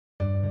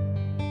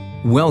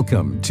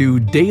Welcome to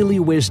Daily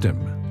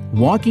Wisdom,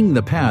 Walking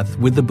the Path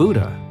with the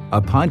Buddha,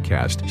 a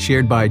podcast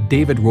shared by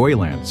David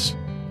Roylance.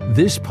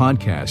 This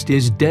podcast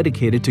is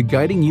dedicated to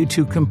guiding you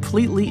to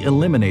completely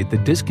eliminate the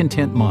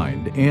discontent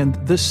mind and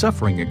the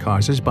suffering it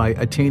causes by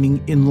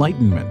attaining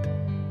enlightenment.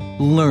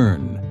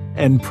 Learn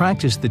and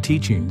practice the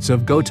teachings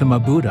of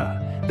Gautama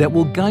Buddha that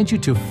will guide you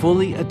to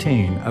fully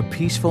attain a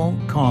peaceful,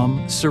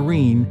 calm,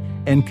 serene,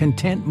 and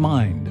content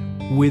mind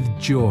with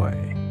joy.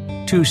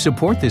 To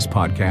support this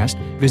podcast,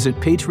 visit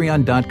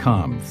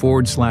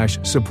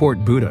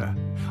patreon.com/support Buddha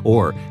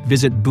or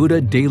visit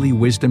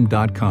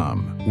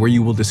buddhadailywisdom.com, where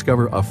you will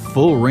discover a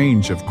full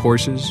range of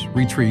courses,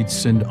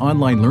 retreats, and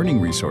online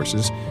learning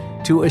resources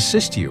to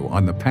assist you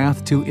on the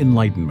path to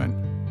enlightenment.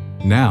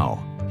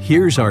 Now,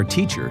 here's our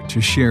teacher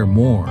to share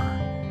more.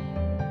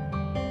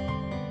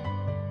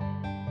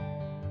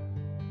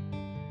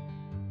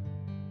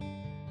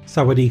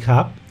 Sawadee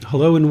Kap.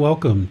 Hello and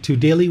welcome to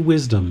Daily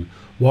Wisdom,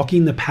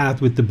 Walking the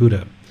Path with the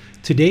Buddha.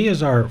 Today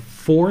is our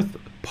fourth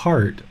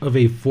part of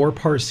a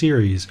four-part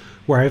series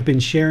where I've been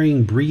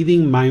sharing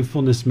breathing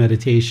mindfulness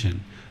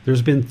meditation.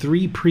 There's been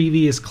 3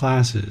 previous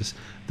classes.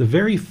 The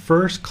very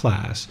first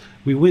class,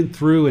 we went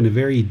through in a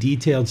very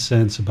detailed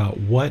sense about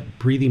what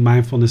breathing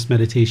mindfulness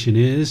meditation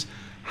is,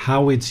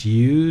 how it's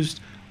used,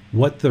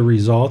 what the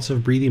results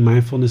of breathing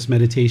mindfulness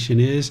meditation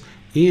is,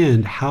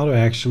 and how to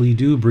actually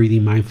do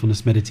breathing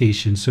mindfulness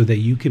meditation so that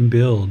you can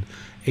build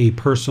a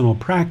personal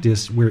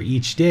practice where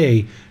each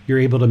day you're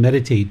able to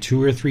meditate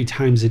 2 or 3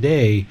 times a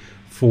day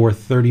for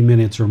 30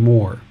 minutes or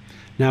more.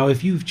 Now,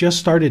 if you've just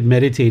started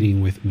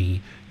meditating with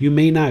me, you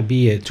may not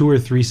be at 2 or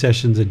 3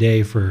 sessions a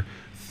day for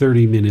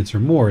 30 minutes or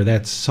more.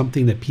 That's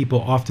something that people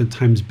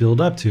oftentimes build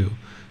up to.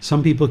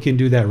 Some people can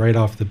do that right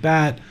off the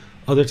bat.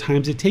 Other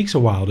times it takes a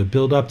while to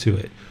build up to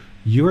it.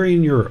 You're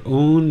in your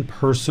own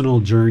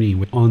personal journey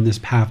on this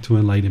path to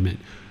enlightenment.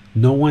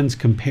 No one's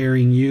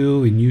comparing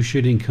you, and you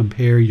shouldn't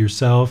compare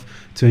yourself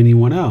to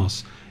anyone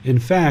else. In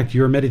fact,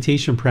 your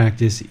meditation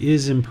practice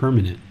is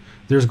impermanent.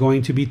 There's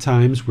going to be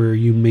times where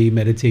you may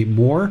meditate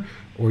more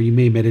or you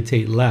may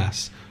meditate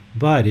less.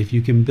 But if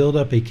you can build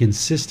up a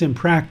consistent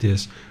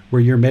practice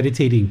where you're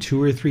meditating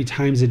 2 or 3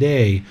 times a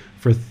day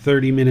for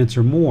 30 minutes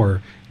or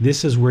more,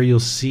 this is where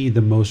you'll see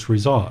the most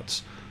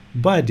results.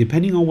 But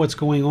depending on what's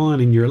going on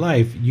in your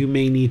life, you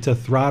may need to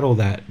throttle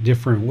that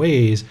different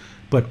ways,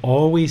 but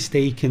always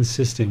stay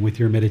consistent with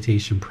your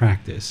meditation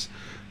practice.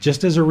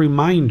 Just as a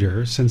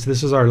reminder, since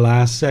this is our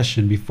last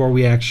session before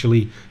we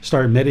actually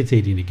start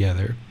meditating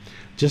together,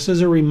 just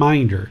as a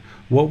reminder,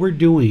 what we're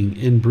doing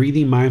in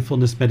breathing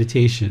mindfulness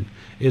meditation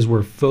is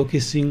we're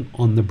focusing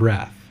on the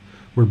breath.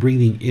 We're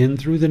breathing in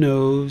through the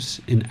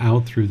nose and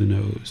out through the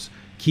nose,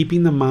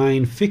 keeping the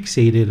mind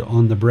fixated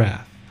on the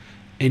breath.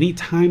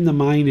 Anytime the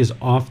mind is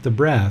off the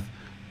breath,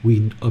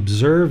 we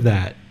observe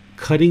that,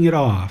 cutting it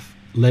off,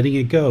 letting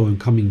it go, and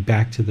coming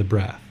back to the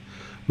breath.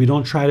 We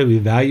don't try to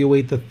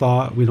evaluate the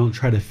thought. We don't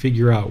try to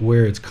figure out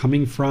where it's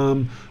coming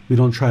from. We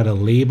don't try to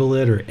label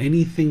it or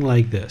anything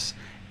like this.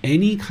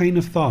 Any kind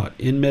of thought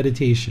in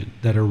meditation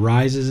that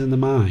arises in the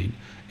mind,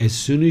 as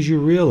soon as you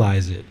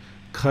realize it,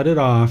 cut it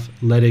off,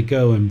 let it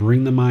go, and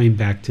bring the mind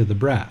back to the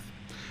breath.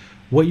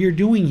 What you're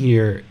doing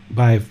here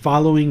by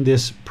following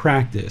this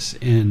practice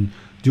and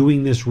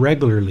doing this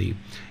regularly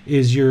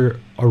is you're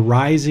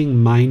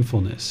arising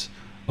mindfulness,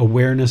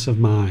 awareness of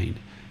mind,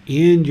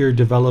 and you're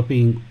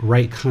developing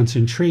right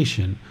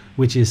concentration,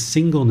 which is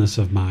singleness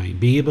of mind,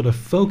 being able to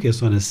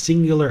focus on a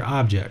singular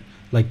object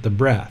like the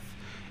breath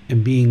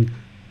and being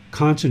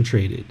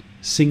concentrated,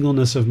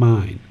 singleness of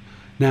mind.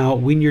 Now,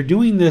 when you're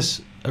doing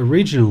this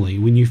originally,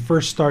 when you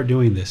first start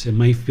doing this, it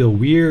might feel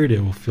weird,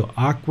 it will feel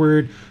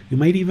awkward, you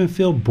might even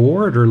feel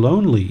bored or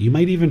lonely, you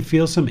might even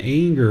feel some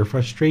anger or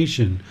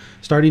frustration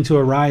starting to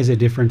arise at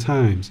different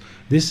times.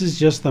 This is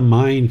just the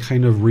mind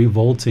kind of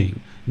revolting,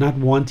 not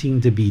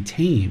wanting to be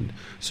tamed.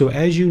 So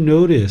as you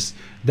notice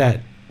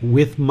that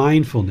with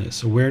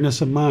mindfulness,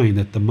 awareness of mind,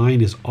 that the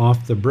mind is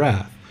off the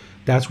breath,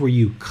 that's where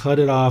you cut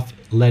it off,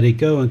 let it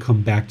go, and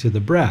come back to the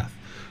breath.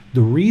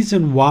 The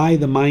reason why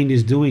the mind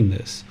is doing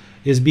this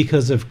is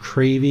because of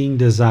craving,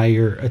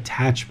 desire,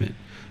 attachment.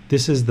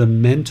 This is the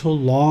mental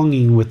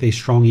longing with a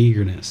strong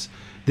eagerness.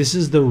 This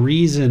is the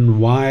reason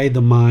why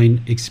the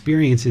mind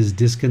experiences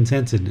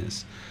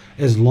discontentedness.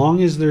 As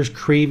long as there's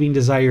craving,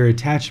 desire,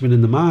 attachment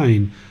in the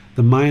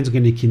mind's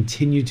going to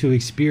continue to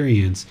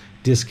experience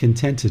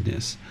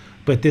discontentedness.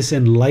 But this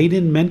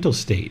enlightened mental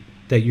state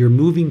that you're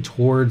moving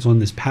towards on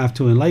this path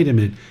to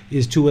enlightenment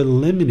is to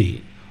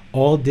eliminate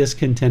all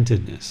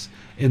discontentedness.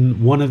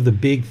 And one of the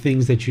big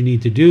things that you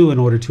need to do in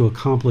order to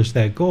accomplish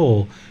that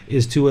goal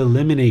is to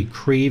eliminate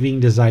craving,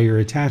 desire,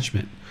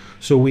 attachment.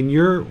 So when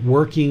you're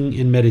working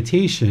in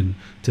meditation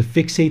to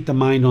fixate the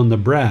mind on the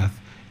breath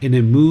and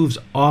it moves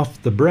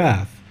off the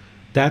breath,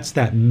 that's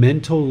that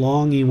mental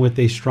longing with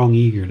a strong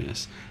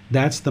eagerness.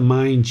 That's the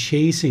mind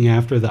chasing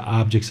after the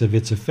objects of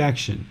its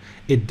affection.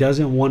 It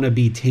doesn't want to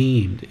be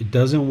tamed. It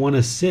doesn't want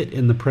to sit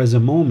in the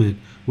present moment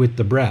with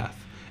the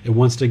breath. It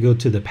wants to go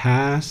to the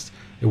past.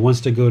 It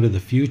wants to go to the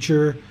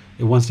future.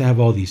 It wants to have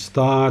all these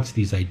thoughts,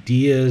 these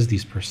ideas,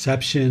 these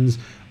perceptions,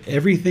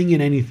 everything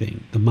and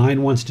anything. The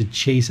mind wants to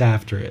chase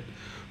after it.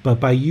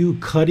 But by you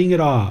cutting it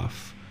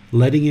off,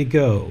 letting it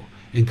go,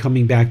 and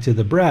coming back to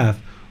the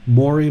breath,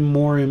 more and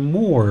more and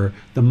more,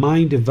 the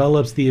mind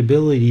develops the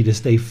ability to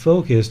stay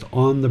focused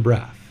on the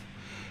breath.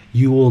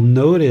 You will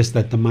notice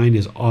that the mind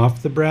is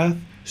off the breath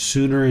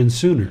sooner and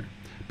sooner,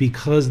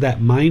 because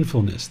that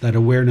mindfulness, that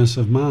awareness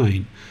of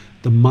mind,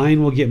 the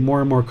mind will get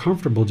more and more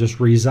comfortable just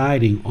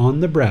residing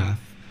on the breath.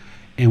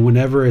 And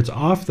whenever it's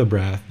off the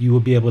breath, you will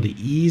be able to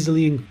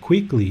easily and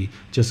quickly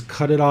just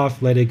cut it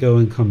off, let it go,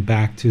 and come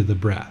back to the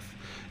breath.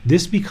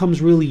 This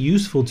becomes really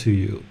useful to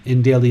you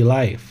in daily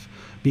life,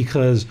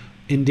 because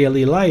in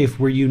daily life,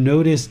 where you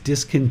notice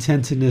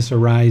discontentedness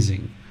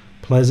arising,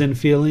 pleasant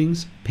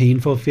feelings,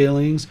 painful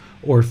feelings,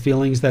 or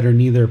feelings that are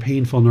neither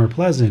painful nor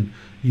pleasant,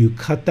 you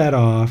cut that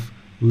off,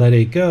 let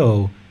it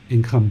go,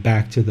 and come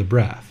back to the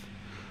breath.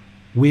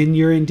 When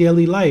you're in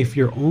daily life,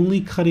 you're only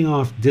cutting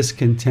off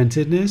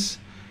discontentedness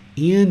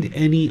and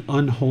any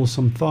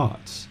unwholesome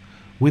thoughts.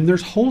 When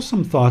there's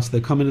wholesome thoughts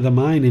that come into the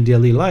mind in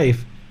daily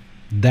life,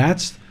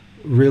 that's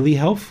really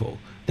helpful.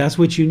 That's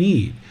what you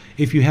need.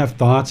 If you have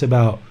thoughts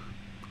about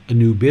a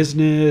new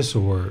business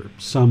or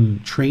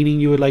some training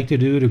you would like to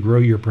do to grow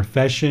your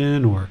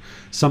profession, or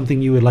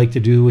something you would like to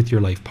do with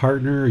your life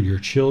partner or your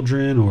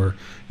children, or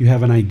you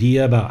have an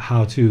idea about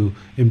how to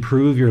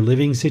improve your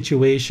living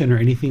situation or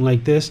anything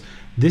like this,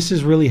 this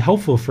is really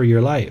helpful for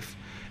your life.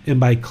 And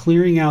by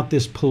clearing out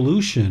this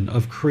pollution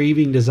of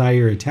craving,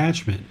 desire,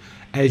 attachment,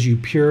 as you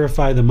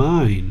purify the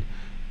mind,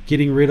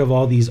 getting rid of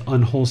all these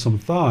unwholesome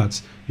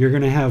thoughts, you're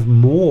going to have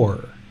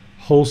more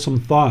wholesome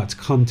thoughts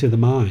come to the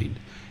mind.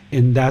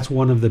 And that's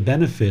one of the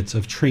benefits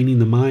of training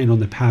the mind on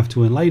the path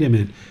to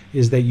enlightenment,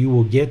 is that you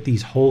will get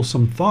these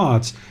wholesome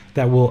thoughts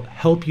that will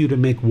help you to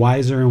make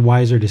wiser and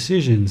wiser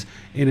decisions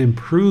and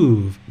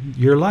improve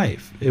your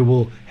life. It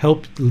will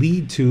help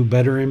lead to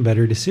better and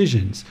better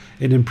decisions.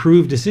 And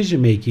improved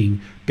decision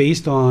making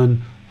based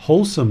on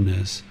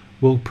wholesomeness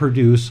will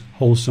produce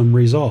wholesome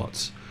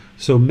results.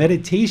 So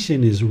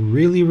meditation is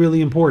really,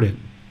 really important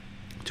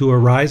to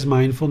arise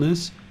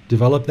mindfulness,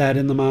 develop that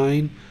in the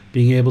mind,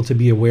 being able to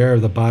be aware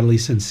of the bodily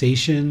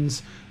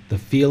sensations, the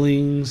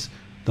feelings,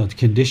 the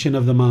condition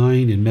of the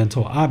mind, and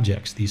mental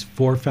objects, these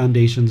 4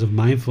 foundations of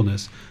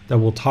mindfulness that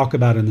we'll talk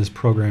about in this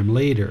program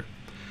later.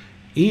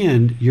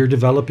 And you're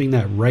developing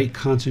that right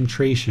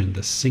concentration,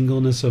 the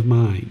singleness of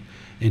mind.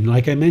 And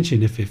like I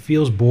mentioned, if it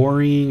feels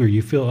boring or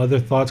you feel other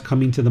thoughts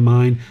coming to the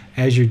mind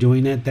as you're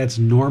doing that, that's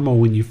normal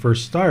when you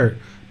first start,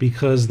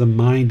 because the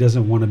mind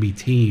doesn't want to be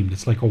tamed.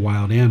 It's like a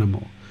wild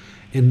animal.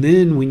 And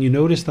then when you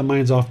notice the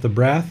mind's off the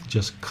breath,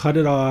 just cut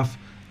it off,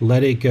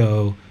 let it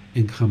go,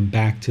 and come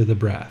back to the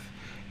breath.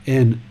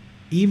 And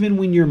even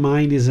when your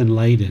mind is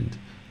enlightened,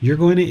 you're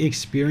going to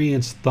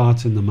experience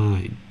thoughts in the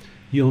mind.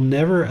 You'll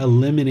never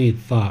eliminate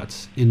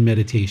thoughts in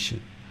meditation.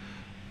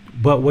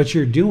 But what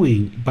you're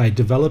doing by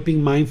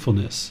developing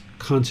mindfulness,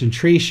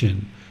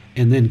 concentration,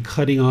 and then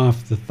cutting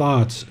off the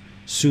thoughts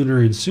sooner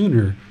and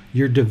sooner,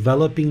 you're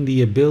developing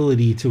the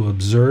ability to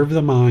observe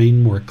the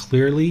mind more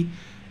clearly.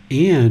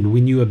 And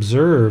when you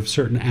observe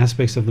certain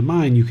aspects of the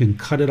mind, you can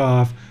cut it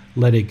off,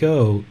 let it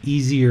go,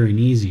 easier and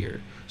easier.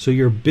 So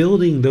you're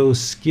building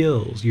those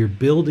skills, you're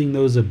building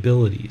those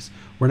abilities.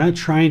 We're not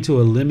trying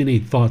to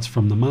eliminate thoughts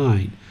from the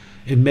mind.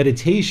 In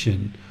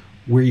meditation,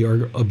 we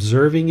are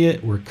observing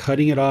it, we're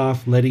cutting it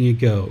off, letting it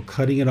go,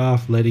 cutting it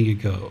off, letting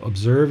it go,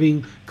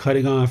 observing,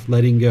 cutting off,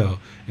 letting go.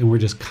 And we're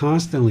just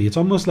constantly, it's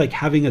almost like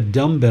having a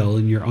dumbbell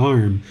in your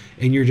arm,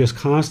 and you're just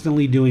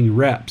constantly doing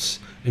reps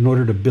in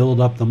order to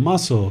build up the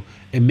muscle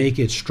and make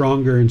it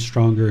stronger and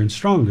stronger and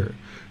stronger.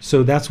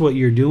 So that's what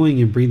you're doing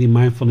in breathing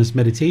mindfulness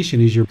meditation,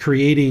 is you're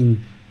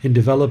creating and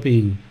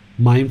developing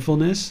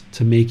mindfulness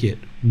to make it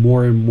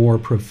more and more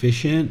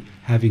proficient,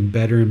 having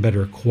better and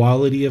better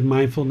quality of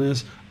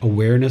mindfulness,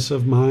 awareness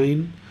of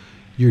mind.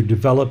 You're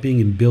developing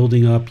and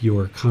building up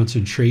your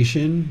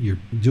concentration. You're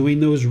doing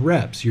those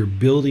reps. You're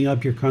building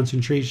up your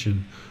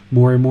concentration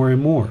more and more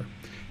and more.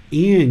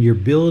 And you're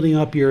building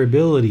up your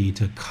ability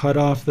to cut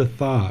off the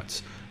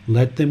thoughts,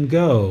 let them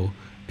go,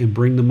 and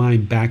bring the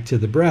mind back to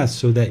the breath,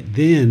 so that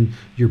then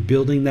you're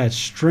building that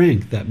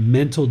strength, that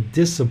mental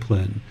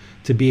discipline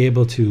to be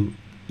able to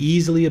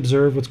easily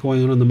observe what's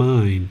going on in the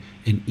mind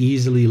and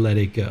easily let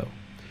it go.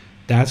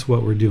 That's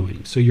what we're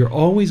doing. So you're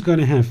always going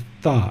to have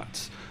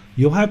thoughts.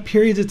 You'll have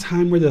periods of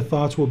time where the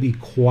thoughts will be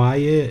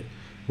quiet,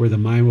 where the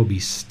mind will be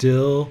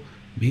still,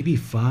 maybe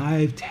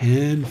 5,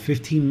 10,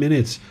 15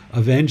 minutes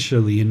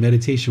eventually in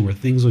meditation, where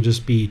things will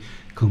just be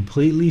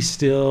completely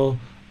still,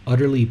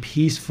 utterly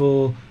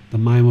peaceful. The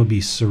mind will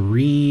be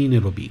serene,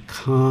 it'll be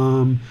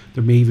calm,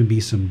 there may even be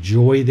some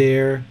joy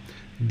there.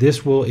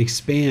 This will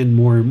expand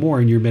more and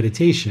more in your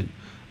meditation.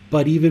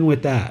 But even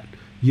with that,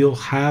 you'll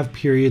have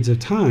periods of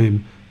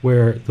time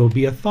where there'll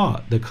be a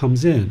thought that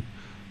comes in.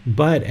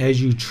 But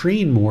as you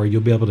train more,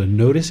 you'll be able to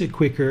notice it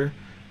quicker,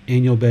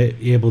 and you'll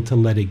be able to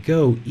let it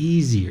go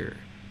easier.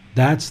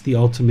 That's the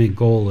ultimate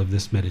goal of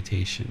this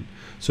meditation.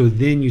 So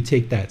then you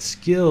take that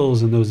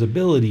skills and those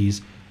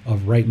abilities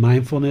of right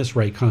mindfulness,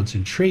 right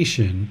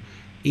concentration,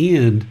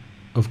 and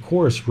of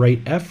course,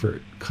 right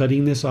effort.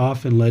 Cutting this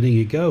off and letting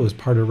it go is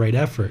part of right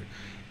effort.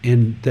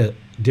 And the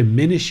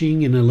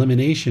diminishing and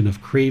elimination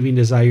of craving,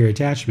 desire,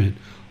 attachment,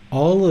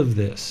 all of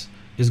this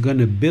is going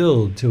to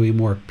build to a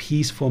more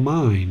peaceful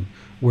mind,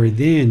 where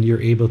then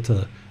you're able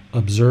to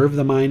observe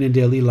the mind in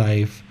daily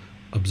life,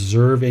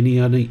 observe any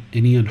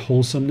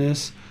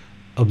unwholesomeness,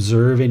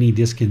 observe any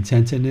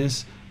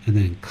discontentedness, and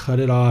then cut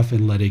it off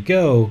and let it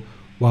go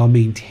while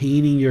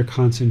maintaining your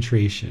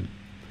concentration.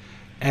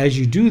 As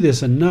you do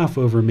this enough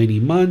over many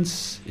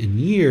months and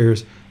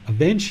years,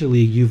 eventually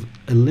you've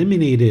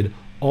eliminated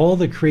all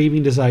the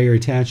craving, desire,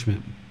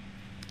 attachment,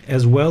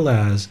 as well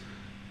as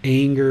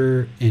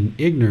anger and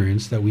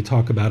ignorance that we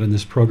talk about in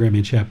this program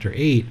in chapter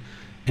 8.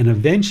 And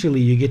eventually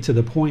you get to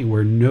the point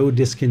where no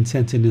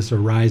discontentedness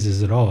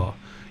arises at all.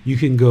 You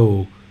can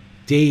go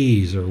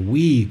days or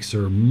weeks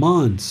or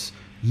months,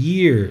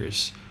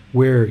 years,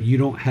 where you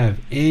don't have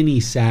any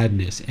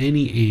sadness,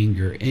 any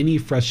anger, any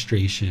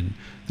frustration.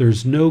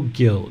 There's no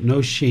guilt,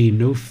 no shame,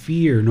 no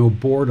fear, no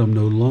boredom,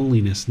 no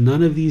loneliness.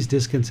 None of these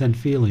discontent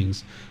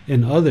feelings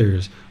and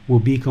others will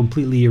be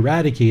completely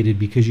eradicated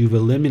because you've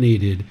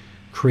eliminated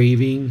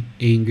craving,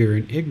 anger,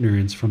 and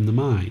ignorance from the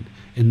mind.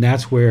 And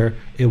that's where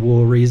it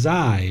will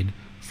reside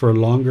for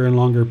longer and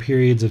longer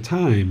periods of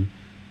time,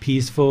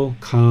 peaceful,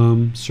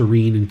 calm,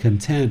 serene, and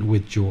content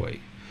with joy.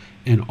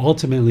 And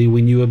ultimately,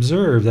 when you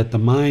observe that the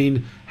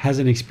mind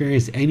hasn't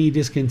experienced any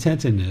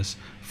discontentedness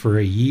for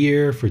a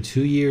year, for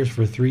 2 years,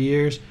 for 3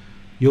 years,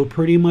 you'll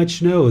pretty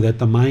much know that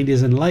the mind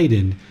is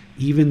enlightened,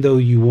 even though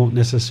you won't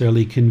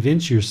necessarily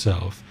convince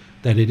yourself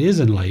that it is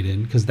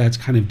enlightened, because that's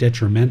kind of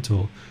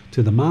detrimental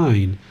to the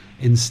mind.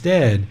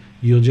 Instead,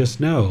 you'll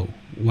just know,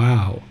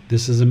 wow,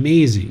 this is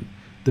amazing.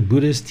 The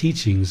Buddha's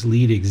teachings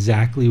lead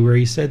exactly where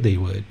he said they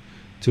would,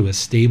 to a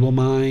stable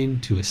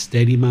mind, to a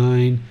steady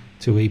mind,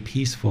 to a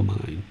peaceful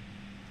mind.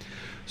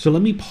 So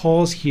let me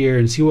pause here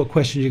and see what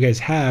questions you guys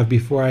have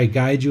before I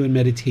guide you in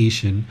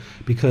meditation,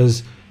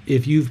 because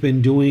if you've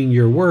been doing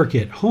your work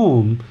at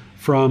home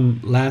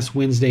from last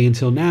Wednesday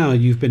until now,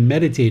 you've been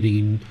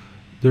meditating,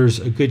 there's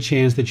a good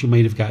chance that you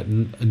might have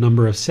gotten a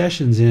number of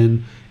sessions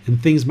in,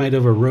 and things might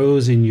have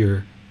arose in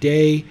your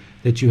day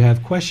that you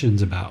have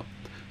questions about.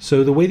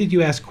 So the way that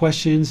you ask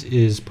questions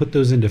is put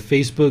those into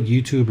Facebook,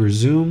 YouTube, or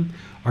Zoom.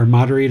 Our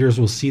moderators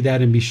will see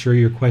that and be sure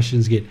your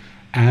questions get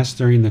asked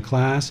during the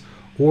class.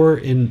 Or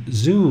in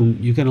Zoom,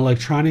 you can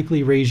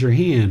electronically raise your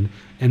hand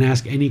and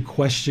ask any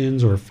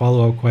questions or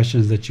follow-up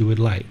questions that you would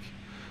like.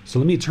 So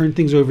let me turn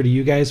things over to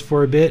you guys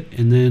for a bit,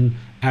 and then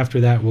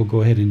after that, we'll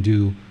go ahead and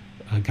do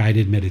a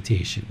guided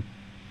meditation.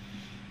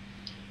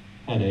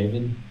 Hi,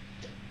 David.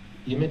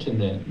 You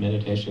mentioned that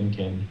meditation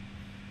can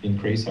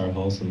increase our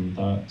wholesome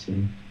thoughts,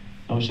 and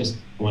I was just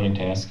wanting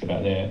to ask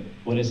about that.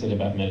 What is it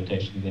about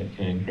meditation that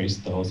can increase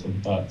the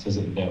wholesome thoughts? Is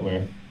it that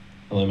we're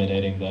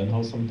eliminating the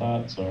unwholesome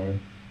thoughts, or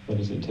what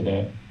is it to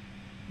that?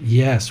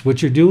 Yes,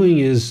 what you're doing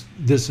is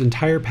this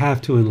entire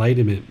path to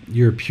enlightenment.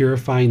 You're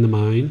purifying the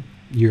mind,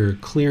 you're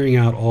clearing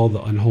out all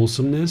the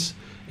unwholesomeness,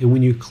 and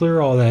when you clear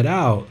all that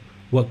out,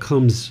 what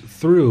comes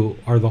through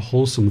are the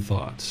wholesome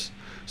thoughts.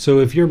 So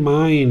if your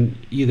mind,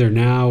 either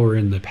now or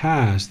in the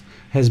past,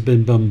 has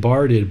been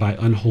bombarded by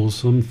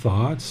unwholesome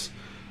thoughts,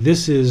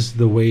 this is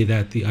the way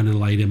that the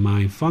unenlightened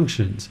mind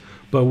functions.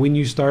 But when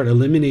you start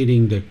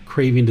eliminating the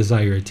craving,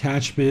 desire,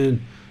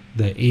 attachment,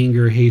 the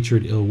anger,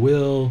 hatred, ill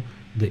will,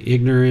 the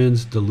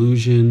ignorance,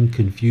 delusion,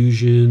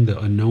 confusion, the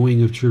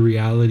unknowing of true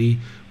reality,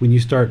 when you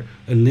start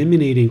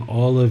eliminating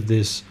all of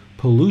this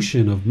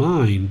pollution of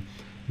mind,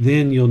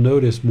 then you'll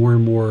notice more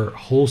and more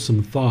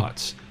wholesome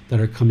thoughts that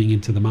are coming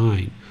into the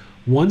mind.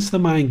 Once the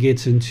mind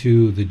gets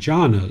into the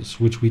jhanas,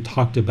 which we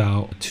talked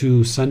about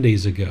 2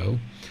 Sundays ago,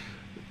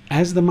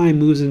 as the mind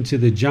moves into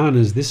the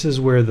jhanas, this is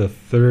where the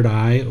third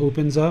eye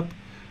opens up,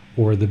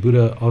 or the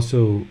Buddha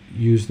also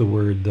used the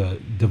word the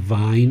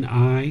divine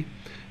eye.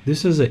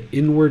 This is an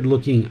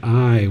inward-looking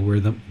eye where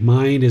the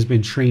mind has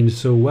been trained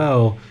so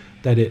well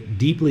that it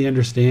deeply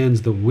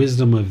understands the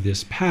wisdom of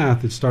this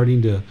path. It's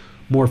starting to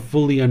more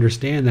fully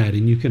understand that,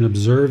 and you can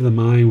observe the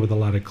mind with a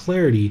lot of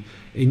clarity,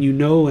 and you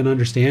know and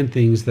understand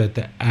things that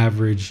the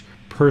average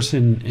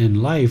person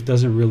in life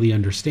doesn't really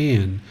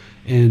understand.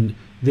 And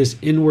this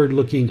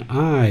inward-looking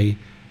eye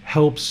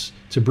helps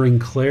to bring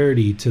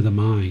clarity to the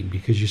mind,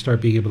 because you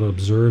start being able to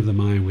observe the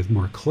mind with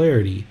more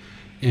clarity.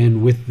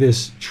 And with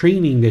this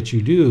training that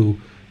you do,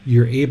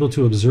 you're able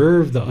to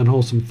observe the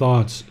unwholesome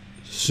thoughts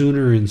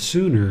sooner and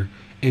sooner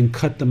and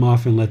cut them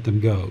off and let them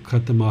go,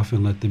 cut them off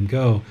and let them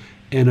go.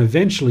 And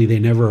eventually they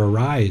never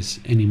arise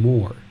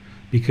anymore,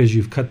 because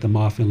you've cut them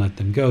off and let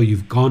them go.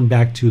 You've gone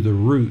back to the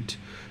root.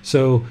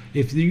 So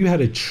if you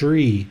had a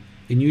tree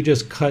and you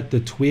just cut the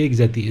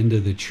twigs at the end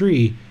of the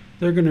tree,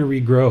 they're going to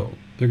regrow.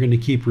 They're going to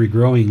keep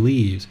regrowing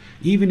leaves.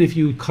 Even if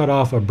you cut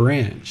off a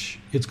branch,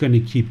 it's going to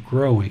keep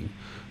growing.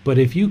 But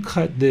if you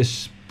cut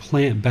this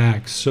plant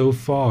back so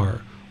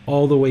far,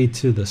 all the way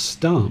to the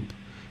stump,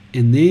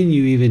 and then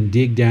you even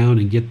dig down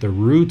and get the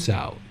roots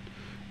out,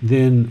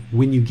 then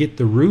when you get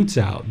the roots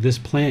out, this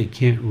plant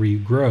can't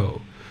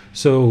regrow.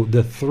 So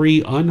the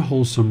three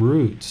unwholesome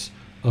roots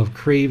of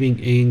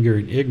craving, anger,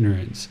 and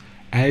ignorance,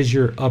 as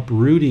you're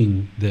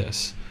uprooting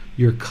this,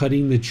 you're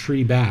cutting the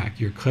tree back,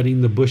 you're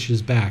cutting the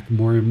bushes back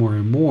more and more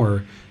and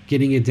more,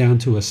 getting it down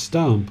to a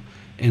stump,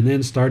 and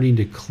then starting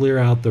to clear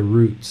out the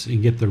roots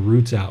and get the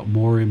roots out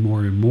more and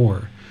more and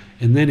more.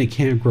 And then it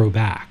can't grow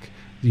back.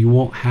 You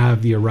won't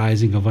have the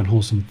arising of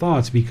unwholesome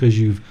thoughts because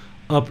you've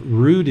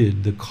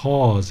uprooted the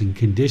cause and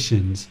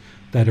conditions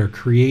that are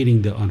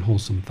creating the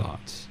unwholesome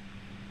thoughts.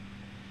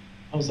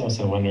 I was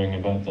also wondering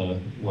about the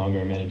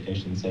longer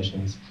meditation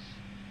sessions.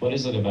 What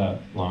is it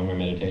about longer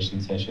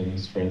meditation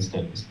sessions, for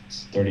instance,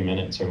 30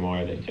 minutes or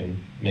more, that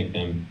can make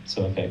them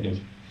so effective?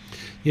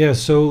 Yeah,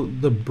 so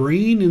the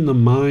brain and the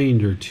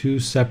mind are two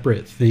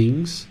separate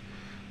things,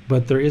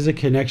 but there is a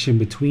connection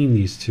between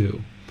these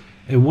two.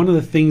 And one of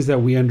the things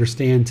that we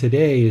understand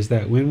today is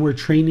that when we're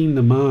training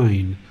the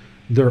mind,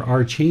 there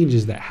are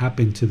changes that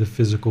happen to the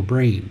physical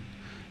brain.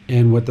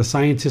 And what the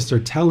scientists are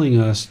telling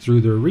us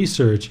through their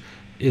research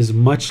is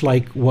much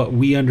like what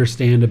we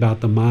understand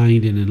about the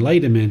mind and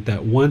enlightenment,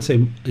 that once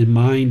a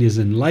mind is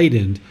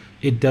enlightened,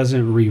 it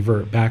doesn't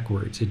revert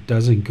backwards. It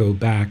doesn't go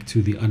back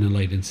to the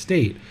unenlightened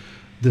state.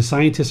 The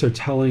scientists are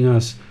telling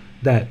us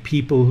that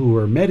people who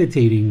are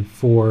meditating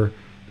for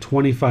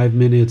 25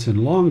 minutes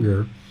and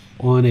longer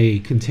on a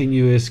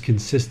continuous,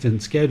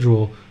 consistent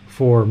schedule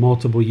for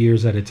multiple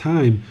years at a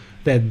time,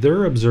 that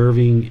they're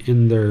observing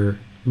in their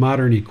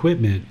modern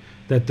equipment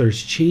that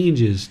there's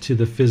changes to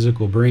the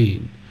physical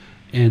brain.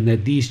 And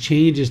that these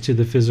changes to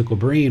the physical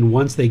brain,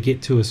 once they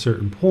get to a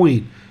certain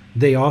point,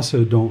 they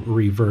also don't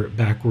revert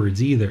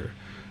backwards either.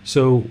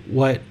 So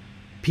what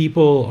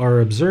people are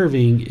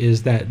observing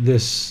is that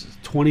this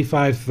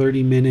 25,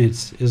 30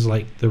 minutes is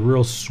like the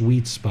real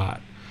sweet spot.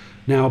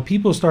 Now,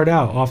 people start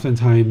out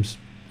oftentimes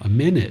a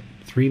minute,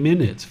 3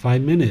 minutes,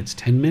 5 minutes,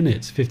 10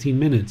 minutes, 15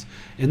 minutes.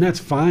 And that's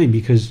fine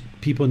because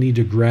people need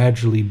to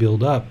gradually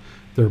build up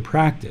their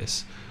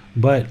practice.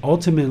 But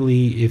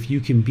ultimately, if you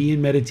can be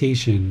in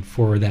meditation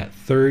for that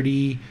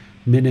 30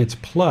 minutes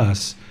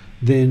plus,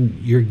 then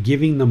you're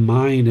giving the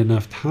mind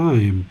enough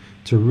time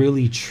to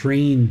really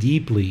train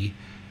deeply,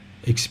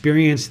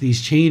 experience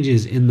these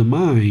changes in the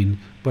mind,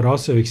 but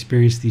also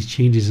experience these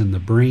changes in the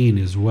brain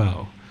as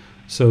well.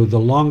 So the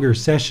longer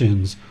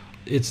sessions,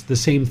 it's the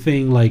same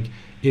thing like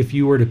if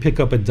you were to pick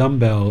up a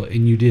dumbbell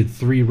and you did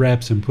 3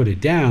 reps and put it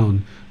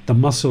down, the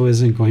muscle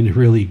isn't going to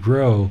really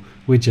grow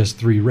with just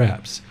 3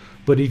 reps.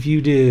 But if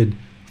you did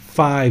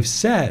 5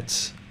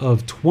 sets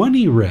of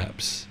 20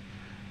 reps,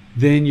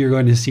 then you're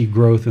going to see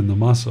growth in the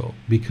muscle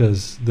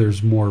because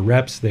there's more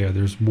reps there,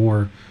 there's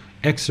more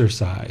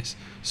exercise.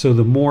 So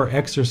the more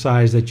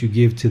exercise that you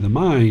give to the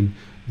mind,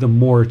 the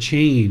more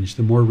change,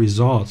 the more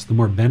results, the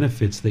more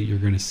benefits that you're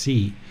going to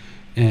see.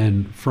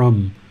 And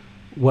from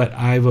what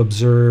I've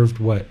observed,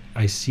 what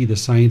I see the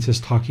scientists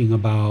talking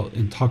about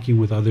and talking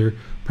with other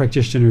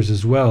practitioners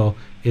as well,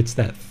 it's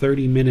that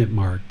 30-minute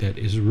mark that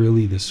is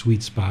really the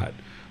sweet spot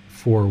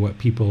for what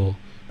people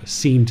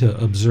seem to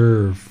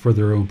observe for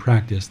their own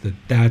practice,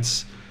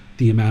 that's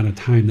the amount of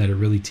time that it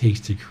really takes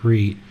to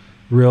create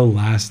real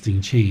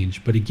lasting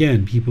change. But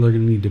again, people are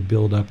going to need to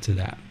build up to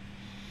that.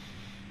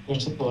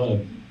 There's a lot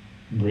of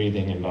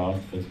breathing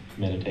involved with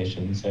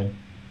meditation, so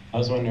I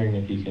was wondering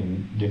if you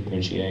can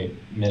differentiate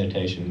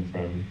meditation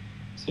from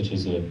such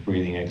as a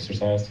breathing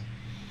exercise.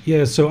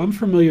 Yeah, so I'm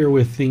familiar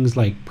with things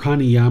like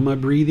pranayama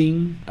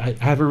breathing. I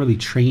haven't really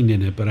trained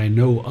in it, but I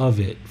know of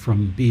it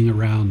from being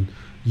around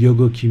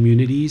yoga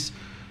communities.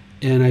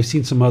 And I've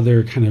seen some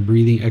other kind of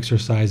breathing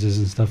exercises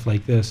and stuff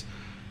like this.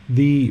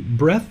 The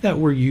breath that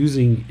we're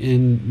using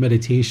in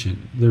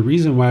meditation, the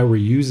reason why we're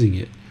using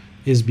it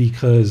is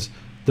because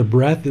the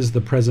breath is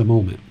the present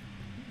moment.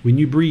 When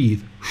you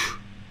breathe,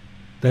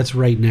 that's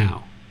right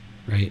now,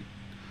 right?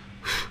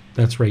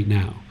 That's right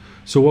now.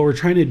 So what we're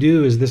trying to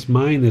do is this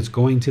mind that's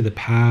going to the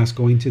past,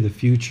 going to the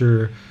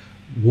future,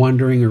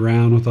 wandering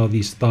around with all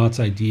these thoughts,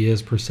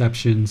 ideas,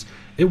 perceptions,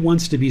 it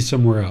wants to be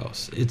somewhere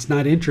else. It's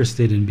not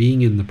interested in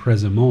being in the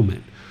present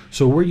moment.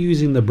 So we're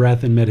using the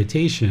breath in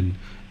meditation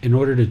in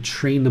order to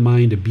train the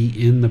mind to be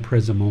in the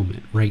present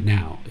moment right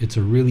now. It's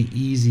a really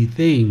easy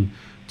thing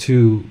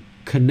to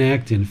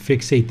connect and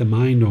fixate the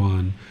mind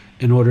on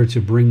in order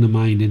to bring the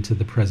mind into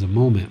the present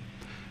moment.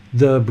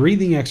 The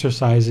breathing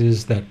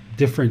exercises that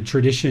different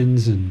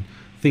traditions and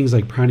things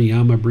like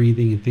pranayama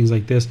breathing and things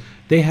like this,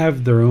 they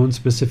have their own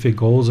specific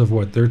goals of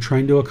what they're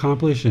trying to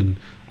accomplish, and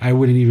I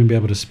wouldn't even be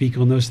able to speak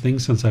on those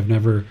things since I've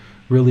never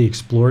really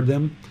explored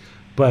them.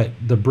 But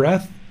the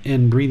breath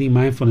and breathing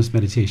mindfulness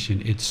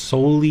meditation, it's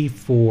solely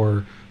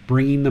for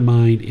bringing the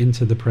mind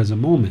into the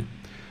present moment.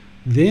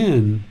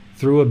 Then,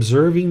 through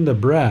observing the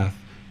breath,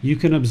 you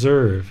can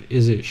observe,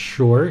 is it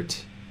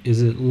short?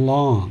 Is it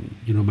long?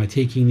 Am I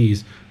taking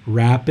these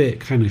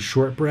rapid kind of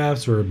short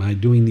breaths, or am I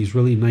doing these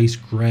really nice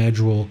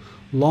gradual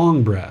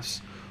long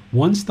breaths?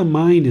 Once the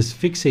mind is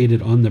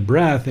fixated on the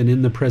breath and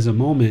in the present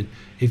moment,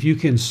 if you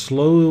can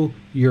slow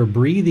your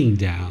breathing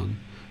down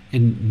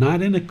and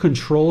not in a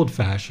controlled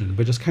fashion,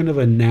 but just kind of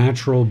a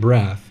natural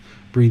breath,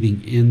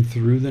 breathing in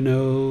through the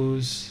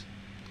nose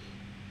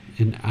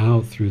and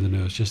out through the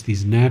nose. Just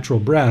these natural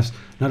breaths.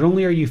 Not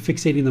only are you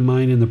fixating the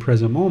mind in the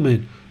present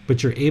moment,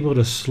 but you're able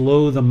to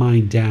slow the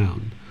mind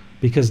down.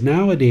 Because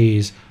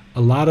nowadays,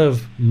 a lot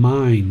of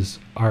minds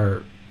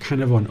are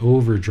kind of on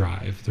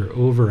overdrive. They're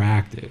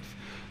overactive.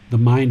 The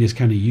mind is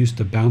kind of used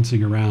to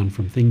bouncing around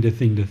from thing to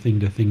thing to thing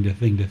to thing to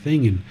thing to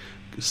thing and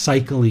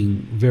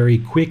cycling very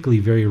quickly,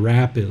 very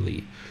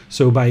rapidly.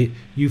 So by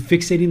you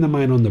fixating the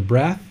mind on the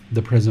breath,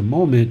 the present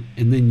moment,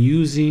 and then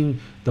using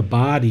the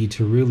body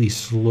to really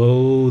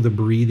slow the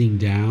breathing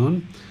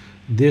down,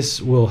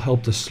 this will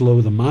help to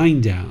slow the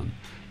mind down.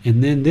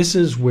 And then this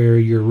is where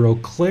your real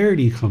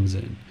clarity comes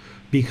in.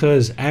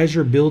 Because as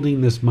you're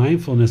building this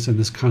mindfulness and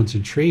this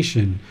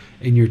concentration,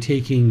 and you're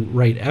taking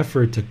right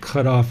effort to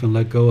cut off and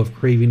let go of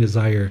craving,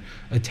 desire,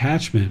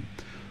 attachment,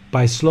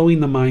 by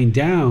slowing the mind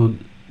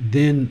down,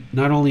 then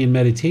not only in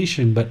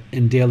meditation, but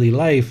in daily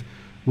life,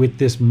 with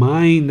this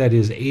mind that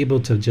is able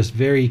to just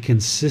very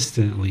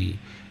consistently,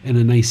 in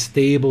a nice,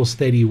 stable,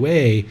 steady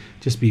way,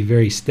 just be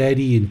very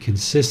steady and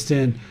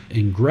consistent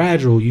and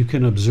gradual, you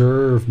can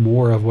observe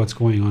more of what's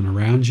going on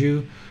around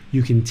you.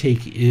 You can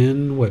take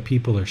in what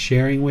people are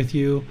sharing with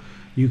you.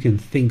 You can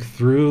think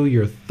through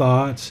your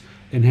thoughts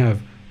and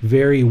have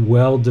very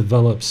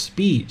well-developed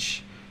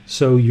speech.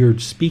 So you're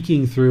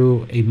speaking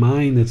through a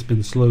mind that's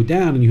been slowed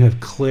down and you have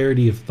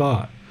clarity of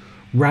thought,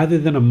 rather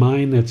than a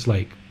mind that's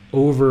like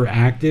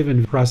overactive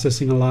and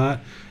processing a lot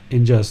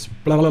and just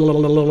blah, blah, blah,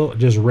 blah, blah,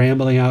 just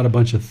rambling out a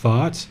bunch of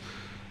thoughts.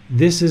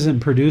 This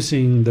isn't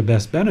producing the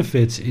best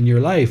benefits in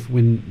your life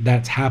when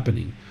that's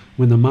happening.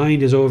 When the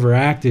mind is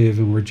overactive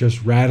and we're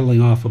just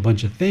rattling off a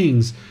bunch of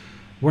things,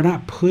 we're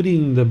not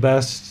putting the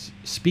best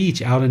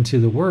speech out into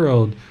the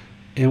world,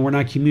 and we're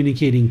not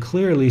communicating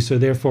clearly, so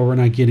therefore we're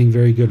not getting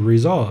very good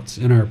results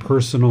in our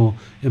personal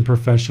and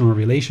professional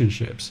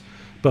relationships.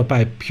 But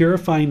by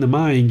purifying the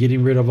mind,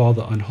 getting rid of all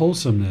the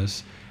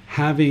unwholesomeness,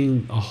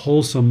 having a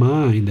wholesome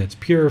mind that's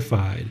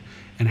purified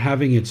and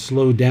having it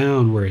slow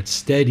down where it's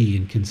steady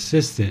and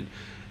consistent,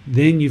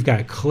 then you've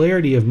got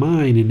clarity of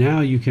mind, and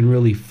now you can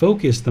really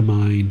focus the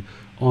mind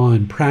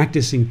on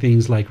practicing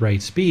things like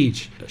right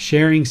speech,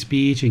 sharing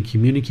speech and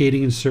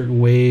communicating in certain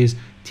ways,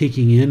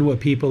 taking in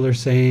what people are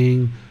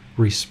saying,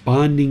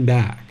 responding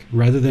back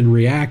rather than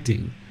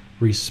reacting,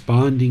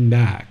 responding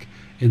back.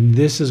 And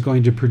this is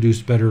going to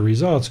produce better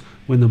results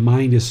when the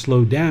mind is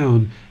slowed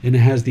down and it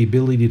has the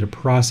ability to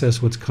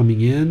process what's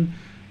coming in,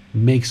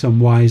 make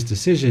some wise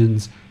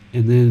decisions,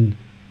 and then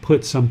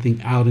put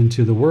something out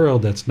into the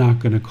world that's not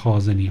going to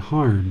cause any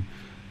harm.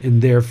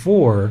 And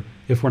therefore,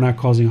 if we're not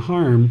causing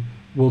harm,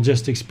 we'll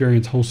just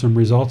experience wholesome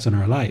results in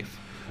our life.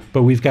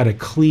 But we've got to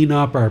clean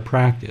up our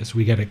practice.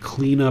 We got to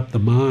clean up the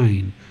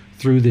mind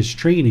through this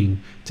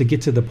training to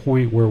get to the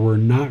point where we're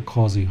not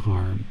causing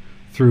harm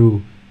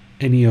through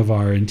any of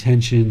our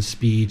intentions,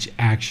 speech,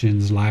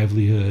 actions,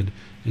 livelihood,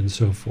 and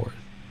so forth.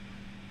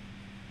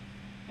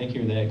 Thank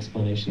you for that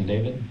explanation,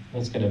 David.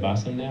 Let's go to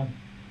Bassem now.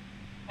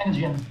 And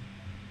Jim,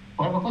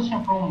 we have a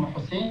question from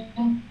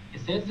Hussein. He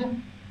says,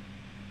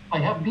 I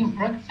have been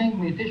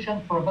practicing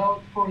meditation for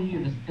about 4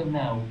 years till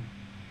now,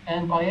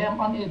 and I am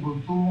unable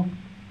to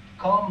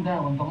calm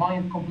down the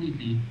mind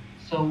completely.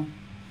 So,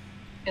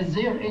 is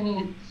there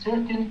any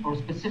certain or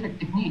specific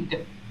technique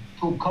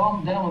to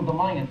calm down the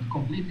mind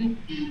completely?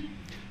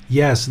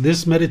 Yes,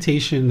 this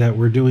meditation that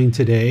we're doing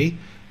today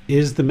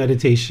is the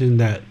meditation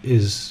that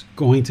is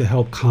going to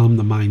help calm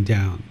the mind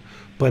down.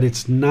 But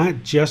it's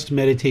not just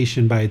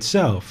meditation by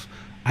itself.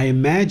 I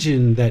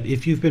imagine that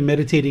if you've been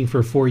meditating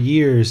for 4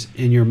 years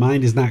and your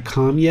mind is not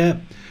calm yet,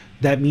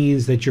 that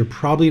means that you're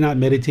probably not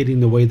meditating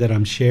the way that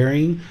I'm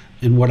sharing,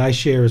 and what I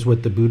share is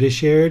what the Buddha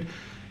shared.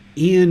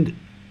 And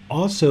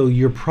also,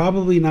 you're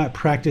probably not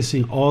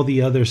practicing all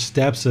the other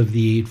steps of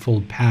the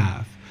Eightfold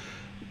Path.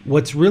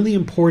 What's really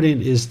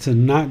important is to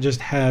not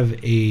just have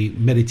a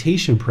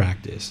meditation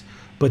practice,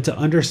 but to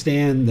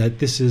understand that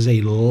this is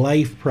a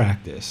life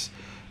practice.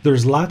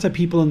 There's lots of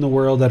people in the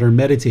world that are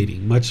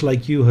meditating, much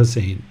like you,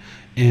 Hussein,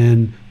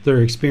 and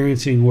they're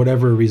experiencing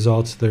whatever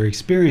results they're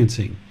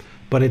experiencing.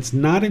 But it's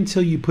not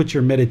until you put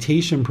your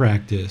meditation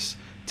practice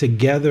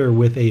together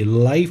with a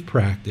life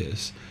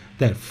practice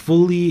that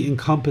fully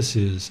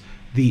encompasses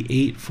the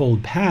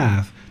Eightfold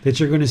Path that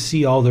you're going to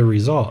see all the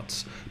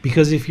results.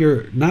 Because if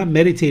you're not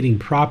meditating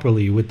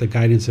properly with the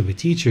guidance of a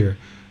teacher,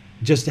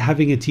 just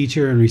having a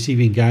teacher and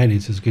receiving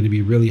guidance is going to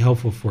be really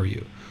helpful for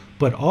you.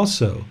 But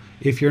also,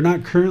 if you're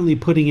not currently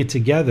putting it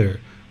together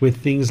with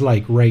things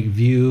like right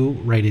view,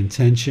 right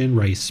intention,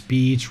 right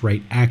speech,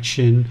 right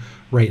action,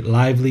 right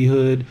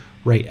livelihood,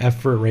 right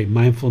effort, right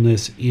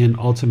mindfulness, and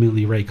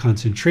ultimately right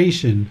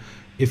concentration,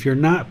 if you're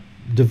not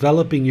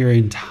developing your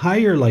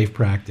entire life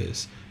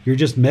practice, you're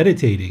just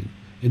meditating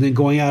and then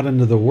going out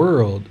into the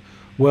world,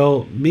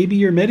 well, maybe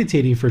you're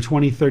meditating for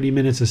 20, 30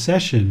 minutes a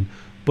session,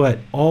 but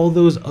all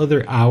those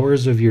other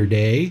hours of your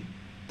day,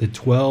 the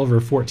 12 or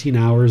 14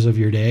 hours of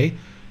your day,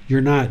 you're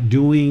not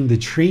doing the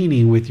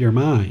training with your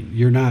mind.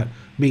 You're not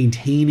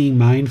maintaining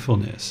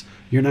mindfulness.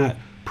 You're not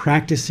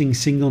practicing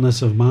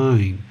singleness of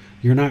mind.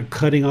 You're not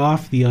cutting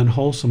off the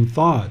unwholesome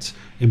thoughts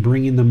and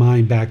bringing the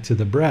mind back to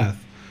the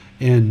breath,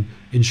 and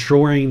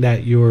ensuring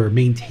that you're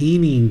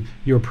maintaining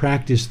your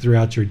practice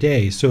throughout your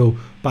day. So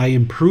by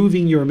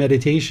improving your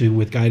meditation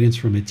with guidance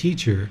from a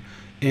teacher,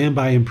 and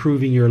by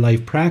improving your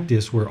life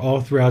practice where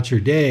all throughout your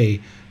day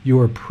you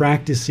are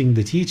practicing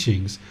the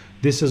teachings,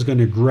 this is going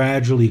to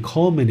gradually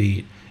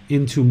culminate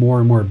into more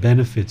and more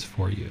benefits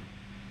for you.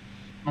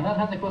 Manal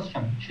has a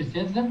question. She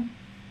says,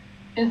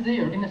 is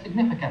there any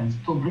significance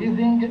to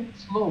breathing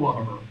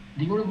slower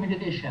during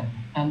meditation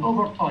and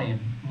over time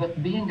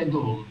that being a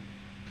goal?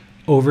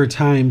 Over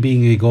time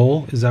being a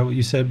goal? Is that what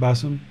you said,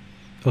 Bassem?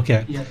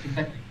 Okay. Yes,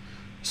 exactly.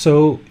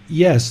 So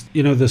yes,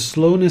 the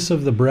slowness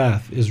of the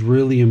breath is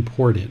really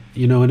important,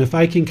 and if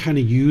I can kind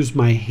of use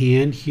my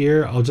hand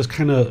here, I'll just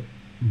kind of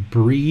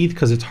breathe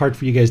because it's hard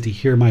for you guys to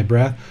hear my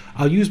breath.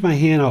 I'll use my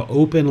hand, I'll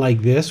open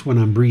like this when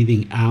I'm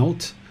breathing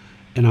out,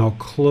 and I'll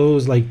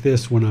close like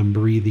this when I'm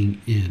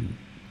breathing in.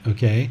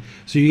 Okay,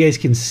 so you guys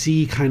can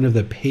see kind of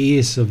the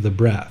pace of the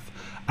breath.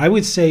 I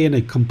would say in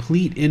a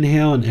complete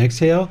inhale and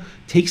exhale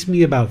takes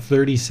me about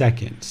 30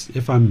 seconds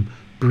if I'm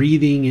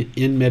breathing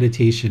in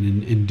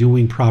meditation and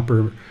doing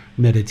proper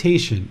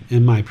meditation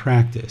in my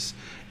practice.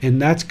 And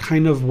that's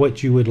kind of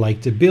what you would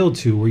like to build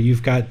to, where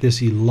you've got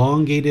this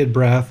elongated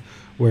breath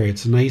where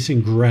it's nice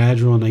and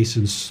gradual, nice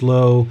and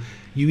slow.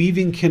 You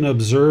even can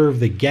observe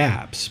the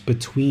gaps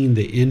between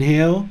the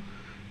inhale,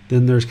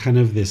 then there's kind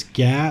of this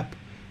gap,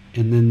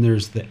 and then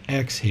there's the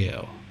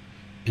exhale,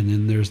 and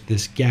then there's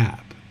this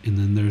gap, and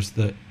then there's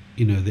the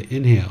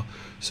inhale.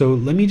 So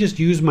let me just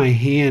use my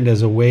hand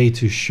as a way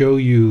to show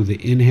you the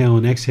inhale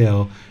and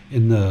exhale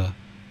in the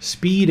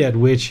speed at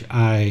which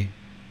I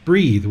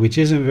breathe, which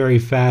isn't very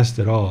fast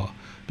at all,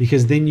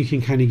 because then you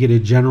can kind of get a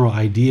general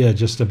idea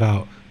just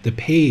about the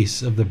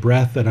pace of the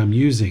breath that I'm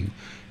using.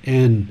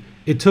 And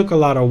it took a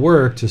lot of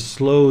work to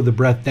slow the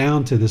breath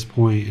down to this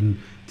point, and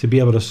to be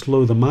able to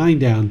slow the mind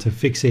down to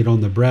fixate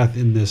on the breath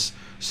in this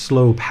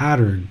slow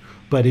pattern.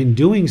 But in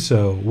doing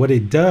so, what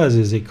it does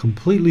is it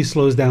completely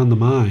slows down the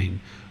mind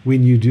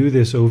when you do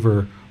this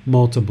over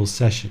multiple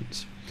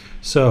sessions.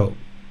 So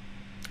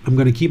I'm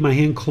going to keep my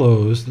hand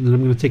closed, and then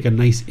I'm going to take a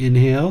nice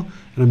inhale,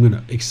 and I'm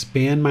going to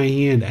expand my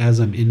hand as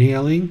I'm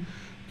inhaling.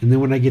 And then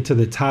when I get to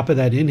the top of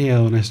that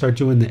inhale and I start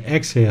doing the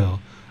exhale,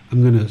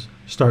 I'm going to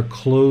start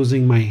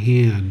closing my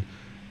hand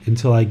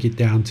until I get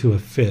down to a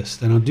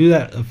fist. And I'll do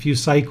that a few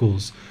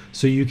cycles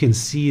so you can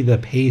see the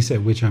pace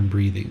at which I'm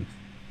breathing.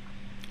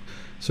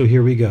 So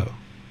here we go.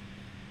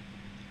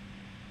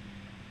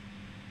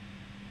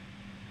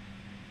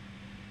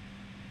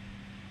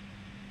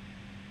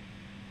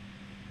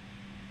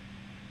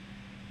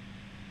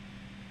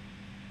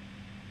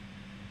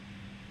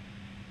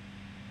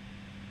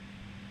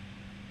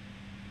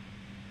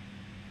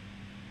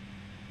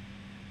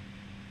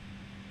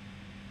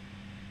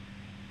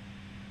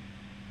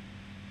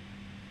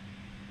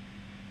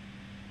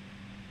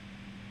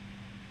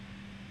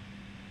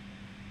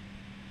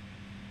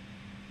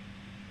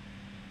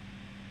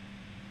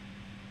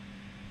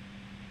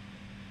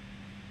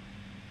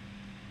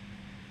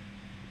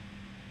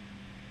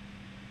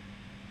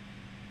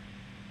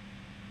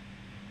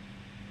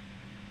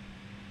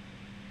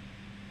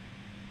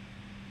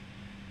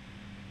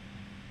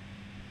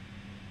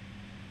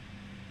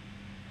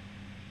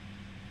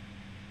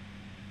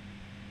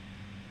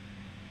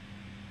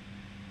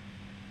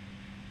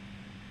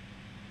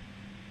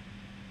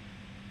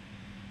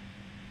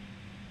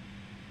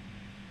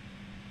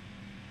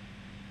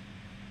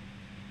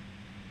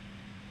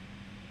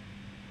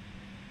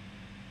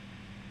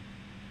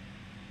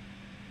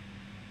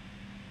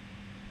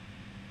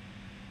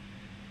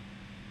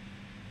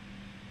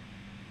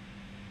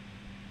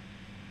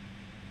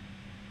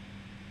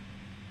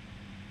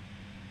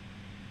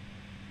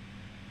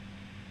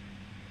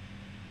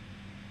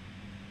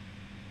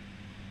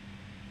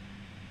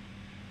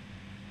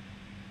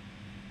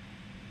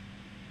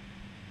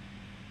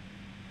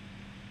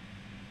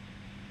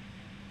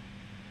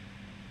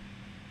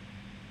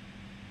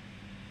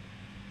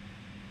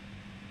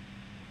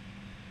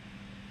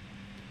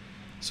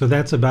 So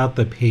that's about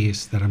the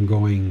pace that I'm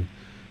going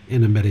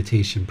in a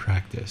meditation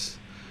practice.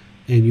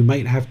 And you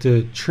might have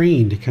to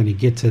train to kind of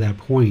get to that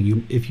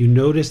point. If you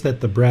notice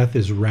that the breath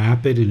is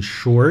rapid and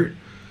short,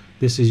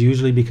 this is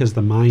usually because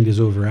the mind is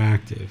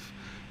overactive.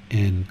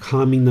 And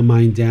calming the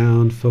mind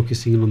down,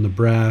 focusing on the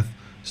breath,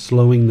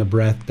 slowing the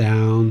breath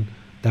down,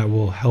 that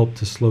will help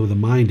to slow the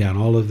mind down.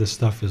 All of this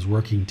stuff is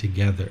working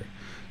together.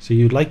 So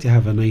you'd like to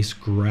have a nice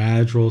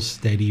gradual,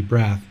 steady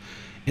breath.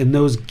 And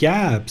those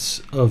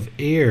gaps of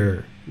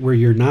air where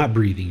you're not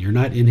breathing, you're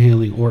not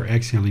inhaling or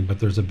exhaling, but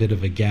there's a bit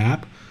of a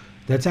gap,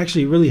 that's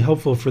actually really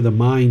helpful for the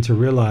mind to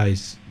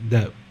realize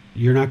that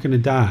you're not going to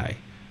die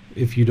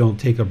if you don't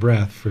take a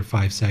breath for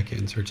 5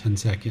 seconds or 10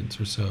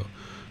 seconds or so.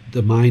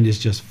 The mind is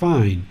just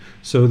fine.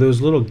 So those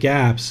little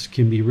gaps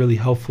can be really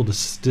helpful to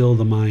still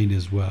the mind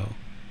as well.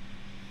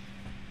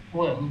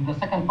 Well, the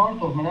second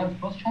part of Manal's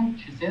question,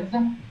 she says,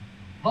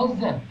 Does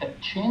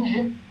that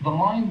change the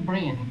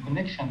mind-brain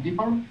connection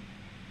deeper?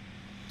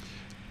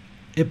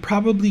 It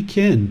probably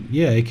can.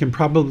 Yeah, it can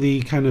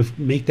probably kind of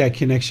make that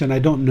connection. I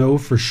don't know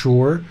for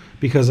sure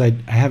because I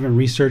haven't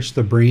researched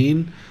the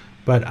brain,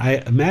 but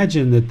I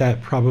imagine that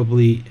that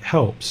probably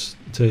helps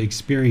to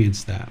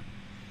experience that.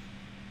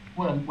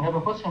 Well, we have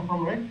a question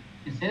from Rick.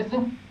 He says,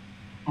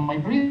 my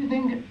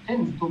breathing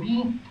tends to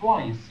be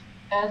twice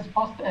as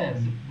fast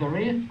as the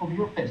rate of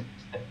your fist,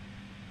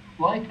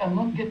 like I'm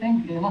not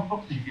getting enough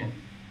oxygen.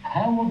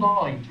 How would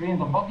I train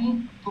the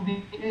body to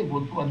be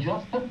able to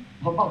adjust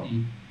the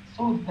body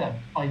so that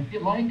I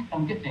feel like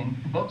I'm getting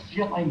the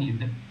oxygen I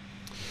need?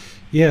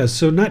 Yeah,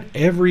 so not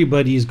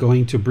everybody is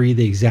going to breathe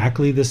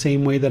exactly the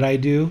same way that I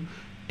do.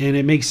 And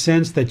it makes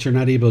sense that you're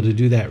not able to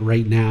do that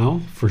right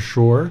now, for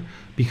sure,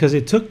 because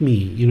it took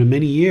me,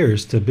 many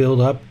years to build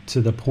up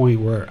to the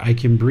point where I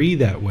can breathe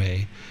that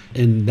way.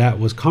 And that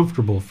was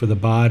comfortable for the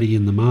body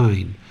and the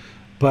mind.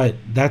 But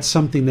that's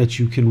something that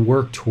you can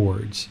work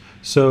towards.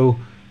 So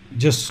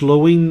just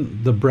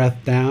slowing the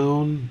breath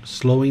down,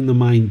 slowing the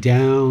mind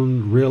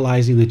down,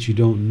 realizing that you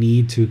don't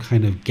need to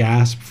kind of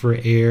gasp for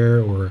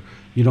air or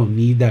you don't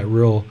need that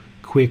real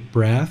quick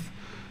breath.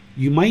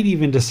 You might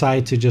even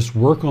decide to just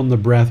work on the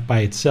breath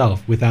by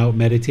itself without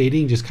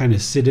meditating, just kind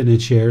of sit in a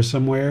chair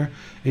somewhere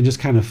and just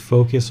kind of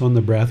focus on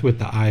the breath with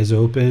the eyes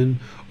open,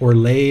 or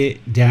lay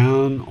it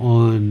down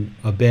on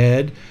a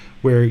bed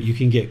where you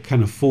can get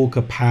kind of full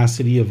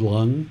capacity of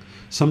lung.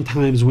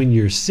 Sometimes when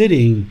you're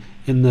sitting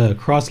in the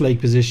cross-leg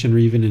position or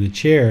even in a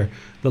chair,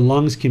 the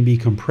lungs can be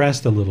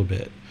compressed a little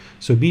bit.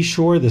 So be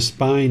sure the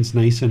spine's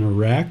nice and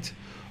erect,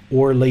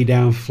 or lay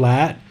down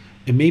flat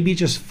and maybe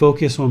just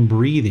focus on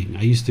breathing.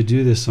 I used to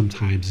do this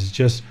sometimes, is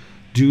just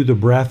do the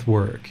breath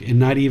work and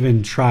not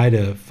even try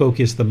to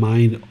focus the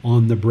mind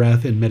on the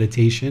breath in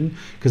meditation,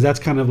 because that's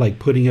kind of like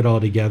putting it all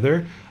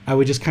together. I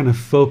would just kind of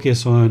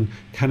focus on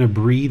kind of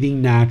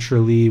breathing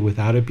naturally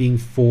without it being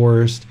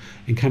forced,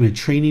 and kind of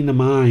training the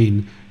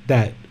mind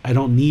that I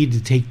don't need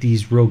to take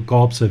these real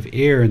gulps of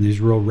air and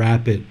these real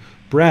rapid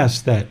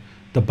breaths, that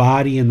the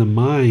body and the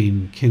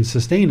mind can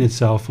sustain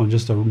itself on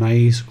just a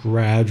nice,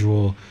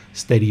 gradual,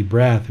 steady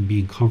breath and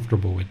being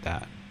comfortable with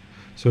that.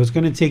 So it's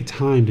going to take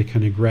time to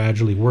kind of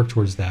gradually work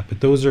towards that.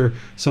 But those are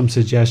some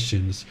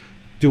suggestions.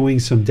 Doing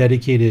some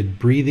dedicated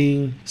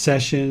breathing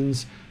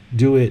sessions,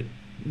 do it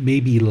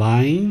maybe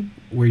lying,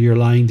 where you're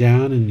lying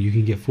down and you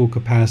can get full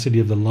capacity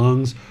of the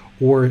lungs.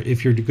 Or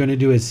if you're going to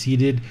do it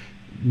seated,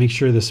 make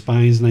sure the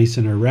spine's nice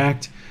and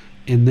erect.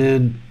 And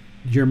then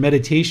your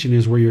meditation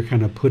is where you're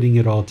kind of putting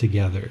it all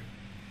together.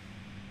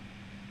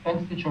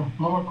 Thanks, teacher.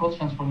 No more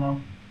questions for now.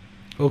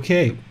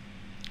 Okay,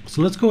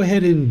 so let's go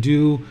ahead and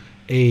do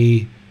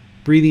a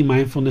breathing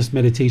mindfulness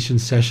meditation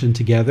session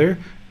together,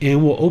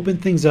 and we'll open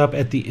things up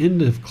at the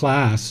end of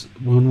class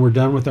when we're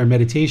done with our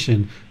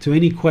meditation to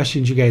any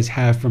questions you guys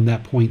have from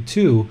that point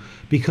too,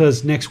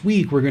 because next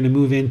week we're going to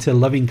move into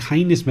loving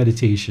kindness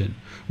meditation,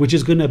 which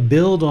is going to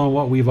build on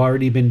what we've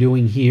already been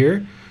doing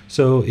here.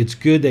 So it's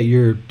good that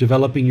you're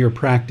developing your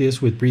practice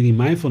with breathing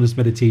mindfulness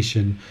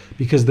meditation,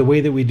 because the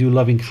way that we do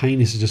loving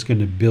kindness is just going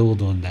to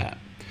build on that.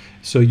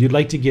 So you'd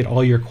like to get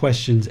all your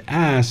questions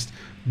asked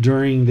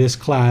during this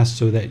class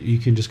so that you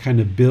can just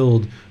kind of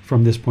build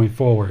from this point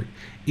forward.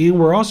 And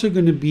we're also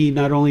going to be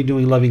not only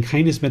doing loving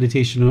kindness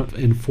meditation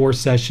in 4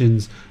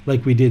 sessions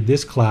like we did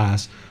this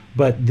class,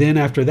 but then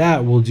after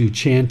that we'll do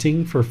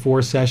chanting for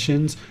 4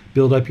 sessions,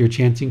 build up your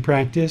chanting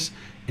practice.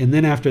 And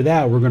then after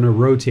that, we're going to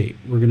rotate.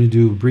 We're going to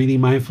do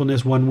breathing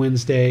mindfulness one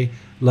Wednesday,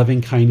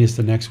 loving kindness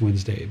the next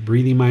Wednesday.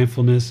 Breathing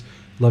mindfulness,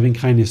 loving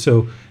kindness.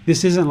 So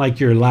this isn't like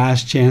your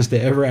last chance to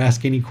ever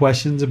ask any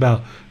questions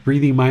about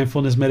breathing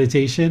mindfulness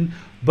meditation,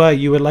 but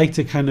you would like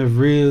to kind of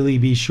really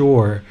be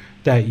sure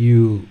that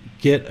you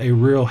get a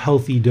real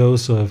healthy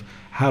dose of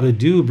how to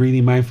do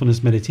breathing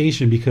mindfulness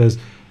meditation, because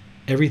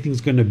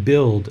everything's going to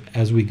build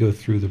as we go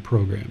through the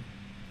program.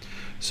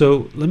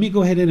 So let me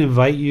go ahead and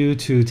invite you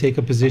to take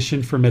a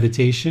position for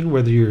meditation,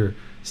 whether you're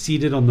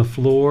seated on the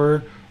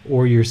floor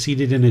or you're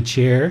seated in a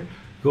chair.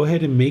 Go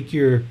ahead and make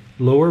your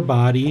lower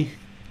body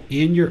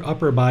and your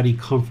upper body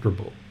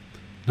comfortable.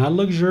 Not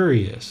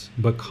luxurious,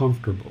 but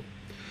comfortable.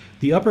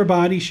 The upper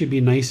body should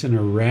be nice and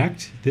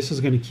erect. This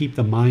is going to keep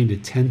the mind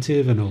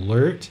attentive and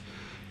alert.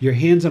 Your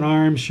hands and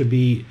arms should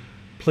be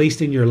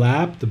placed in your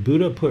lap. The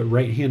Buddha put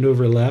right hand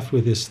over left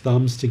with his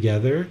thumbs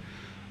together.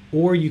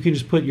 Or you can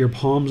just put your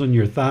palms on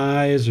your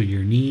thighs or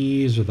your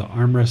knees or the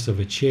armrest of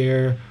a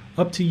chair,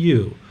 up to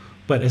you.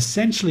 But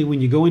essentially,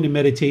 when you go into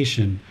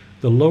meditation,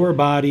 the lower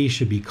body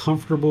should be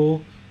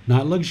comfortable,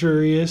 not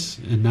luxurious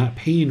and not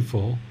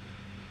painful,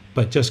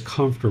 but just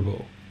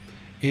comfortable.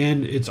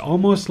 And it's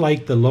almost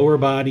like the lower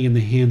body and the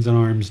hands and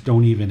arms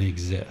don't even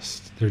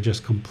exist. They're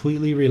just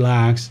completely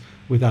relaxed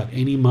without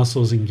any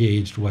muscles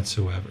engaged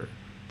whatsoever.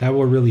 That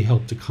will really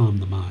help to calm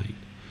the mind.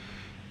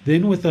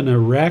 Then with an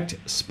erect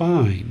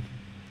spine,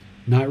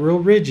 not real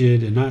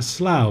rigid and not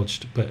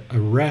slouched, but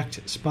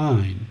erect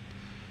spine,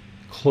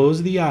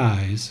 close the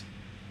eyes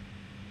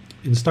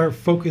and start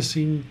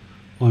focusing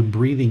on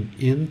breathing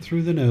in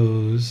through the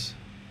nose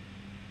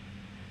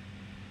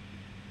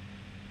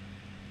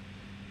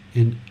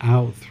and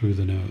out through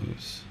the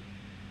nose.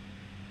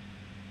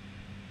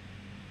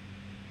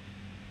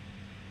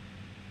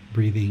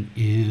 Breathing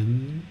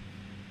in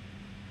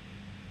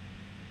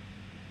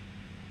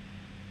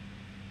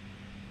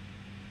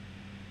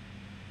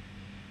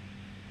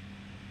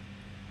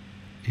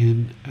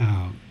and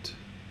out.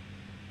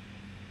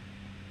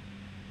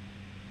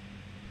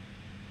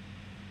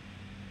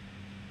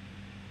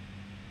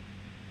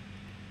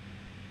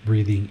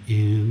 Breathing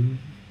in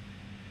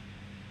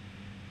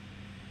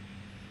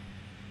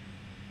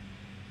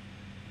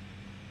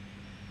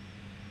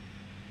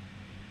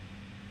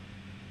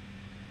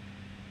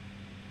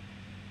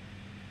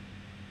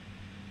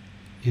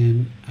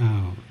and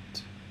out.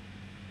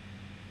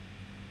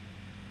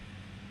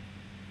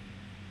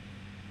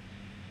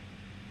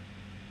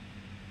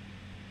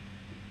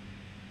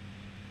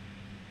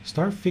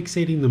 Start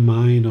fixating the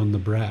mind on the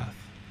breath,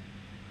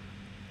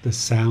 the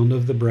sound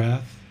of the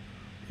breath,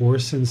 or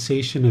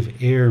sensation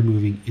of air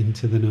moving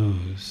into the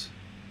nose.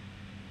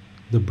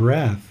 The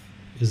breath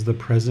is the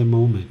present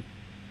moment.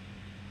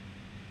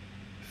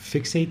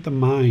 Fixate the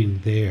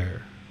mind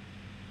there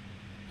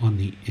on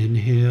the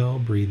inhale,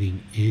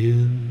 breathing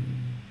in,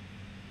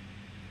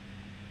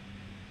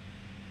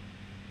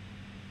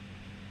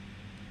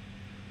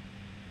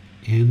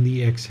 and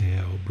the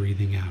exhale,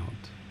 breathing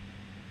out.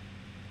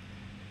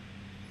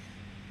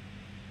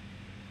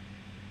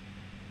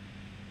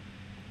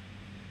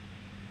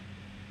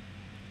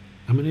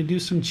 I'm going to do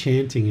some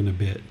chanting in a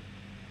bit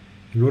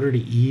in order to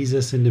ease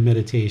us into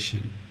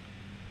meditation.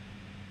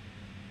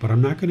 But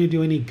I'm not going to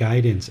do any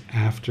guidance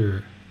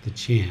after the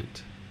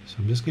chant. So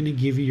I'm just going to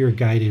give you your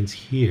guidance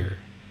here.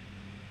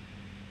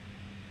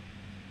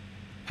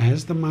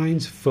 As the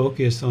mind's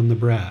focused on the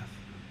breath,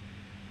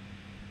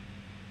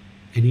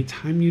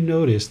 anytime you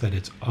notice that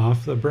it's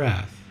off the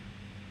breath,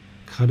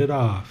 cut it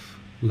off,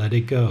 let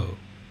it go.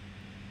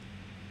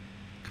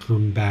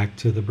 Come back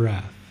to the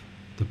breath,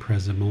 the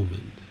present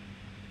moment.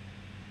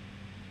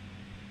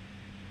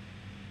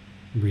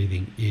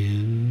 Breathing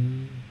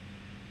in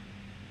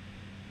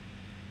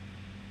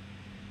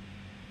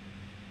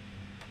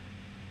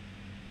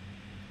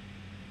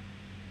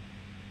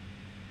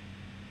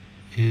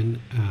and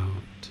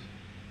out.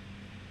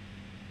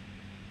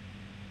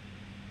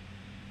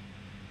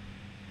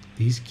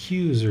 These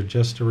cues are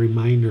just a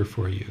reminder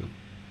for you.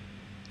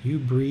 You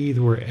breathe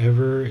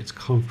wherever it's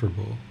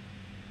comfortable.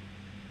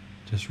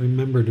 Just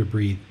remember to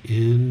breathe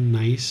in,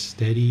 nice,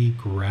 steady,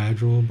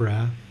 gradual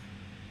breath,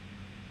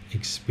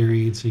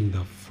 experiencing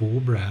the full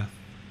breath.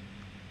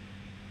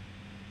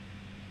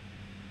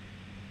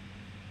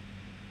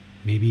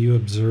 Maybe you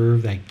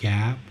observe that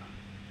gap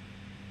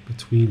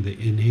between the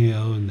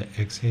inhale and the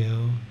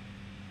exhale.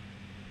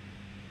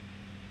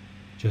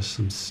 Just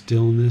some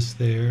stillness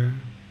there.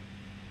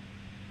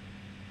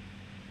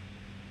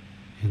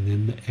 And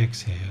then the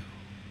exhale.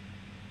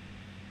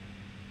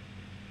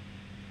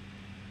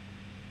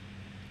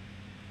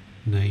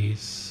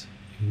 Nice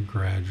and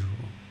gradual.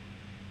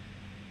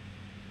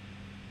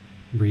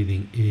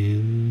 Breathing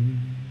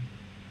in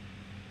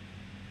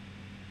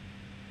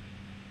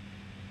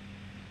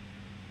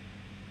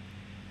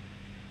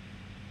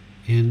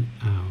and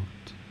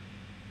out.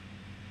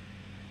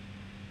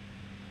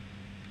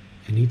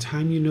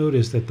 Anytime you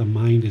notice that the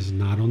mind is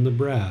not on the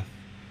breath,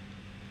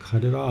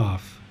 cut it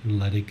off and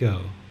let it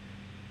go.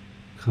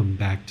 Come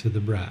back to the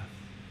breath.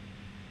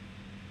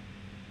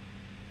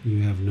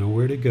 You have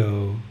nowhere to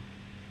go.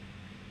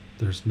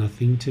 There's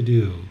nothing to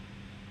do.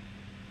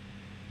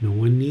 No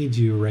one needs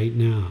you right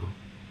now.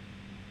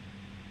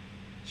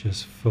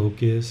 Just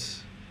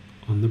focus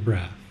on the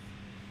breath.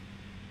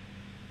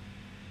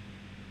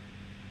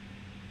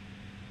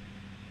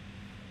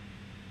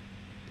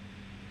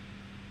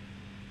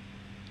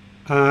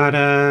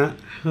 Arahang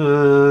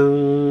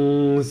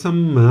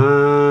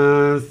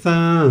Samma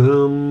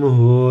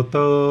Sambuddho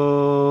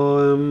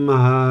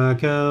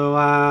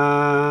Bhagava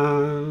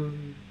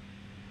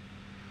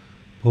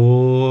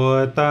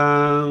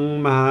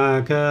Bhutang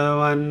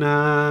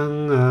Bhagavanang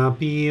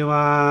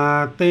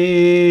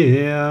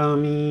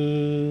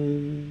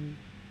Abhivateyami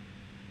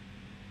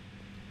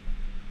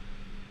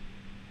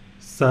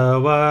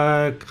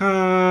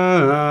Savakato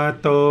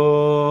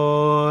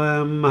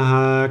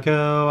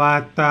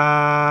Bhagavata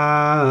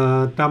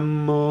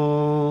Dhammo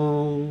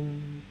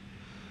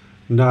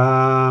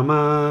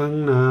Dhammang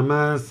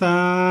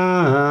Namasami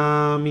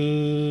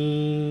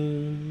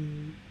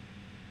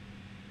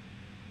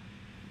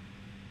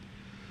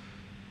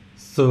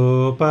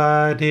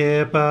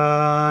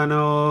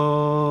Supatipano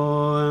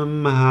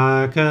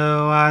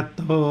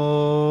Bhagavato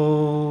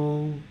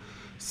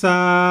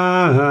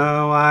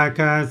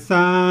Sāvaka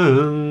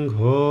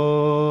Sangho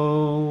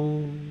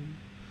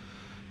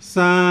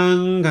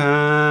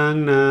Sanghang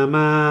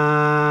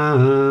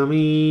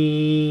Namami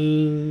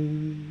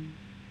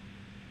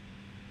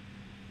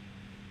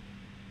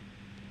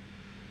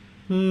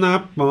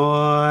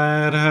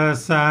Namo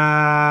Tassa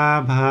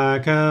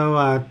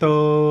Bhagavato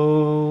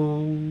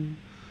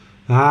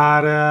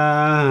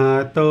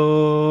Arahato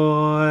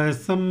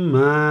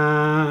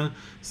Samma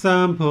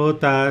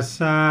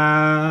Sambuddhassa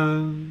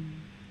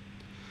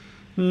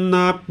น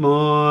ะโม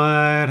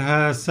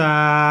ตัสสะ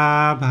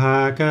ภะ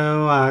คะ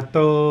วะโต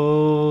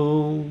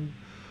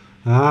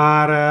อะ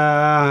ระ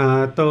ห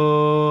ะโต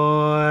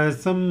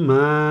สัมม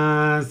า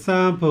สั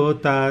มพุท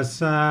ธัสส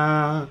ะ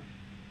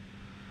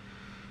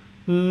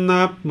น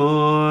ะโม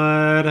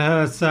ตั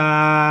สสะ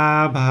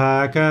ภะ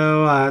คะ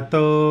วะโต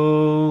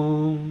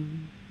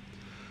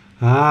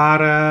อะ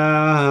ระ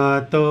หะ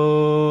โต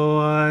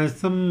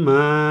สัมม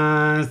า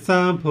สั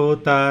มพุท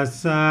ธัส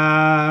สะ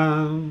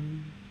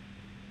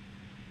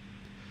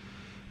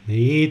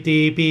อิ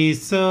ติปิ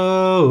โส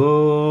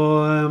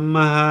ม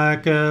ะ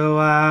ภะว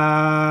ะ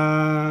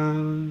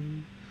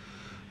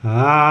อ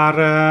ะร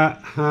ะ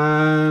หั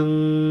ง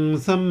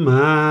สัมม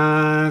า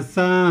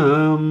สั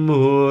ม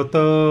พุทโธ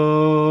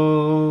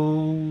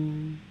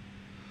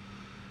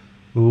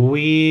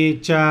วิ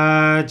จา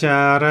จ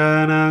าร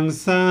ณัง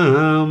สั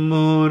ม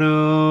มุโน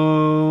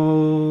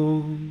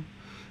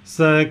ส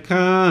กข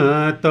า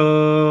โต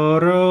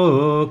โร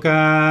ก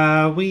า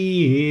วิ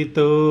โต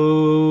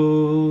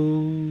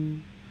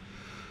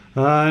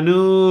อ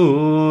นุ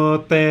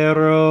เตโ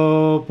ร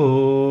ปุ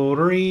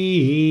ริ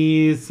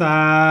ส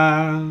า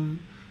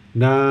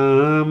นา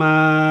มา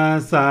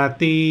ส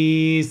ติ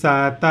สั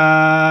ตตา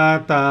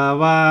ตา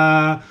วา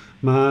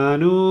ม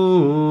นุ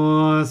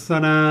ส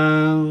นั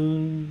ง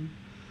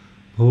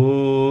พุ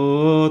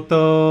ทโธ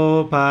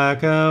ภ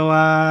คว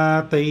า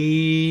ติ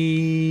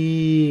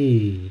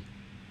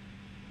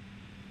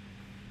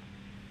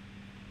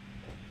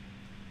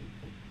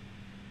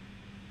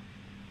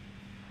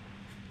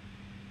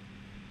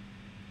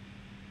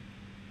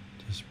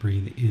Just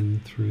breathe in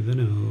through the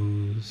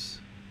nose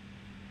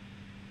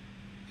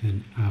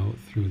and out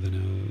through the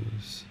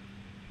nose.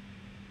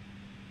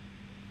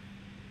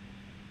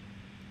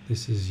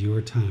 This is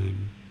your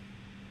time,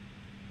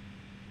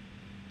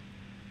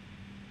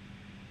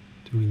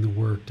 doing the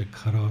work to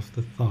cut off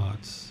the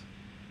thoughts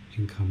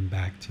and come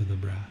back to the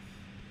breath.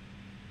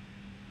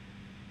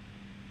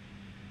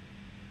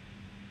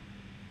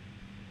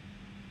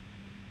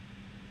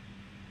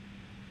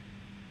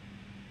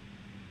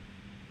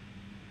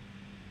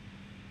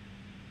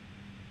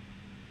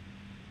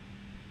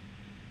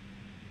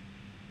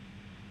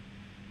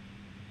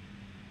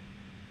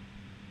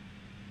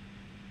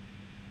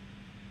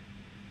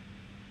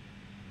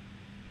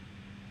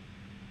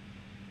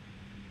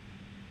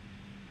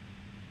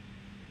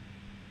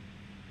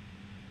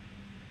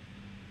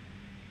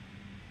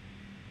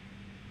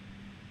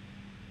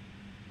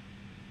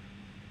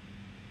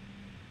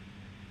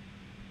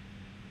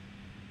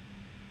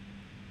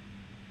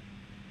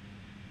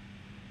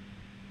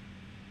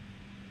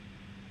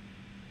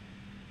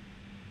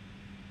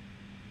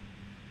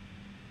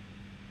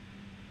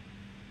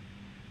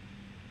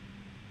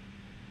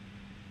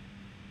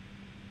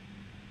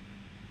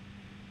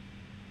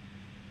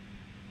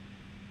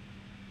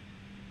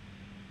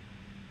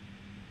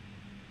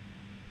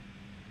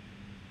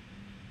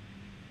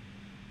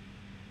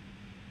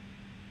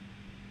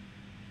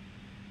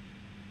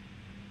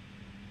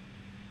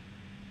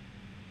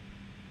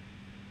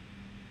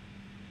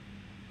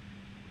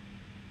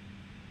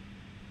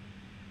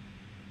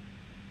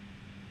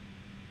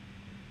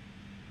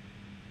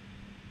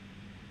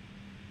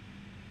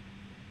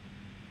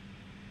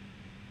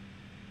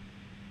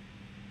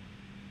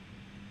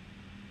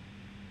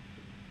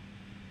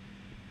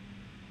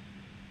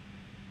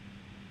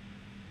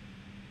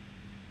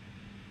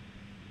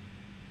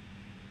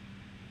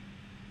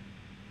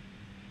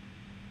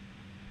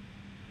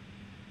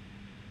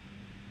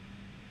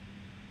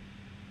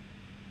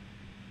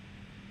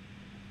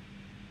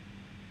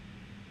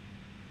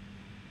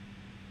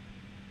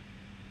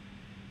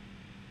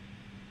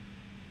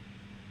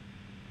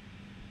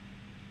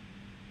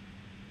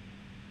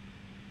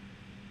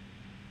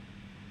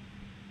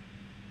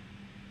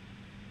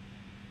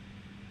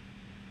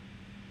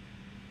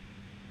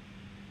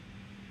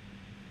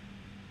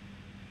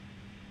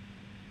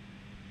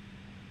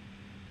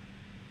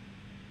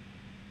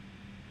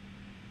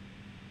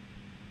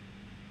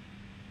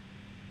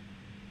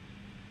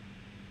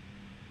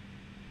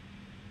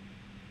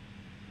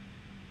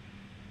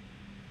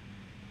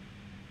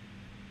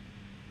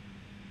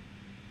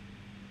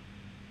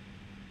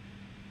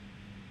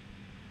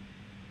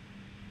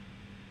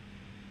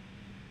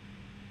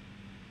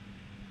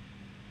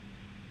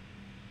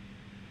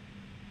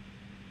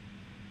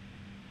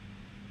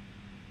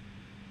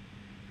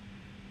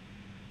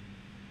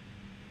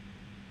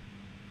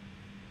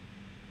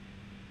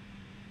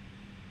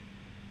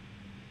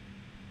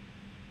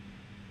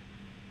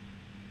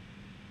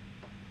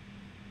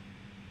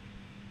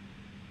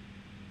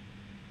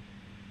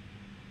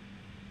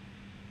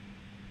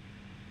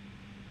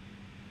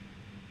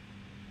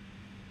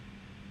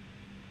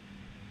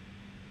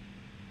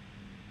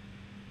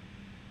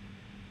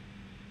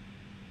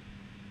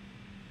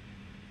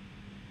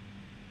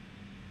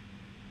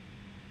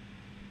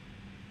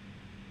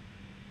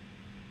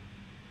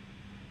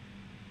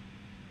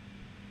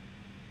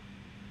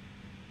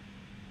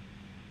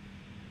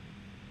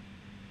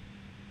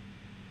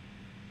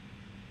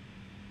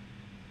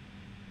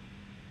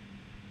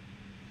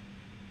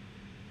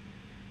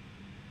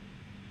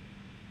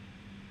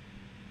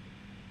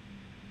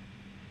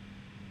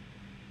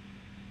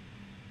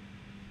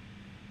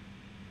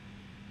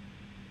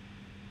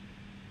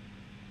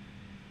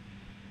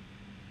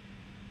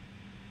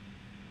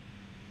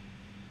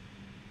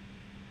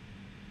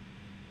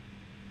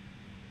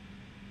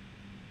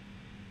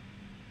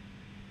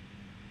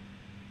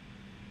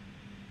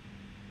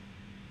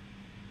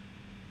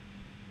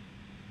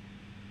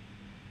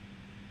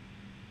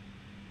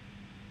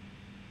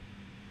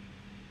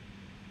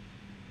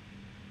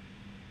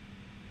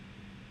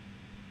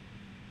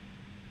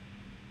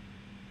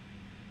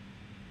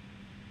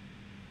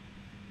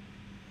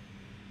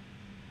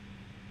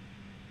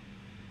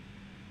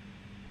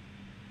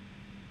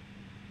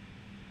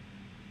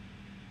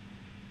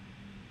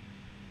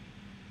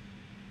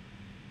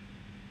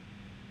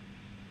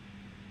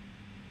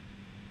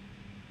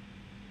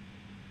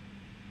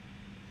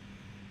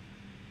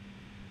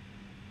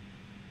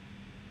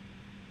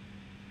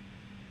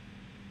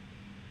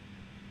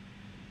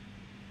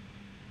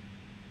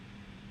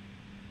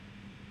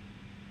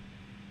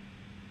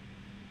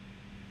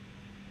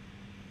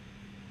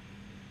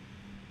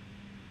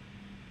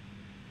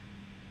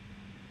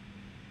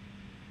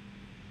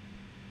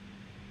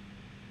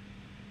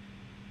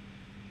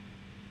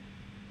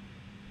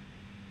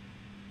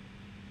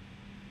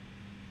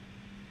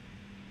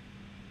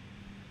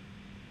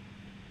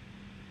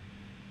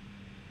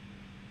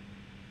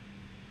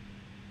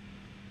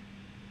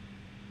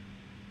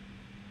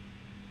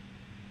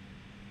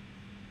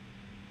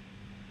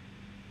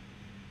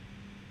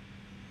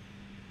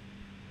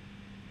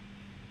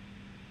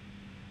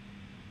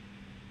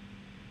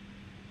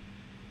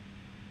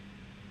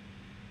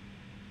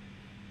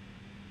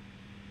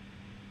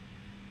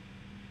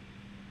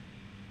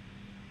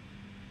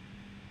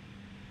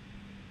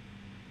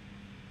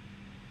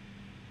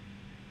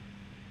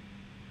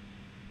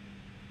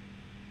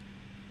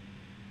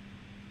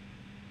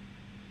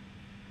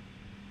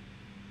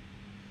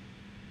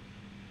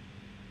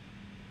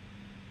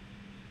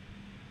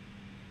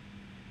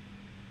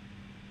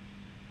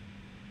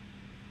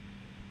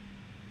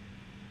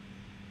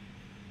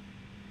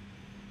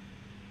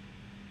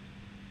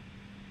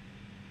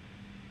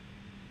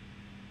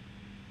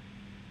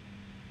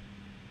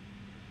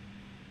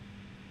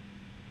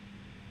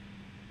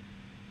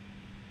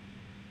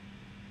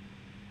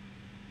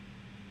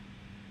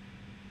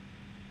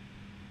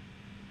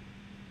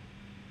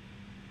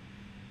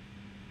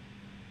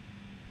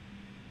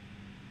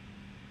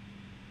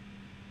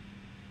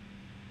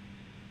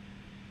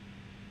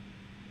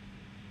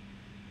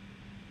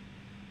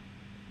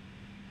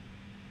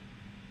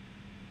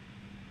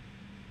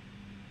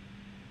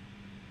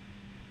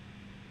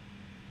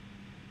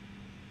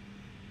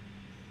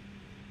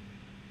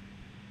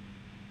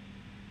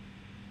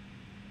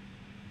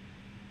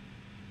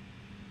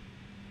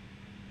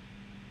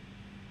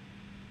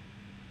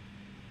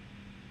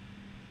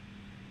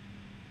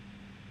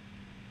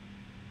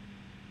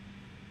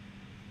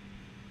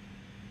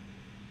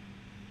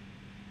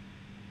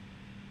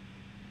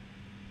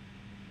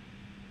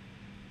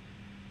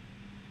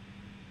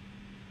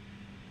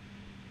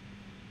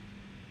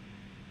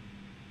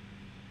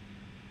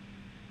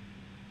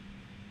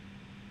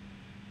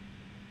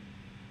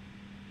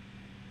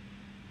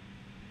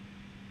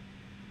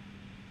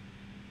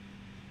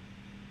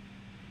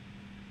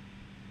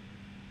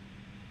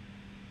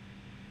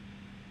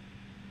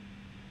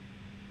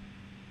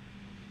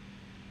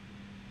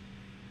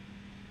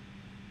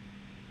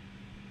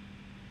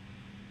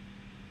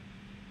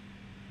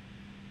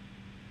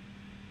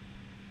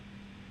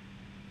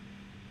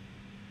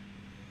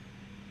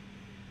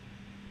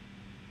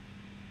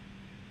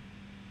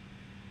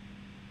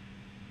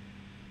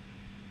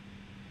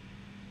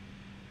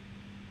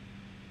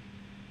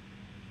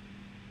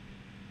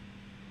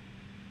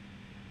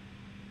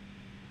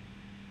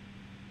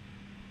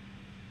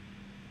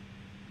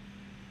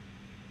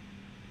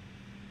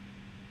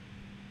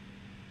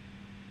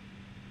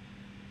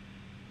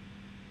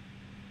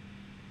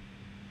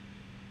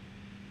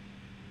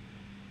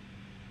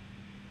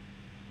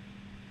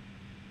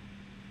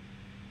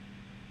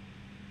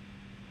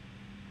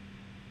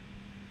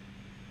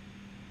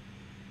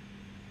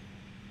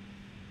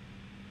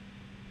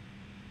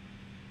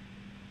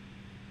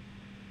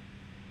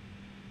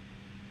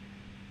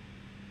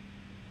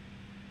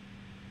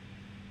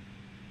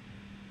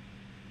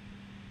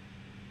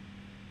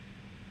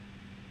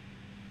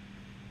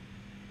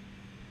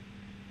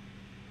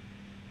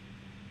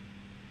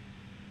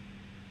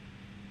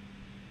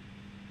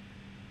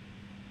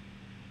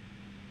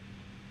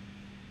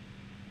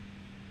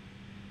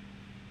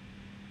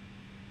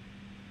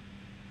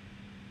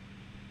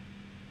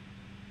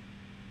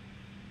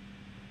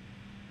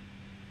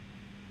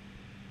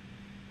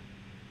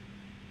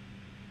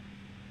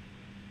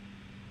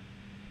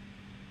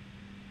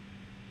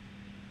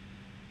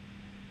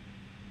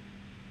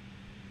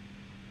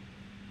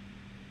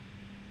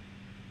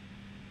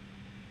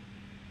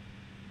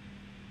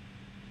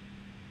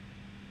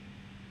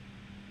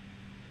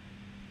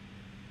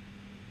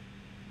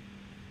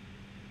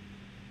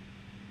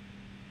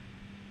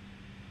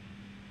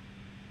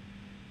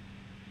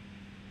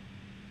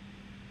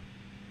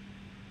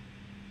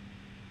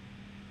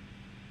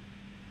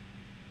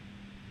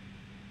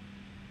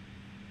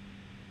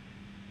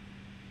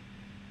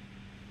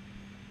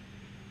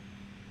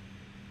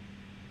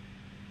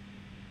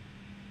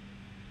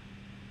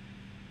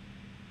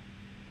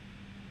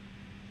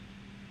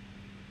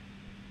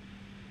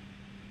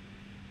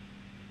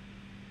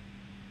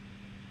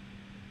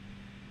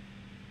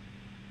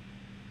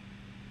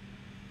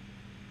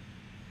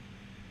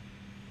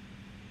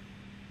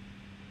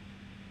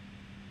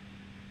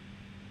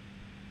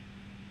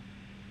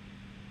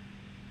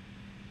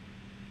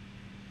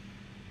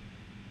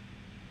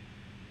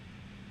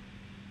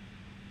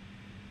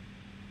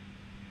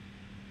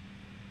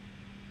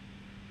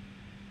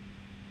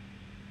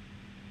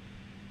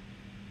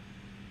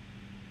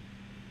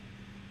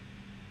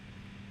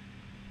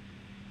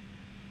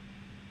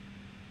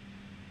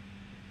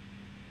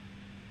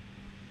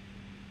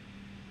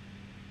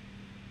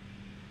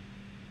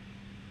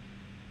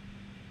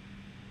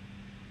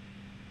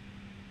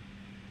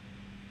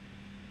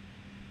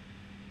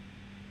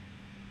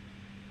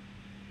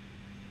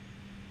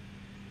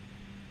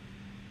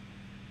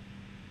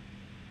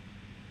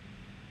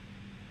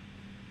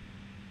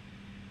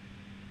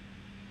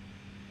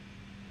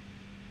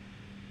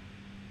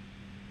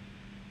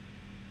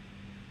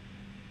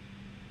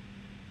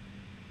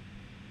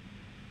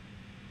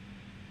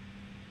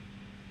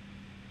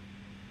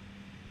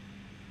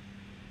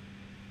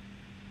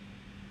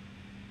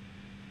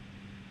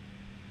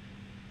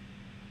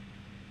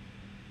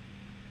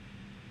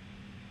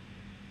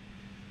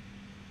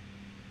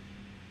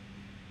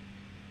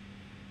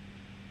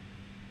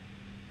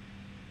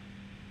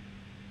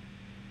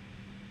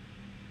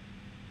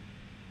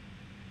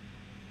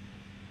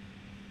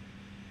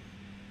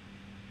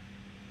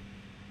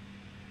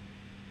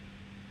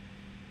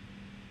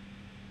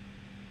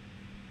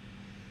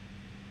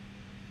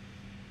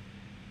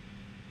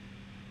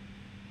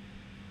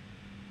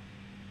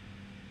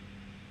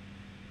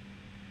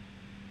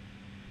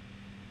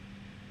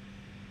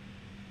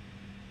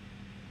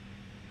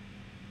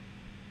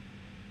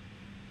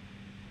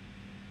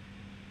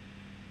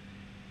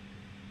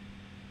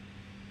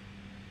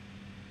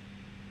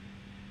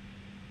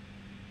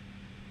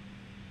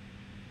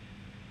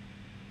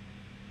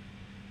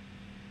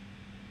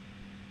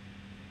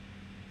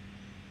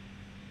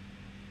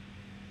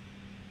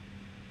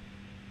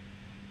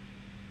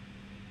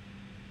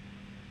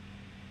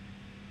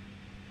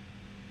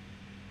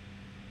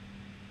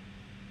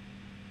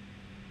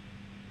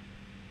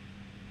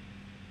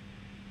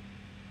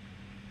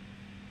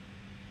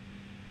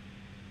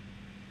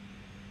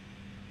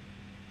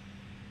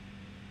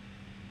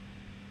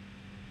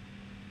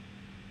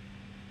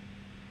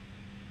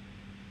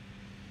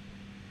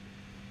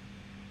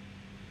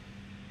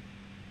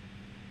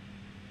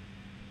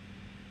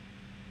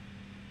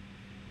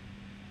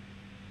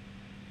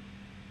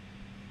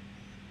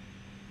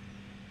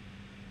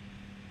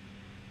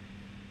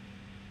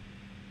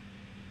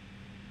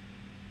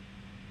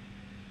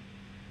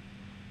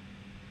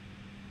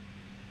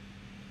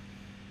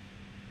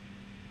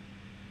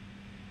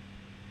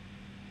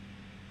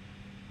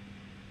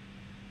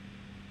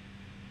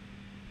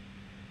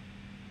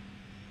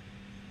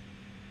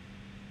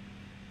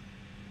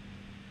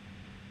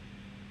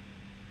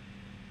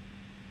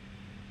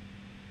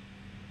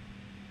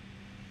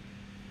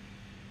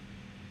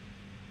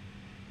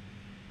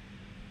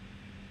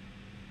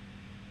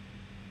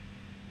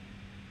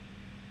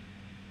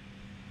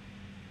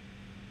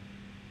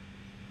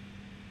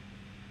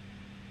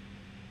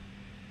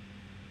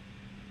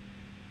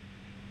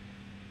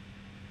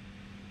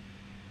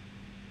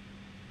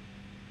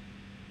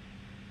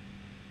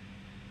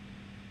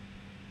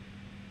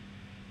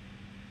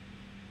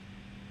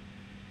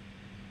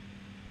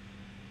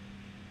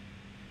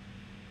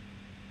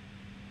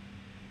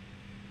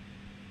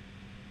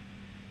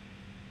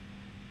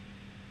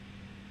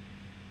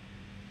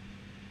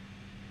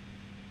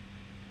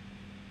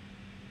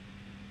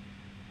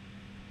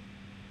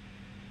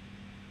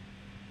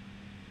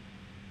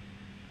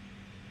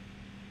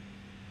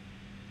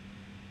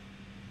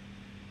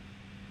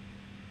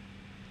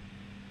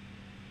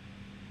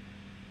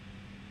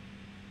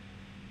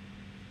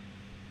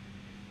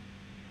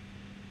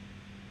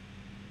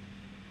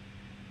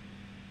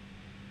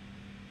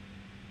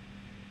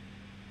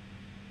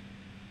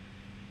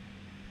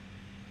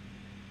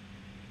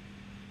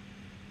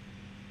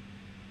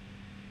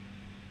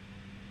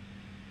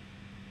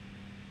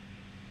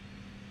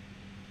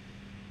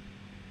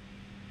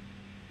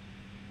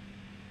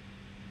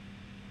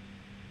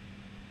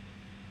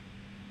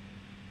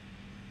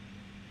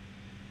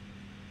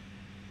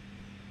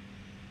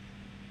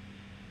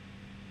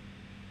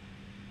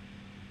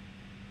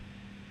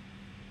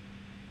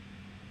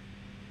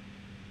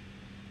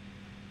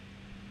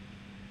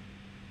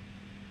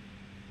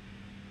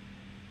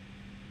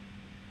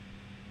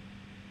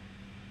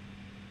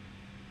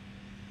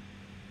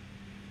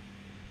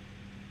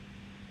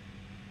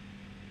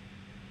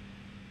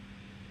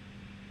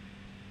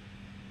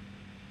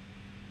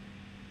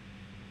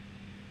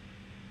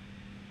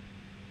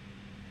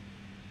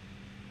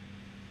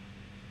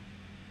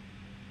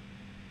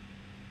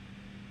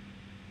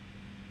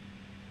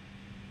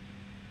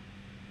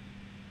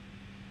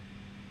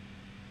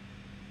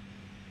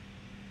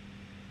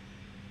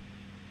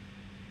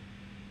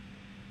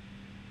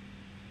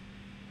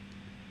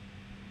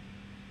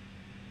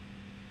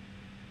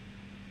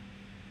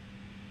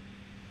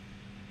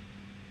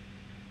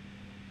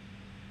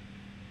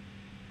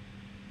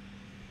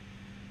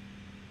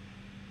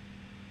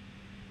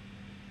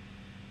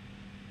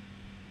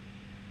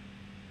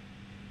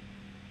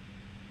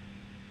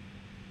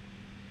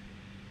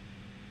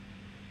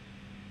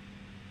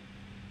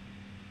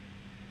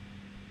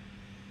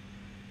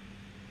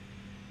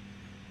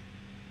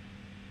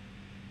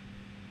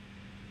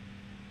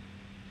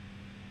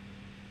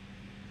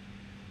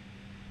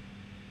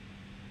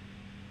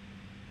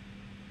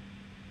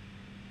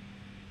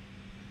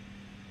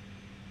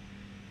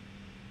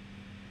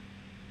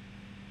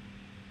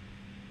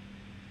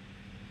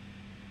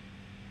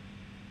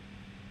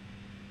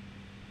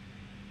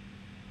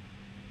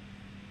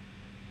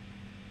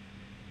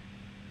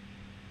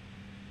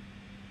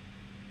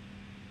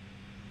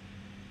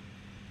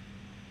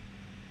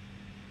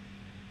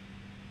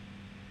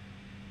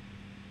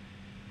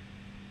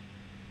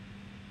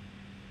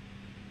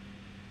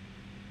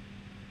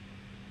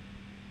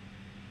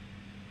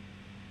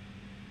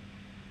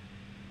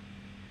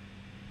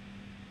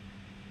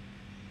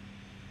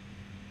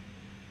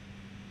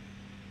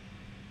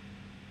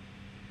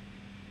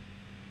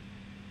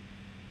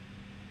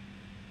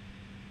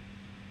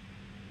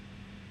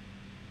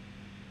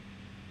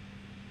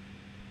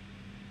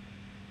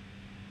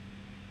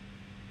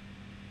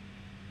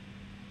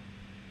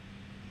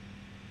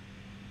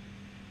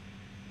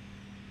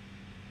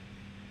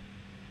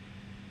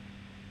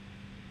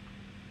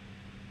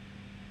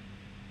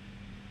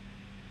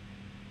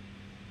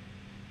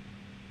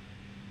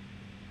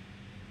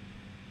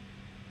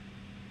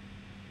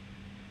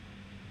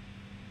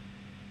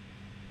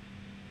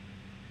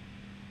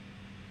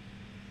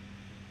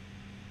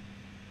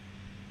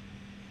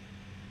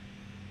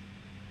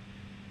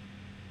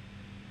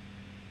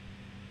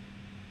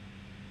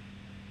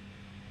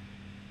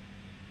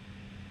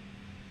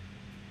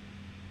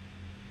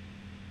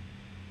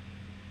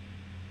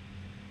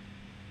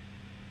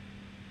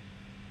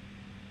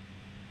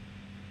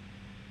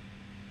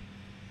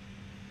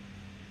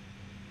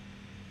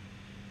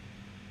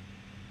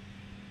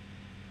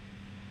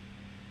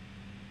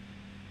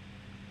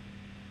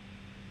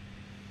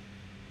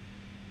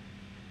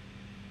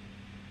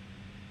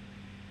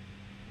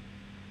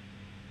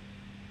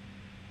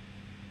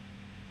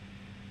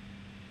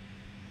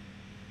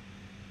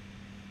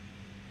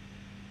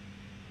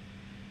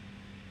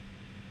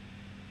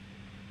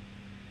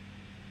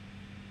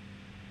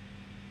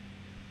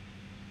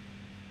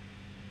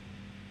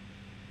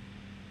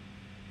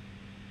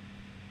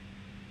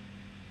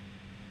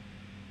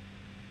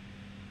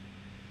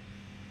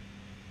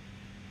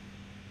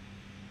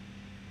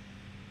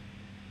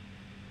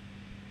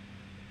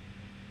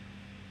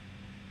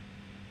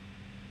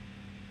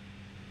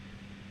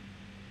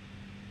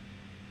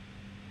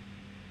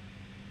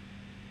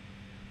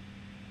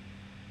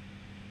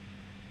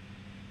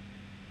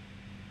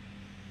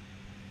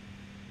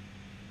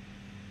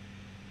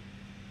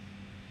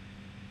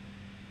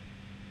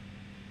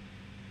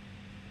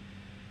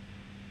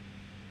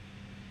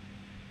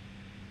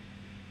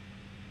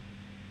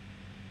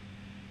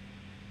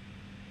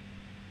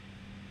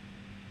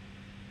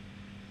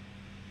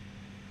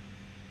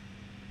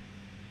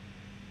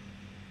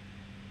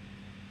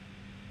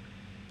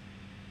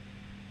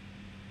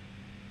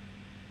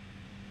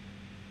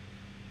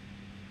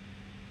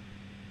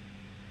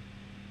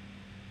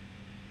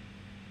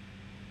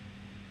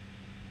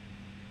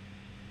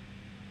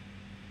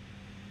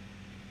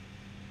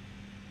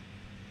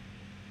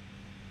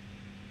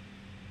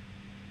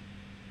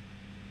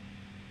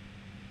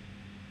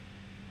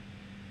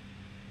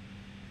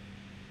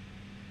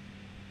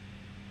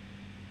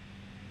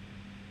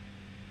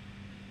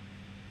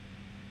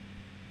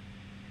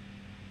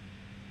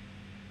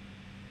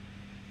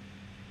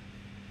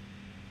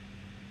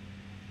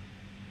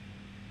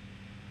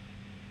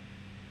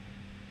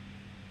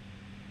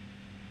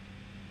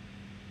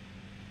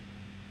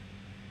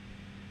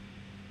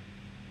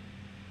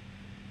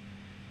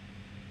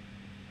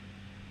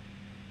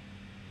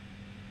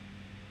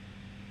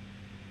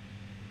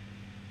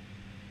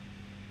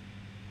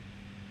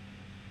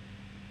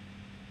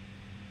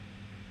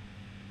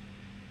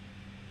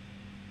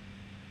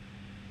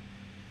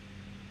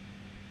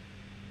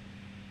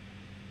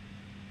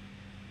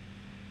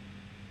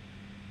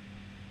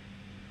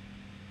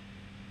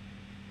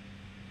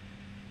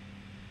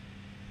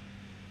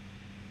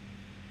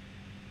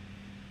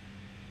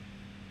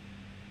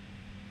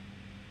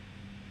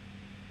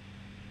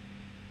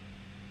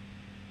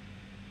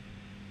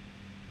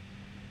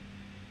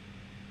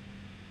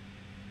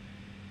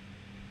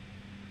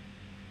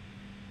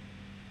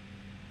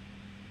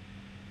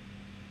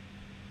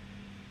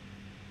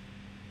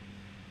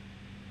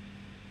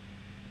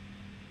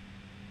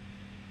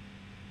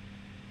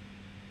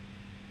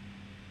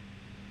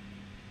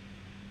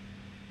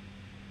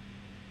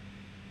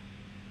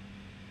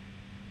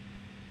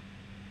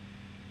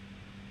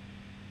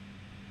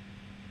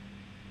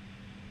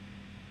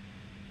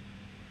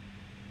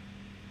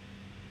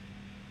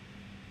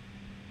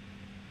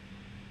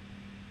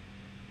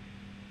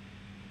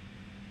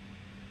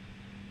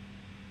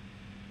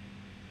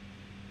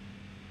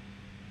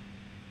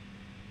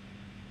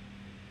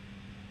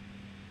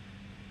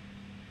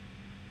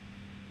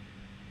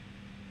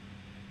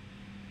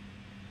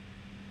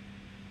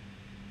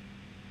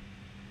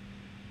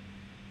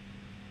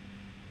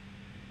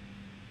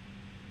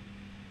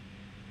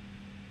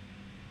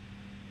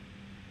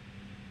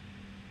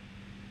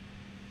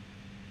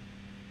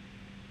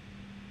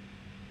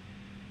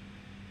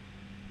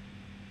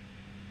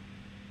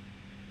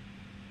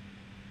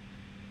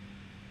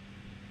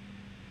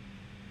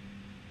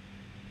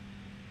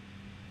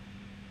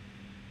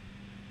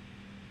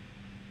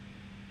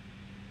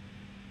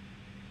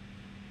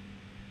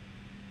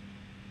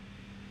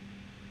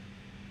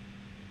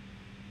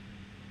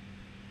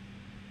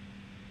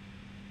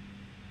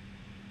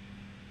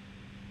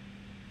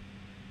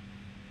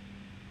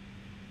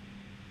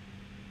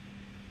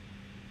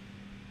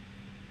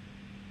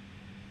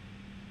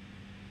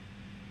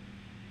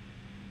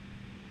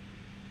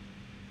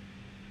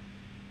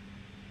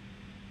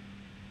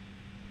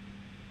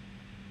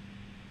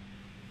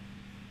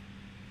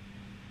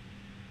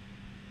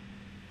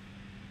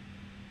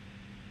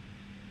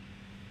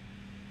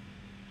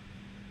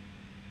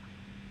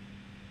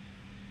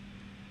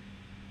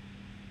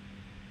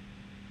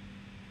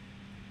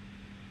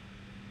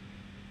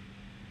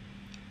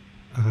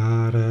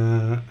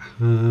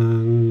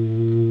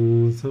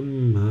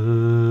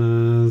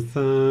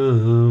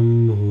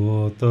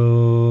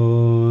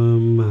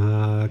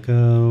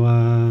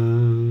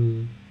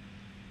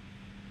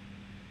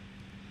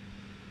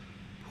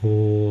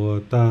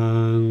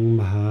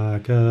 ภะ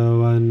คะ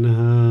วัน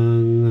หั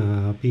งอ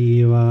ภิ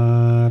วา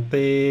เท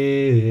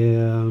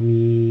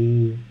มิ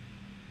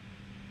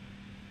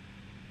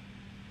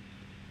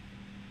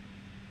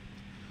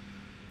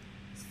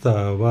ส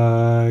วา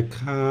กข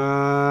า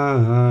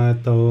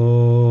โต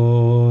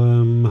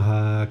ภ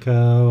ะค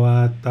ะว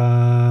ะตา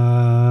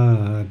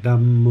ธั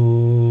มโม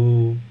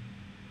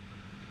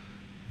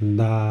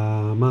ธั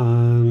มมั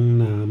ง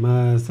นามั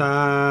สสา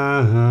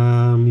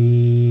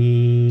มิ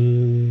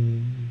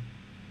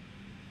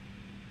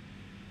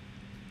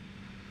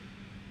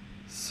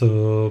สุ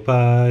ป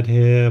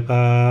ฏิ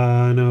ปั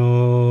นโน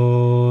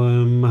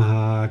ภ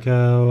ะค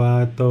ะวะ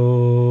โต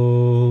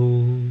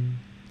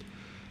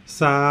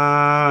สา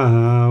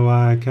ว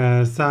ก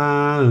สั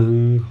ง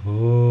โฆ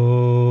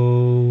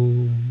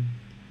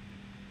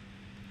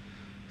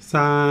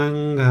สัง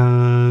ฆั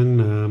ง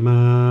นาม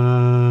า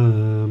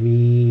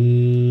มิ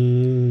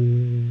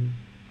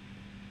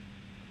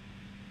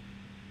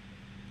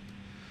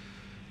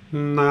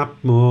นะ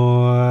โม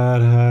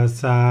ตัส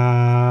สะ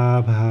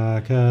ภะ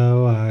คะ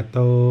วะโต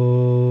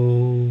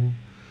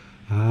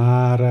อ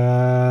ะร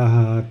ะห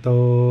ะโต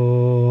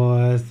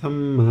สัม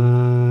มา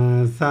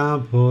สัม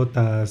พุท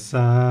ธัสส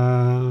ะ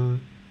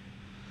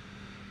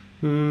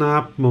นะ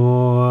โม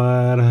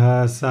ตั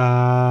สสะ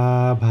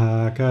ภะ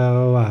คะ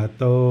วะ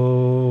โต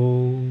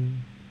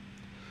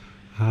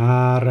อ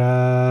ะร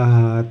ะห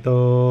ะโต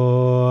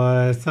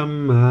สัม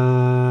มา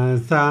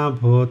สัม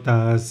พุท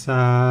ธัสส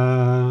ะ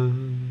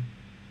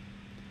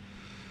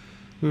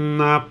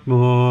นะโม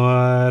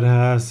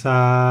ตัสส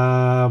ะ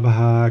ภ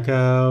ะค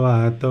ะว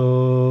ะโต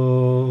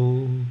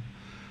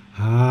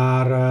อะ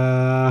ระ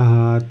ห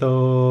ะโต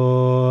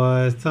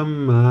สัม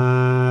มา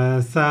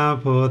สัม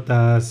พุท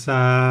ธัสส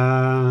ะ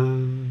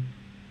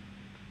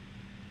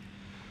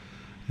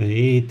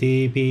อิติ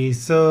ปิ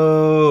โส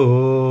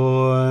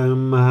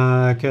ภะ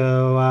คะ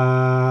วะ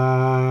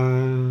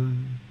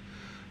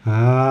อ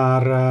ะ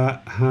ระ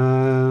หั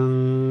ง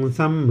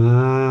สัมม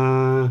า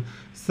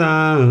สั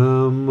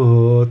มพุ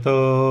ทโธ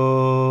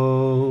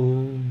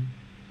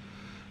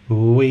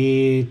วิ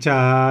ช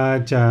า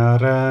จา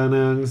ร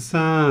ณัง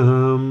สั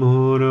มโห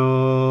โน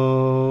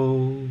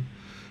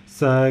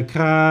สัคข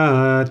ะ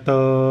โต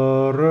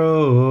โร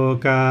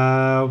กา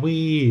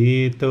วิ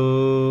โต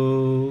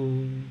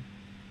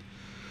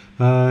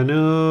อ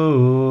นุ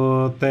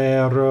เต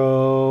โร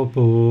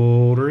ปุ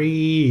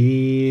ริ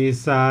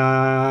สา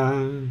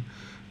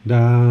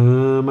ธั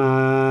มมา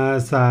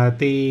ส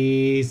ติ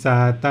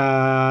สัตตา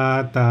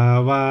ตา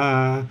วา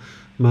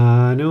ม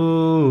นุ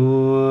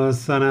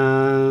สนั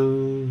ง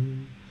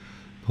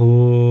พุ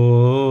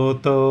ท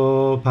โธ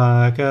ภ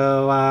ค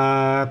วา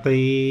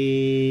ติ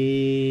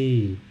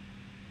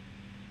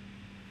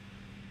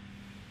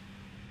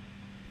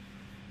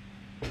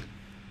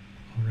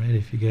All right,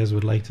 if you guys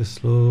would like to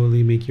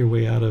slowly make your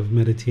way out of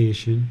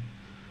meditation.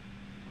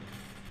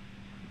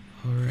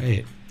 All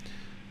right.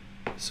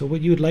 So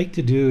what you would like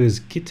to do is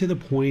get to the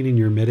point in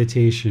your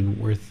meditation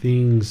where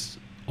things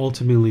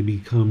ultimately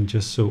become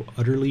just so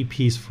utterly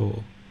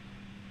peaceful,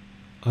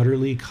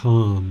 utterly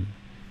calm,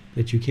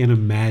 that you can't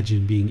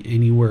imagine being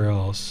anywhere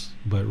else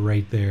but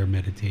right there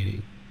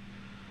meditating.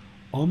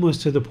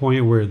 Almost to the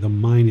point where the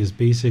mind is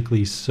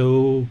basically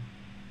so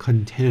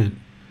content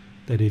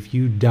that if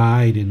you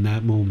died in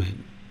that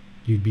moment,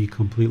 you'd be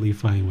completely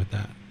fine with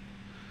that.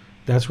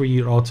 That's where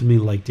you'd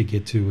ultimately like to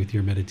get to with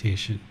your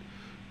meditation,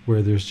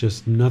 where there's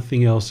just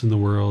nothing else in the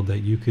world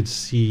that you could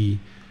see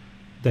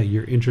that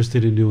you're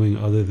interested in doing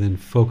other than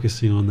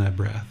focusing on that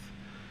breath.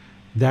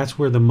 That's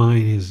where the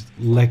mind has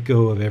let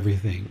go of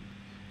everything.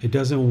 It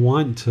doesn't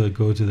want to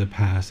go to the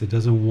past. It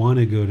doesn't want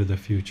to go to the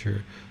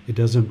future. It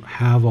doesn't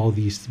have all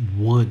these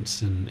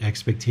wants and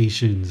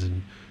expectations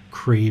and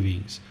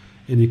cravings.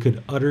 And it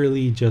could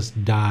utterly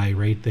just die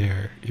right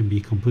there and be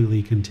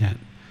completely content.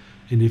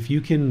 And if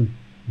you can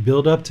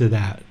build up to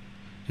that,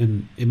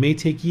 and it may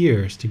take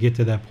years to get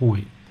to that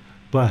point,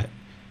 but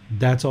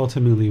that's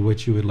ultimately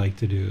what you would like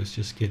to do, is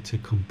just get to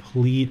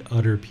complete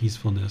utter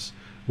peacefulness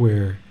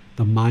where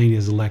the mind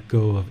is let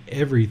go of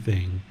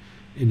everything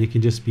and it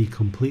can just be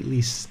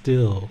completely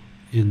still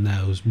in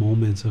those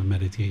moments of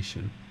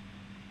meditation.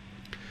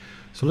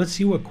 So let's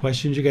see what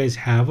questions you guys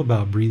have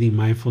about breathing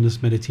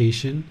mindfulness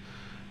meditation.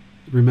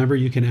 Remember,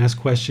 you can ask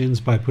questions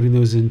by putting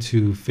those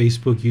into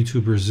Facebook,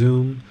 YouTube, or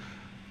Zoom,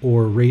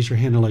 or raise your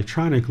hand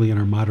electronically and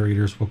our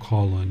moderators will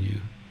call on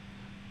you.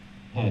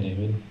 Hi,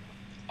 David.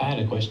 I had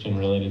a question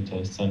related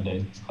to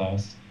Sunday's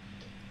class.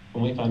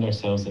 When we find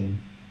ourselves in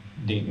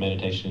deep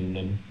meditation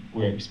and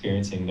we're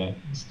experiencing that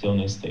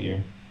stillness that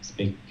you're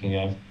speaking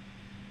of,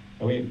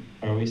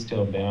 are we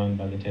still bound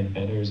by the 10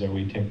 fetters? Are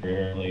we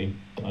temporarily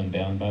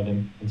unbound by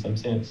them in some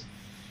sense?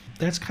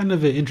 That's kind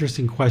of an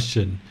interesting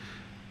question.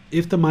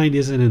 If the mind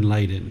isn't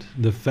enlightened,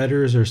 the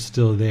fetters are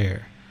still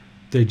there.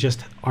 They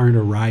just aren't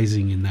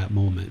arising in that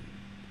moment.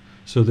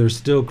 So there's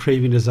still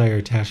craving, desire,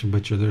 attachment,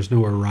 but there's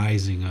no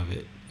arising of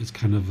it. It's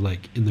kind of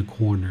like in the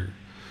corner.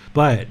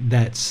 But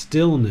that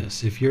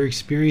stillness, if you're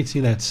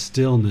experiencing that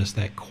stillness,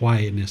 that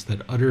quietness,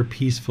 that utter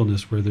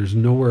peacefulness where there's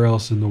nowhere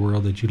else in the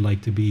world that you'd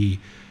like to be,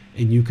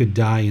 and you could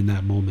die in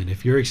that moment.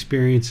 If you're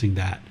experiencing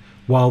that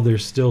while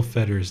there's still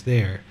fetters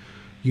there,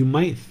 you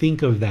might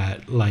think of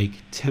that like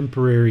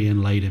temporary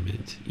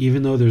enlightenment,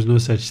 even though there's no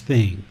such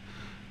thing.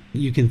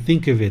 You can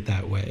think of it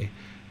that way,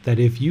 that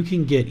if you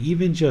can get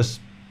even just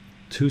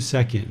 2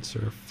 seconds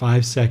or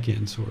 5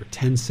 seconds or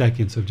 10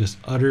 seconds of just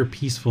utter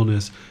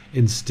peacefulness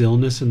and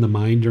stillness in the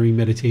mind during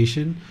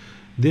meditation,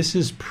 this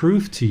is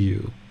proof to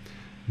you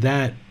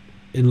that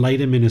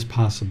enlightenment is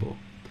possible.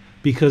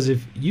 Because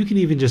if you can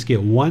even just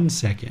get 1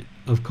 second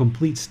of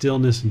complete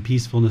stillness and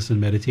peacefulness in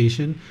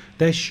meditation,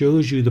 that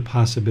shows you the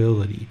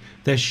possibility.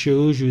 That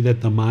shows you that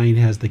the mind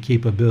has the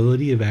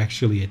capability of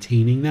actually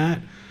attaining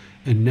that.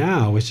 And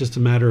now it's just a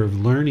matter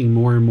of learning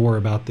more and more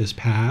about this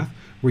path,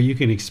 where you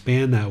can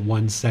expand that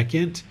 1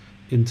 second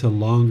into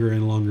longer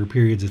and longer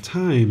periods of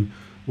time,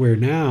 where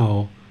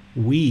now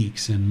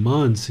weeks and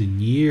months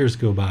and years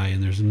go by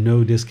and there's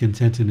no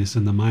discontentedness,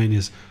 and the mind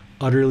is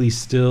utterly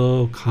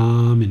still,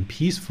 calm, and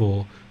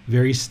peaceful,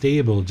 very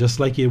stable, just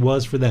like it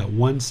was for that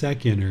 1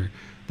 second or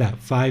that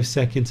 5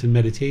 seconds in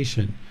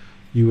meditation.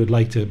 You would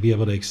like to be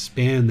able to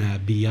expand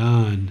that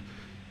beyond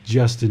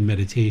just in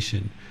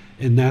meditation.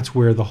 And that's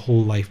where the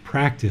whole life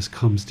practice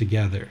comes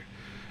together.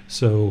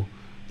 So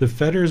the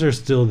fetters are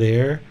still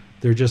there,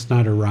 they're just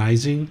not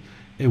arising.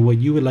 And what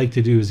you would like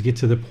to do is get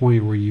to the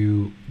point where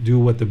you do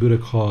what the Buddha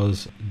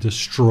calls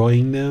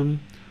destroying them,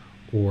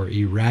 or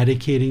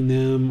eradicating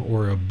them,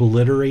 or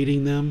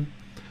obliterating them.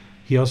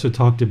 He also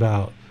talked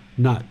about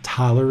not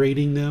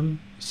tolerating them,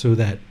 so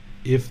that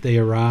if they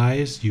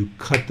arise, you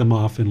cut them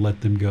off and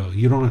let them go.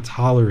 You don't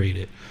tolerate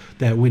it.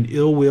 That when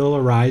ill will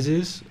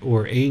arises,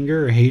 or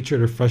anger, or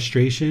hatred, or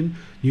frustration,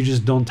 you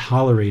just don't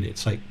tolerate it.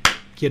 It's like,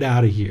 get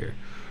out of here.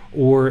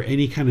 Or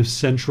any kind of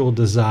central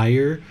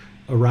desire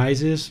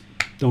arises,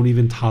 don't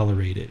even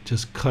tolerate it.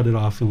 Just cut it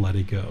off and let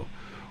it go.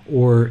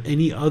 Or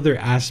any other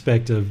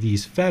aspect of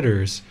these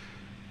fetters,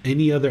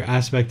 any other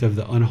aspect of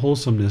the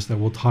unwholesomeness that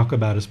we'll talk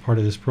about as part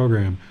of this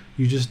program,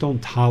 you just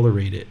don't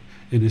tolerate it.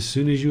 And as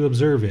soon as you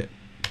observe it,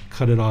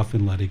 cut it off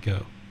and let it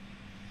go.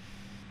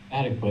 I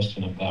had a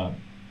question about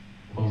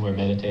when we're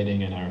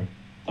meditating and our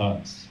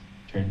thoughts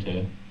turn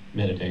to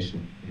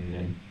meditation and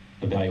then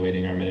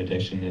evaluating our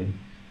meditation. And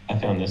I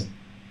found this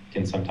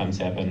can sometimes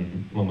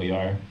happen when we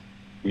are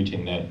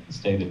reaching that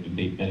state of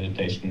deep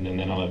meditation, and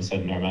then all of a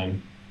sudden our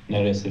mind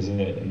notices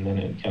it, and then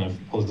it kind of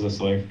pulls us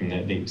away from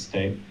that deep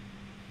state.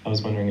 I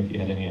was wondering if you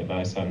had any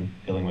advice on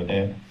dealing with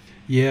that.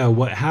 Yeah,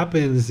 what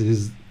happens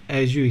is,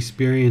 as you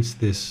experience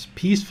this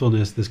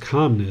peacefulness, this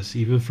calmness,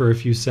 even for a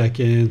few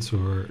seconds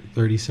or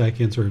 30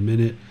 seconds or a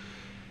minute,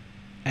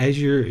 as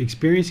you're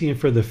experiencing it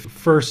for the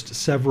first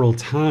several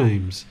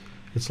times,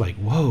 it's like,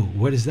 whoa,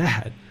 what is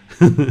that?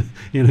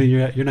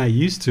 You're not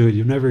used to it.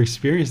 You've never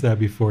experienced that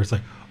before. It's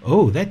like,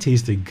 oh, that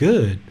tasted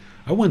good.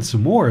 I want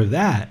some more of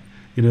that.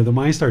 The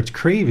mind starts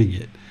craving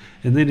it.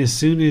 And then as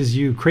soon as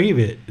you crave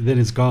it, then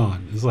it's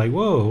gone. It's like,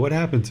 whoa, what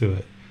happened to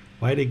it?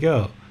 Why'd it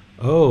go?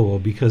 Oh, well,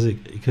 because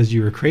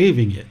you were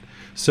craving it.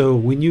 So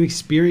when you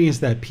experience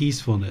that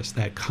peacefulness,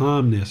 that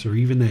calmness, or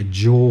even that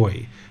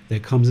joy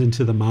that comes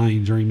into the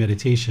mind during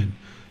meditation,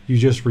 you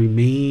just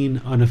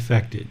remain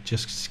unaffected.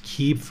 Just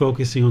keep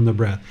focusing on the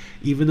breath.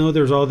 Even though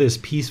there's all this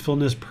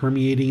peacefulness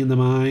permeating in the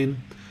mind,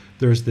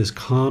 there's this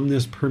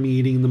calmness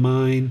permeating in the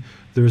mind,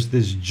 there's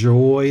this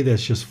joy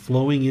that's just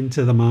flowing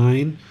into the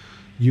mind,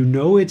 you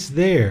know it's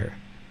there,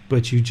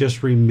 but you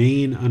just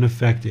remain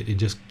unaffected and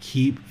just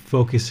keep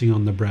focusing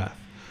on the breath.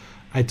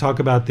 I talk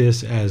about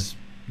this as,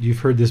 you've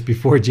heard this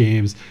before,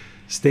 James,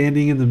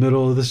 standing in the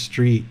middle of the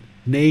street,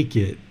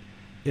 naked,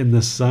 in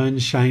the sun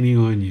shining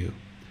on you.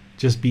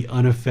 Just be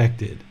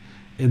unaffected.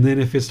 And then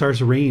if it starts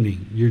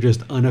raining, you're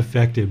just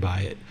unaffected by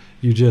it.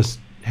 You just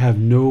have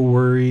no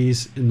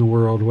worries in the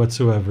world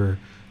whatsoever.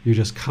 You're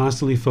just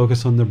constantly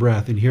focused on the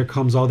breath, and here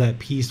comes all that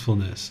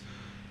peacefulness.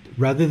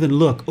 Rather than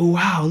look, oh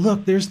wow,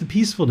 look, there's the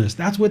peacefulness.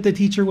 That's what the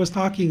teacher was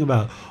talking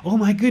about. Oh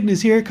my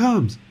goodness, here it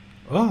comes.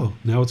 Oh,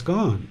 now it's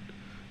gone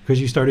because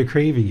you started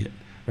craving it,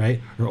 right?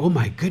 Or, oh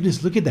my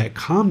goodness, look at that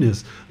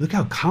calmness. Look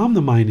how calm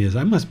the mind is.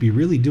 I must be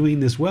really doing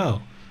this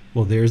well.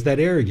 Well, there's that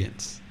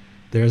arrogance.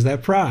 There's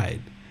that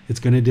pride. It's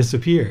going to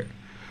disappear.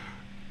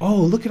 Oh,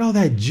 look at all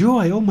that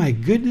joy. Oh my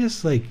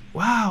goodness. Like,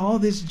 wow, all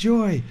this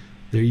joy.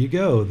 There you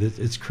go.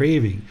 It's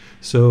craving.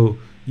 So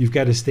you've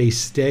got to stay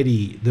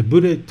steady. The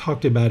Buddha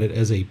talked about it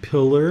as a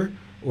pillar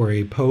or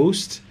a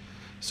post.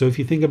 So if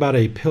you think about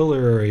a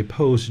pillar or a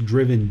post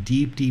driven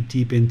deep, deep,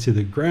 deep into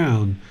the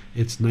ground,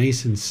 it's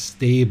nice and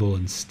stable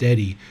and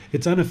steady.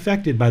 It's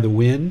unaffected by the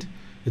wind.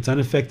 It's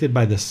unaffected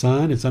by the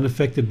sun. It's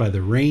unaffected by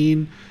the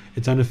rain.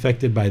 It's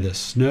unaffected by the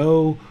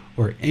snow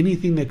or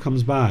anything that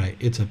comes by.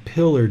 It's a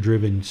pillar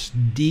driven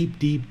deep,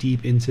 deep,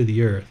 deep into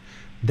the earth.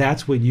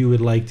 That's what you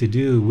would like to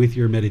do with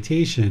your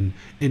meditation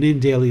and in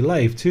daily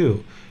life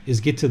too, is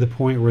get to the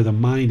point where the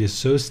mind is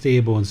so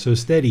stable and so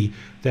steady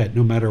that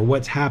no matter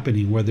what's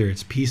happening, whether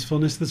it's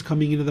peacefulness that's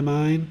coming into the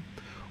mind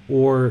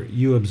or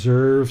you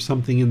observe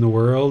something in the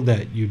world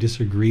that you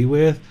disagree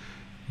with,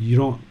 you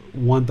don't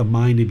want the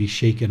mind to be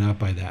shaken up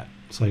by that.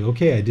 It's like,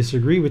 okay, I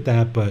disagree with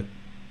that, but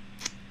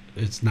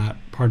It's not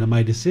part of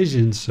my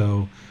decision,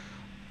 so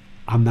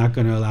I'm not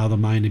going to allow the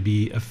mind to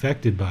be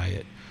affected by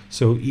it.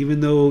 So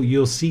even though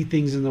you'll see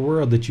things in the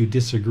world that you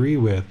disagree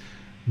with,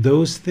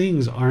 those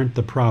things aren't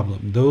the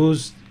problem.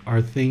 Those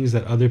are things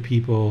that other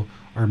people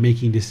are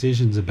making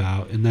decisions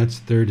about, and that's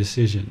their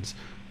decisions.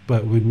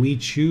 But when we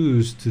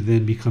choose to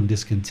then become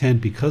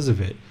discontent because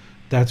of it,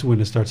 that's when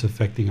it starts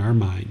affecting our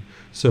mind.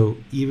 So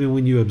even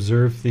when you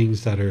observe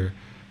things that are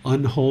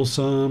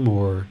unwholesome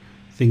or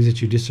things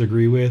that you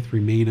disagree with,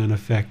 remain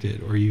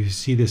unaffected. Or you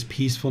see this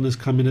peacefulness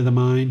come into the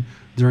mind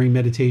during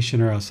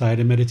meditation or outside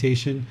of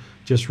meditation,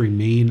 just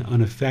remain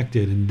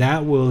unaffected. And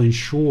that will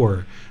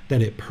ensure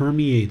that it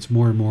permeates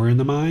more and more in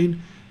the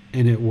mind,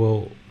 and it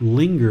will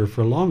linger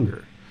for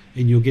longer.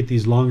 And you'll get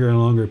these longer and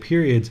longer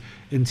periods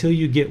until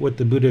you get what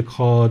the Buddha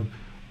called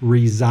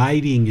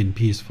residing in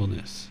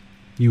peacefulness.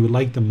 You would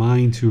like the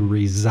mind to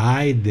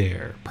reside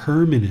there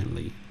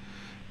permanently.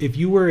 If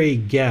you were a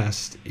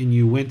guest and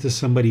you went to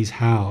somebody's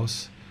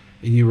house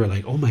and you were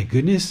like, oh my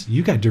goodness,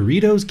 you got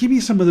Doritos? Give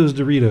me some of those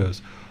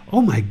Doritos.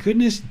 Oh my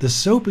goodness, the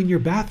soap in your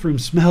bathroom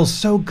smells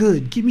so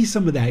good. Give me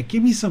some of that.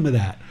 Give me some of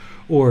that.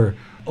 Or,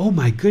 oh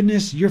my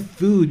goodness, your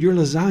food, your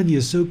lasagna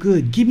is so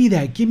good. Give me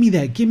that. Give me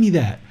that. Give me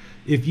that.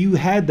 If you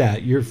had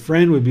that, your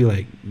friend would be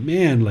like,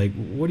 man, like,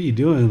 what are you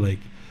doing? Like,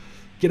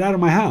 get out of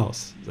my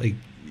house. Like,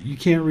 you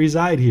can't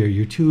reside here.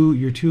 You're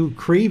too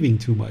craving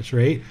too much,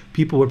 right?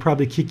 People would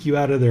probably kick you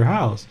out of their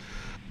house.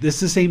 This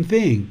is the same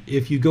thing.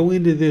 If you go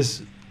into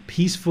this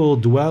peaceful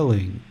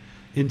dwelling,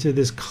 into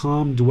this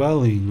calm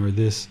dwelling, or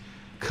this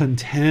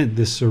content,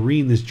 this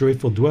serene, this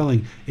joyful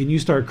dwelling, and you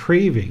start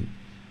craving,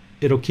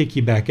 it'll kick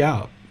you back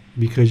out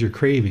because you're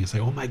craving. It's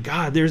like, oh my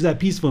God, there's that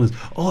peacefulness.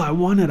 Oh, I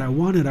want it. I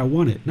want it. I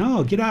want it.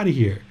 No, get out of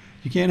here.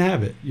 You can't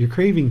have it. You're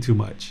craving too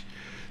much.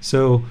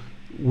 So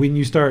when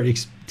you start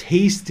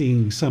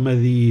tasting some of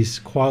these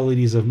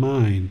qualities of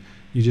mind,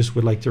 you just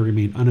would like to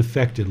remain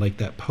unaffected, like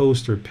that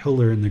post or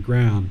pillar in the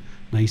ground,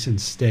 nice and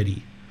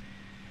steady.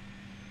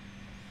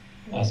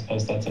 I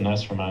suppose that's a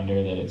nice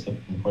reminder that it's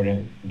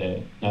important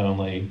that not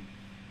only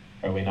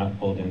are we not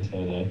pulled into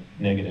the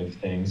negative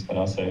things, but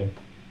also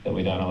that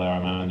we don't allow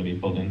our mind to be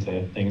pulled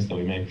into things that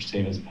we may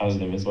perceive as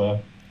positive as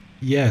well.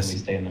 Yes. And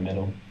we stay in the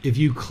middle. If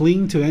you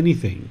cling to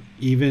anything,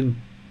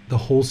 even the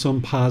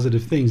wholesome,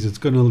 positive things, it's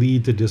going to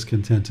lead to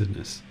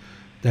discontentedness.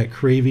 That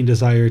craving,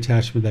 desire,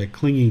 attachment, that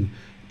clinging,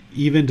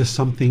 even to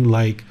something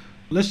like,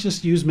 let's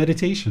just use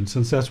meditation,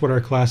 since that's what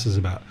our class is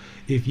about.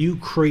 If you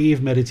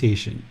crave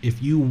meditation,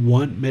 if you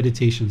want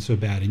meditation so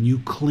bad, and you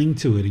cling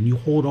to it and you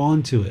hold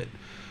on to it,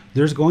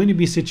 there's going to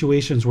be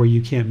situations where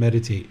you can't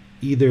meditate.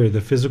 Either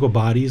the physical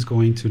body is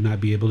going to not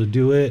be able to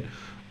do it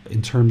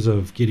in terms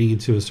of getting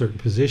into a certain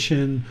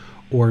position,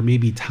 or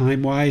maybe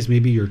time-wise,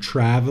 maybe you're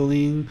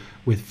traveling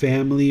with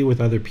family,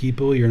 with other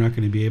people, you're not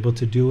going to be able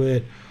to do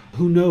it.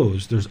 Who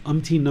knows? There's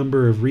umpteen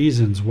number of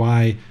reasons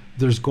why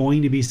there's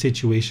going to be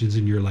situations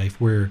in your life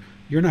where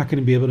you're not going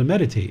to be able to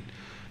meditate.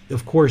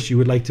 Of course, you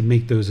would like to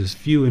make those as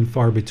few and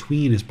far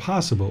between as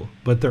possible,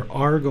 but there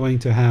are going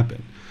to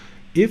happen.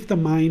 If the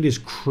mind is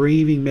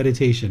craving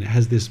meditation, it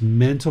has this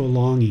mental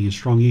longing and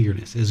strong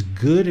eagerness, as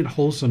good and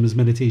wholesome as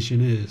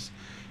meditation is,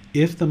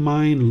 if the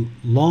mind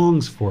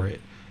longs for it,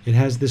 it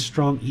has this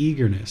strong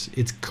eagerness,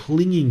 it's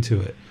clinging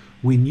to it.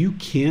 When you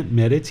can't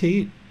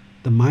meditate,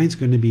 the mind's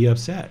going to be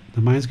upset.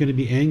 The mind's going to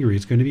be angry.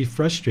 It's going to be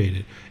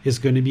frustrated. It's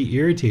going to be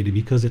irritated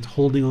because it's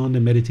holding on to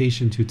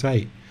meditation too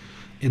tight.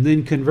 And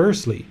then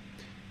conversely,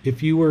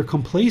 if you were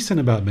complacent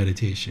about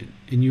meditation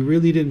and you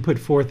really didn't put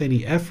forth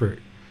any effort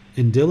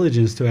and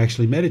diligence to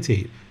actually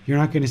meditate, you're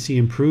not going to see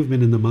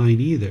improvement in the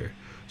mind either.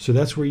 So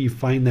that's where you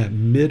find that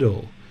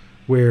middle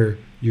where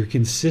you're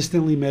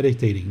consistently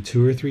meditating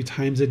 2 or 3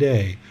 times a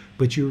day,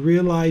 but you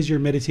realize your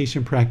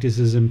meditation practice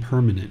is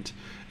impermanent.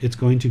 It's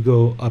going to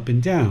go up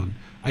and down.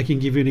 I can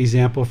give you an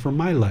example from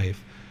my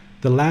life.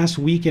 The last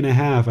week and a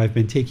half, I've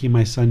been taking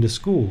my son to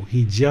school.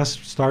 He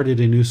just started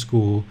a new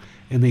school,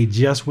 and they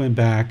just went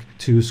back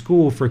to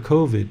school for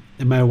COVID.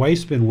 And my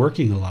wife's been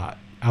working a lot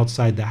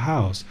outside the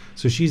house,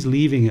 so she's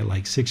leaving at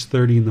like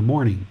 6:30 in the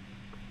morning.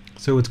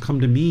 So it's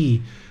come to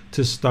me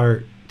to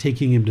start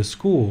taking him to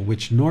school,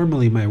 which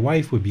normally my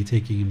wife would be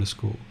taking him to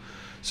school.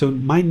 So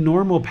my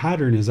normal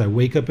pattern is I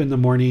wake up in the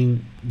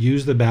morning,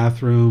 use the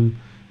bathroom,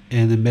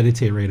 and then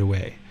meditate right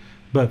away.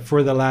 But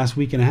for the last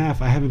week and a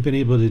half, I haven't been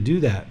able to do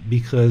that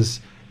because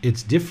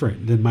it's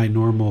different than my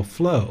normal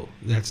flow.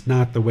 That's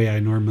not the way I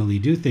normally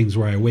do things,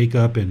 where I wake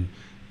up and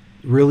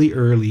really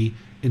early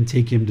and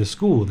take him to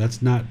school.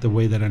 That's not the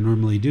way that I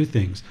normally do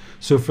things.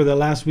 So for the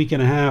last week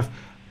and a half,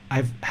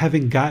 I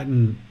haven't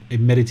gotten a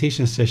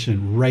meditation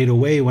session right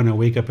away when I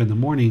wake up in the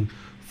morning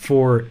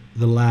for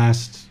the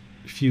last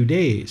few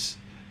days.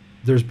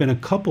 There's been a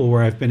couple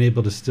where I've been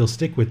able to still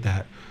stick with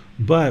that.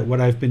 But what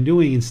I've been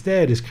doing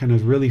instead is kind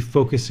of really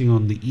focusing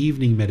on the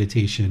evening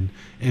meditation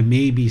and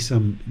maybe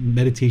some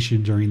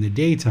meditation during the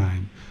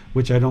daytime,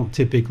 which I don't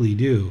typically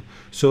do.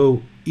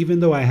 So even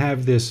though I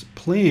have this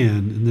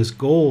plan and this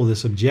goal,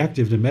 this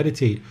objective to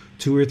meditate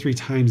 2 or 3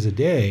 times a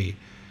day,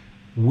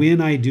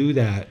 when I do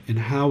that and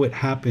how it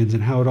happens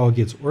and how it all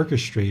gets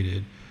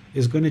orchestrated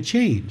is going to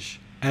change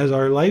as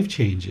our life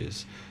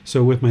changes.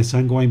 So with my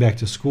son going back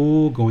to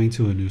school, going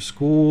to a new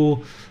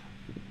school,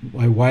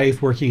 my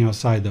wife working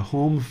outside the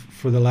home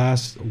for the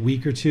last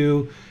week or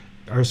two,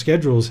 our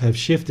schedules have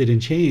shifted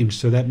and changed.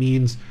 So that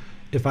means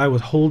if I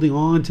was holding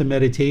on to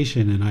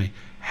meditation and I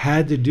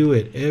had to do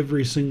it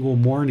every single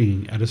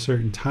morning at a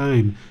certain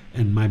time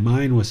and my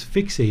mind was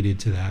fixated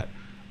to that,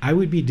 I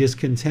would be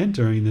discontent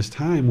during this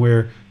time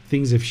where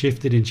things have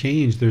shifted and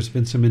changed. There's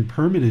been some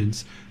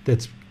impermanence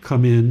that's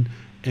come in,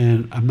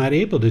 and I'm not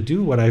able to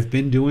do what I've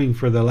been doing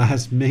for the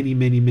last many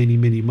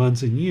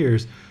months and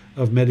years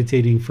of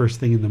meditating first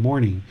thing in the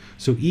morning.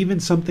 So even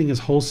something as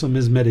wholesome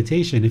as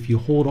meditation, if you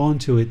hold on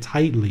to it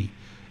tightly,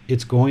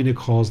 it's going to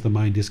cause the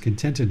mind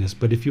discontentedness.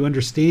 But if you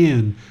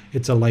understand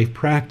it's a life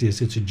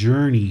practice, it's a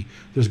journey,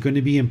 there's going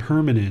to be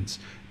impermanence.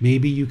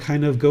 Maybe you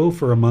kind of go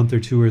for a month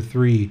or 2 or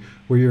 3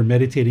 where you're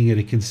meditating at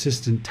a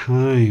consistent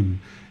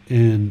time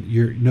and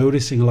you're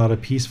noticing a lot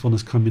of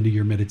peacefulness come into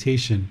your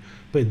meditation.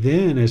 But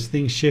then as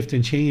things shift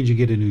and change, you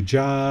get a new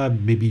job,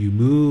 maybe you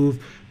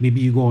move,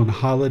 maybe you go on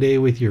holiday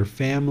with your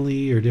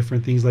family or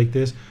different things like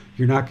this,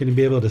 you're not going to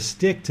be able to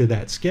stick to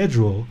that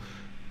schedule.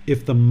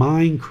 If the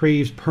mind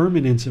craves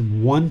permanence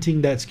and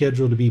wanting that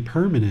schedule to be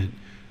permanent,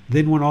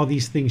 then when all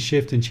these things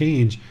shift and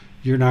change,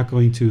 you're not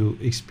going to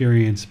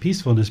experience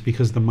peacefulness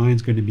because the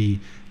mind's going to be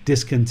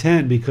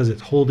discontent because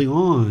it's holding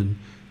on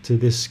to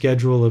this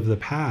schedule of the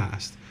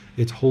past.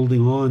 It's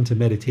holding on to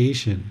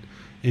meditation.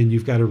 And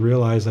you've got to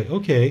realize like,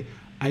 okay,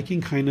 I can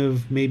kind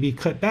of maybe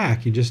cut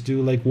back and just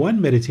do like 1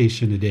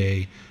 meditation a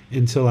day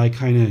until I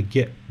kind of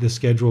get the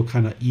schedule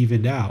kind of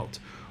evened out.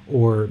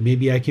 Or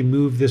maybe I can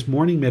move this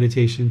morning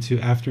meditation to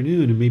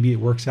afternoon and maybe it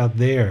works out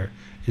there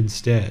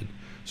instead.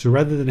 So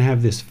rather than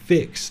have this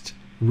fixed,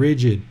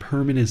 rigid,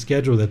 permanent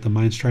schedule that the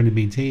mind's trying to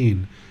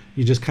maintain,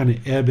 you just kind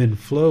of ebb and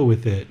flow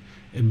with it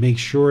and make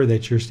sure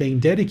that you're staying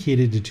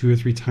dedicated to 2 or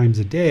 3 times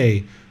a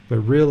day, but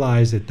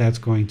realize that that's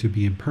going to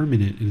be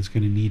impermanent and it's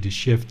going to need to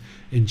shift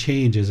and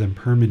change as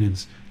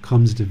impermanence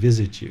comes to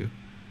visit you.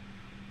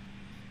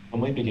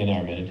 When we begin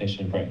our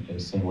meditation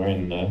practice and we're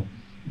in the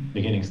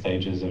beginning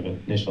stages of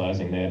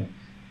initializing that,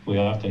 we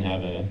often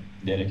have a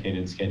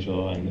dedicated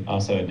schedule and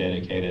also a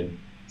dedicated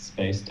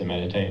space to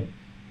meditate.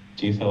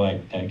 Do you feel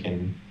like that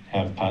can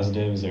have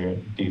positives, or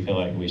do you feel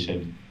like we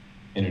should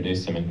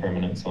introduce some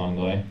impermanence along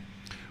the way?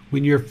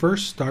 When you're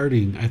first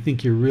starting, I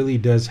think it really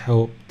does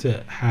help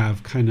to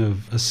have kind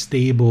of a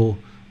stable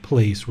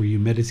place where you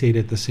meditate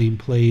at the same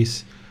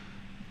place,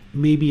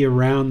 maybe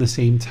around the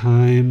same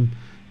time,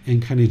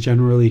 and kind of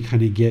generally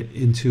kind of get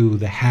into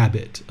the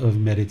habit of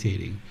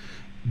meditating.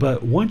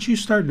 But once you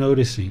start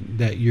noticing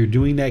that you're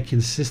doing that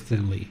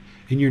consistently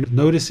and you're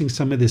noticing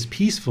some of this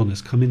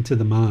peacefulness come into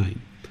the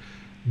mind,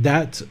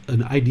 that's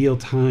an ideal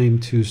time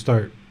to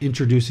start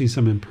introducing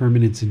some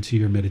impermanence into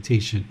your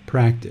meditation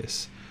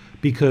practice,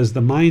 because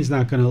the mind's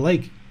not going to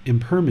like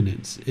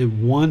impermanence. It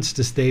wants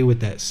to stay with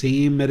that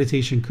same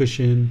meditation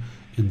cushion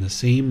in the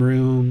same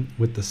room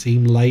with the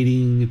same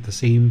lighting at the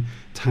same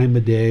time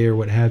of day or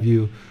what have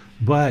you.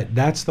 But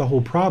that's the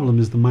whole problem,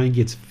 is the mind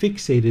gets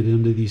fixated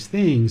into these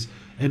things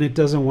and it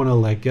doesn't want to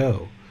let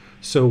go.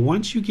 So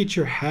once you get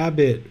your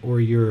habit or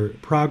your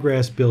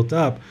progress built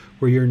up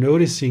where you're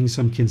noticing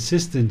some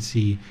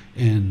consistency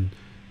in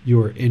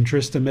your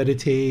interest to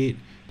meditate,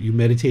 you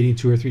meditating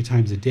 2 or 3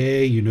 times a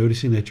day, you're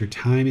noticing that your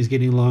time is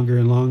getting longer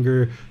and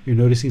longer, you're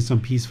noticing some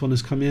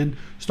peacefulness come in,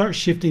 start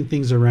shifting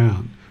things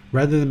around.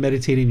 Rather than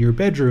meditate in your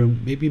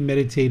bedroom, maybe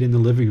meditate in the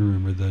living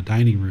room or the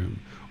dining room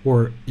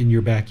or in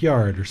your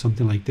backyard or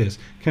something like this.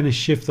 Kind of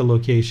shift the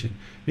location.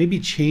 Maybe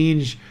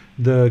change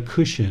the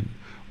cushion.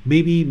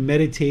 Maybe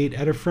meditate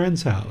at a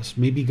friend's house.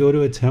 Maybe go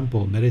to a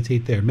temple,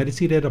 meditate there.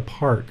 Meditate at a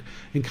park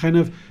and kind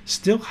of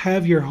still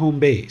have your home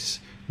base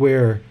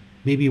where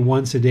maybe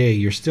once a day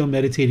you're still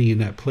meditating in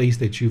that place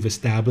that you've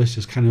established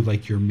as kind of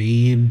like your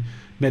main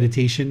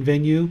meditation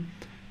venue.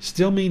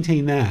 Still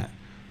maintain that.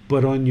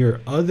 But on your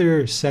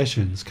other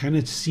sessions, kind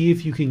of see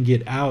if you can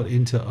get out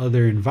into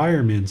other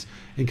environments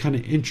and kind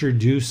of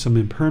introduce some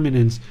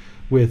impermanence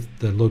with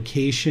the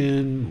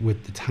location,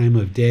 with the time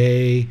of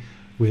day,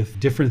 with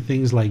different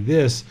things like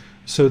this,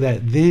 so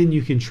that then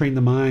you can train the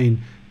mind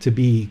to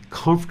be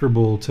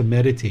comfortable to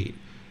meditate,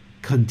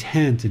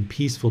 content and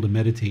peaceful to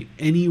meditate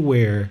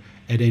anywhere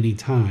at any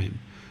time,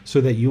 so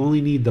that you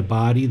only need the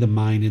body, the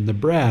mind, and the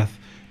breath.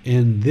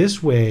 And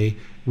this way,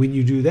 when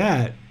you do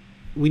that,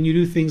 when you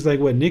do things like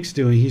what Nick's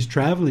doing, he's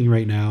traveling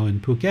right now in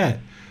Phuket.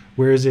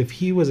 Whereas if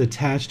he was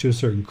attached to a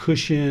certain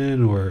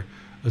cushion or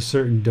a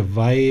certain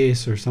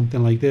device or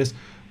something like this,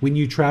 when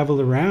you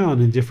travel around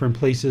in different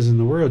places in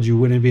the world, you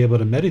wouldn't be able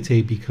to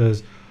meditate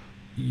because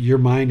your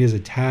mind is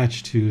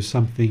attached to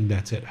something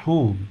that's at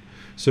home.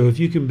 So if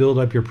you can build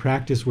up your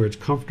practice where it's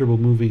comfortable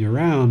moving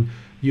around,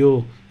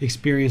 you'll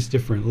experience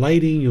different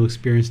lighting, you'll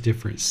experience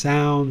different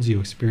sounds, you'll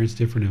experience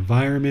different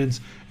environments.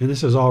 And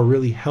this is all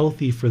really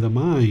healthy for the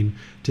mind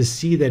to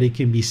see that it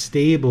can be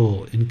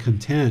stable and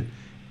content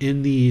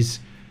in these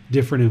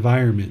different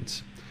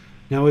environments.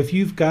 Now, if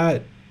you've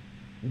got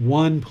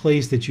one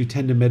place that you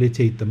tend to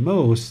meditate the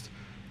most,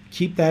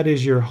 keep that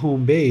as your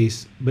home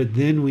base. But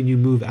then when you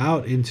move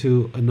out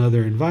into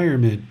another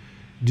environment,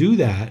 do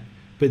that,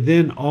 but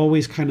then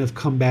always kind of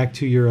come back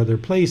to your other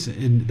place.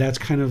 And that's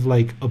kind of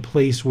like a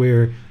place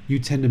where you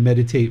tend to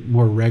meditate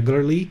more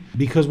regularly,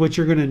 because what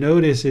you're going to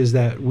notice is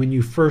that when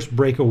you first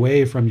break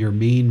away from your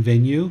main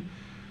venue,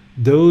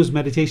 those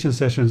meditation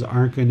sessions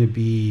aren't going to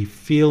be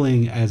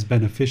feeling as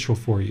beneficial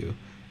for you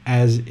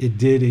as it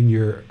did in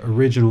your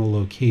original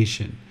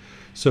location.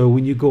 So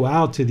when you go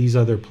out to these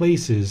other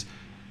places,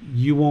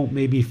 you won't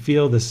maybe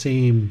feel the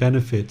same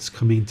benefits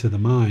coming to the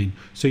mind.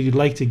 So you'd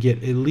like to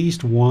get at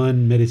least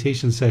one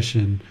meditation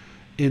session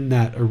in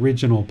that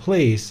original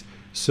place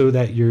so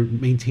that you're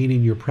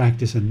maintaining your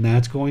practice and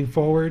that's going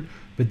forward.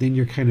 But then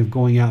you're kind of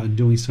going out and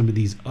doing some of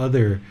these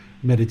other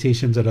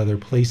meditations at other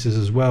places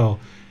as well.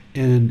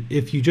 And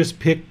if you just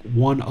pick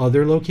one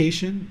other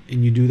location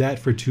and you do that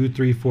for 2,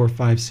 3, 4,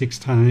 5, 6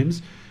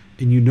 times,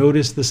 and you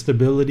notice the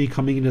stability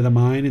coming into the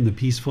mind and the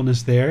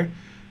peacefulness there,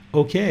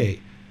 okay,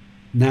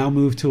 now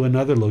move to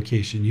another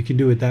location. You can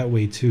do it that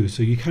way too.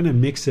 So you kind of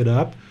mix it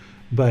up,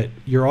 but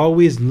you're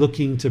always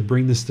looking to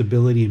bring the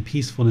stability and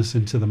peacefulness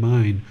into the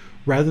mind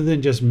rather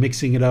than just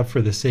mixing it up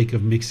for the sake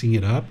of mixing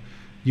it up.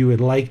 You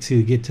would like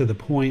to get to the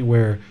point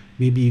where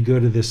maybe you go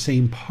to the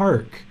same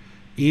park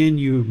and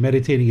you're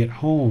meditating at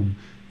home.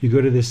 You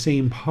go to the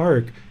same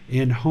park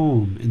and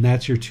home, and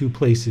that's your 2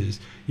 places.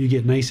 You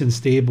get nice and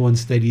stable and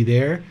steady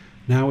there.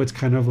 Now it's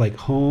kind of like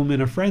home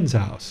in a friend's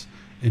house.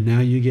 And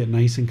now you get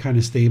nice and kind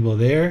of stable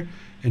there.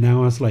 And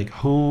now it's like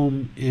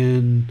home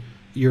in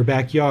your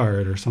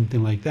backyard or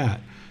something like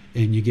that.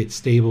 And you get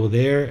stable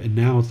there. And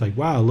now it's like,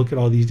 wow, look at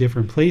all these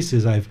different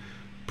places. I've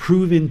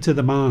proven to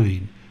the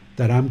mind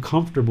that I'm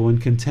comfortable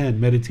and content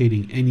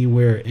meditating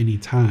anywhere,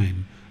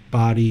 anytime,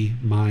 body,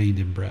 mind,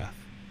 and breath.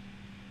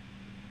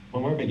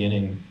 When we're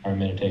beginning our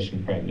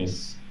meditation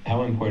practice,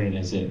 how important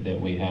is it that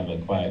we have a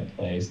quiet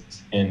place?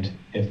 And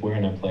if we're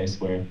in a place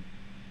where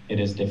it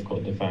is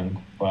difficult to find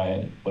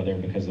quiet, whether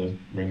because of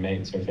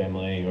roommates or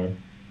family or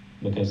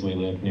because we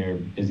live near a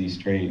busy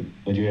street,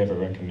 would you ever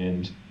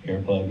recommend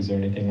earplugs or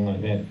anything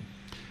like that?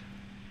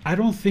 I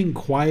don't think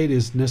quiet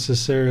is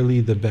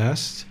necessarily the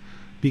best,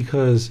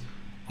 because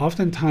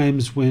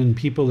oftentimes when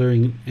people are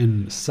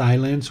in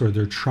silence or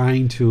they're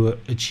trying to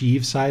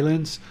achieve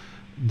silence,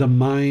 the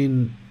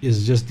mind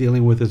is just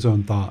dealing with its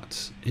own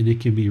thoughts, and it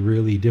can be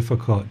really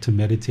difficult to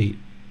meditate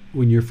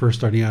when you're first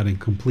starting out in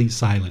complete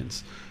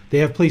silence. They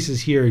have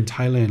places here in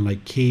Thailand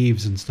like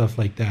caves and stuff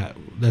like that.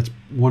 That's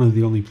one of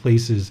the only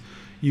places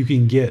you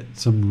can get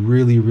some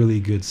really, really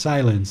good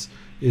silence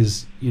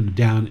is,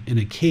 down in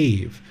a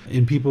cave.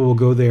 And people will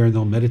go there and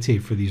they'll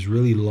meditate for these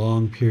really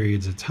long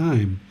periods of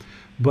time.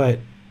 But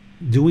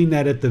doing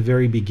that at the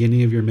very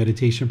beginning of your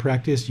meditation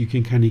practice, you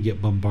can kind of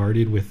get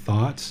bombarded with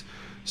thoughts.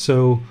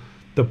 So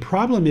the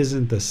problem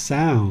isn't the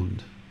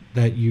sound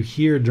that you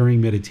hear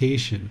during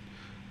meditation.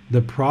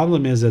 The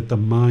problem is that the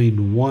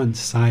mind wants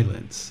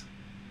silence.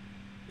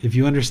 If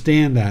you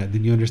understand that,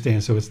 then you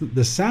understand. So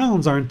the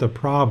sounds aren't the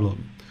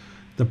problem.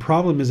 The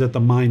problem is that the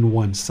mind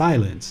wants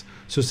silence.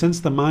 So since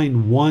the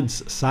mind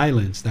wants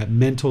silence, that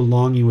mental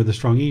longing with a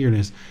strong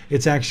eagerness,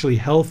 it's actually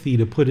healthy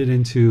to put it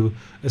into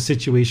a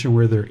situation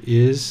where there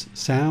is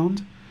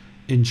sound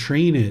and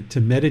train it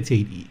to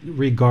meditate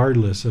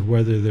regardless of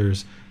whether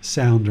there's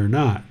sound or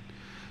not.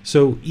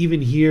 So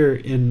even here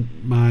in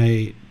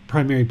my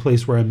primary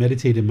place where I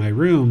meditate in my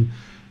room,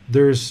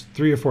 there's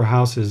 3 or 4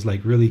 houses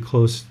like really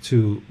close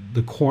to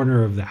the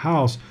corner of the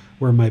house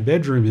where my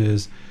bedroom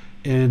is,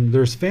 and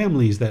there's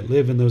families that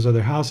live in those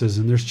other houses,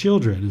 and there's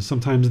children, and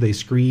sometimes they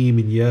scream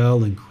and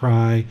yell and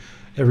cry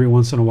every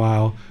once in a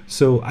while.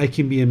 So I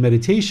can be in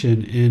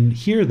meditation and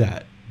hear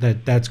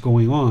that's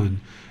going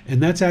on.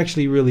 And that's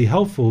actually really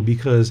helpful,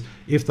 because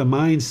if the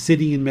mind's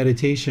sitting in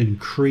meditation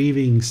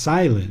craving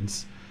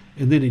silence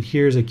and then it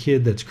hears a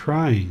kid that's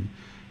crying,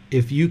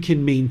 if you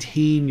can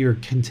maintain your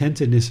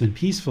contentedness and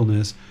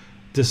peacefulness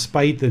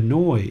despite the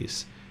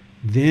noise,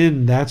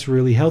 then that's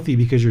really healthy,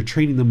 because you're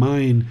training the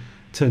mind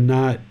to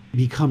not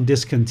become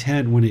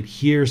discontent when it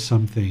hears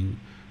something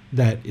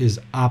that is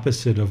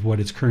opposite of what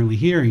it's currently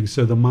hearing.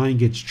 So the mind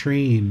gets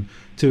trained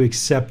to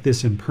accept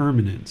this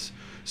impermanence.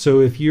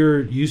 So if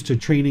you're used to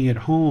training at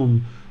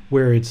home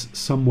where it's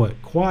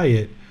somewhat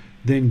quiet,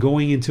 then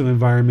going into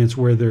environments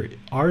where there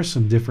are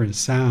some different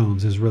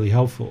sounds is really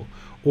helpful.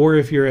 Or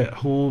if you're at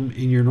home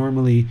and you're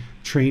normally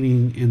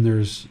training and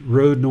there's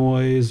road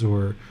noise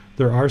or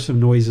there are some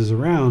noises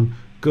around,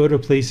 go to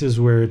places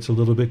where it's a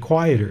little bit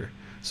quieter.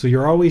 So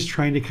you're always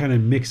trying to kind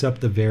of mix up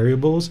the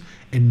variables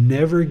and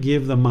never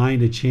give the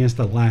mind a chance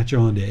to latch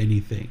on to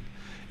anything.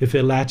 If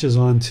it latches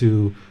on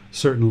to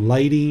certain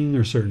lighting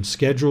or certain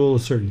schedule, a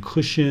certain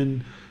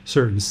cushion,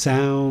 certain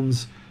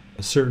sounds,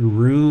 a certain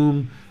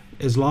room,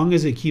 as long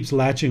as it keeps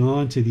latching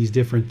on to these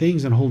different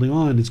things and holding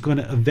on, it's going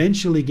to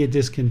eventually get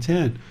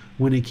discontent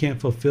when it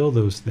can't fulfill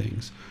those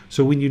things.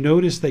 So when you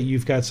notice that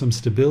you've got some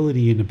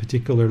stability in a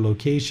particular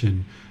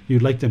location,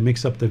 you'd like to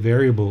mix up the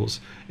variables.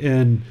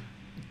 And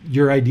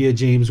your idea,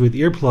 James, with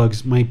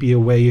earplugs might be a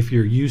way, if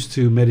you're used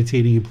to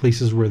meditating in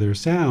places where there's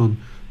sound,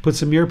 put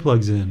some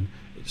earplugs in,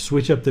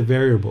 switch up the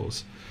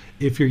variables.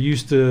 If you're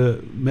used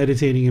to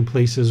meditating in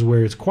places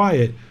where it's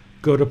quiet,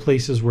 go to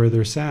places where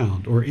there's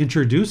sound, or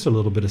introduce a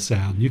little bit of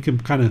sound. You can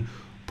kind of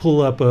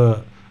pull up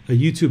a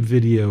YouTube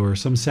video or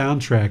some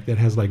soundtrack that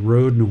has like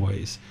road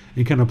noise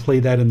and kind of play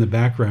that in the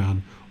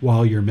background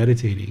while you're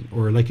meditating,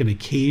 or like an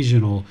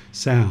occasional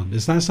sound.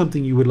 It's not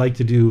something you would like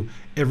to do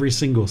every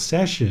single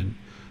session,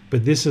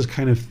 but this is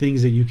kind of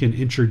things that you can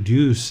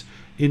introduce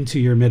into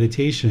your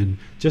meditation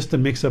just to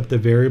mix up the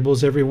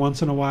variables every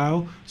once in a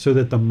while, so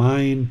that the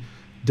mind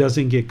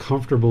doesn't get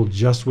comfortable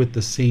just with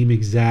the same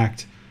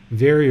exact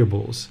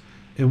variables.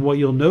 And what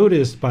you'll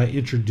notice by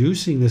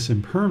introducing this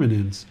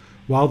impermanence,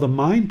 while the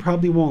mind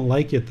probably won't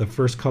like it the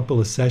first couple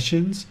of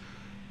sessions,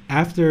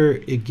 after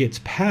it gets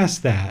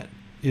past that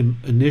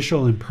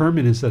initial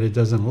impermanence that it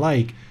doesn't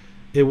like,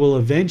 it will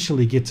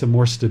eventually get to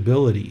more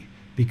stability,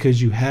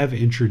 because you have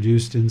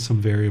introduced in some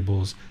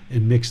variables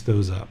and mixed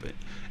those up.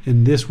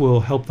 And this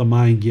will help the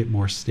mind get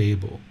more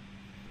stable.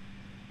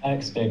 I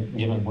expect,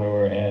 given where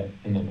we're at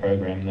in the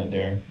program, that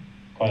there are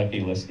quite a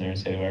few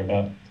listeners who are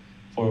about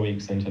 4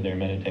 weeks into their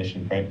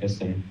meditation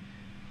practice. And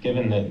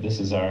given that this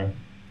is our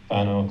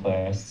final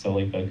class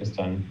solely focused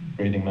on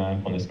breathing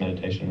mindfulness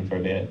meditation for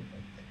a bit,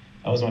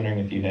 I was wondering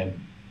if you had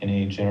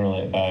any general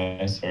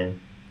advice or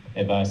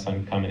advice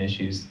on common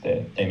issues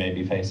that they may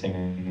be facing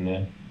in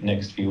the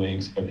next few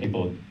weeks, or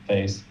people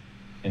face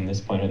in this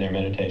point of their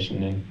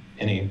meditation, and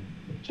any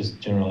just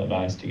general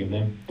advice to give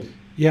them.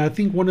 Yeah, I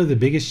think one of the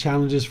biggest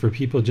challenges for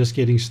people just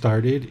getting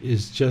started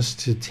is just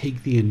to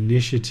take the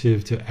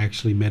initiative to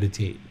actually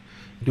meditate.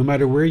 No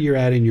matter where you're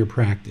at in your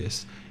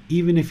practice,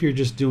 even if you're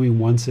just doing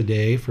once a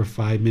day for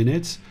 5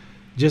 minutes,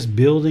 just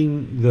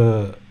building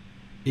the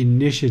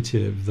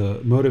initiative,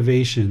 the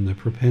motivation, the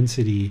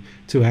propensity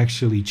to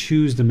actually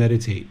choose to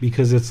meditate.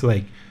 Because it's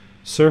like,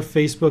 surf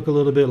Facebook a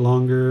little bit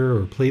longer,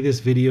 or play this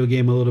video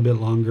game a little bit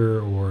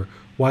longer, or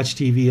watch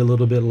TV a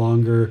little bit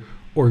longer,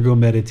 or go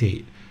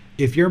meditate.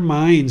 If your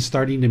mind's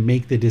starting to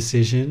make the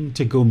decision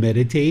to go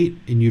meditate,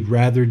 and you'd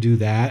rather do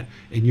that,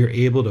 and you're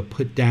able to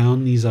put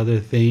down these other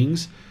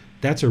things,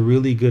 that's a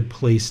really good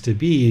place to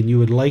be. And you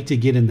would like to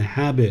get in the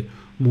habit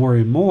more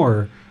and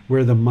more,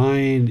 where the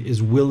mind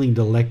is willing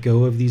to let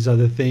go of these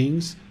other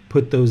things,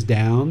 put those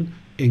down,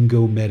 and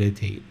go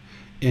meditate.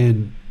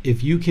 And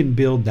if you can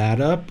build that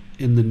up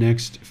in the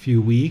next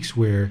few weeks,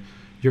 where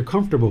you're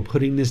comfortable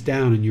putting this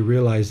down and you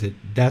realize that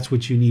that's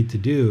what you need to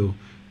do,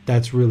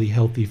 that's really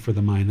healthy for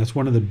the mind. That's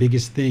one of the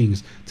biggest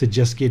things to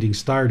just getting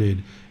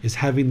started, is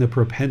having the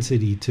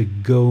propensity to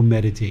go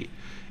meditate.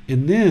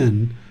 And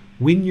then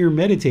when you're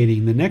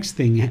meditating, the next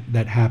thing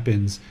that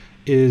happens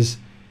is,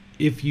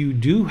 if you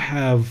do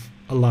have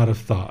a lot of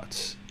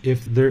thoughts,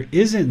 if there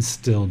isn't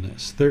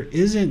stillness, there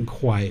isn't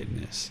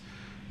quietness,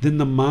 then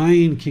the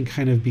mind can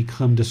kind of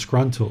become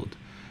disgruntled,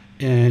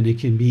 and it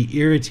can be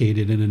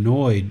irritated and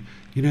annoyed.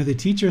 You know, the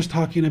teacher's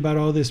talking about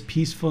all this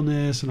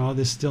peacefulness and all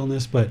this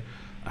stillness, but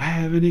I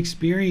haven't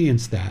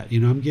experienced that. You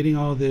know, I'm getting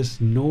all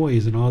this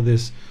noise and all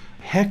this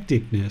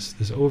hecticness,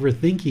 this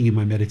overthinking in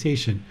my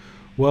meditation.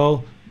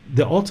 Well,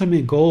 the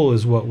ultimate goal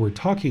is what we're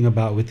talking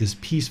about with this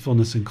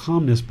peacefulness and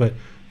calmness, but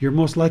you're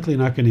most likely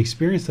not going to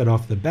experience that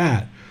off the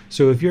bat.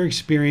 So if you're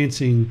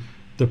experiencing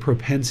the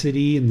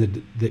propensity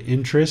and the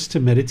interest to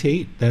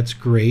meditate, that's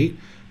great.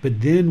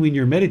 But then when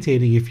you're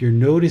meditating, if you're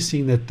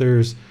noticing that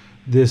there's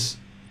this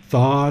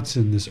thoughts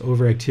and this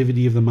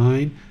overactivity of the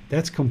mind,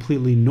 that's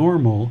completely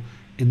normal.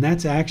 And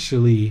that's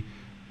actually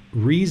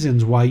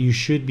reasons why you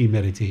should be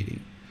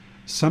meditating.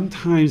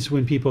 Sometimes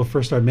when people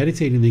first start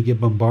meditating, they get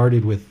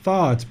bombarded with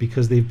thoughts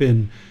because they've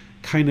been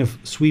kind of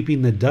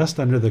sweeping the dust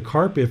under the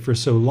carpet for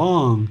so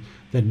long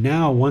that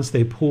now once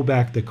they pull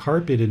back the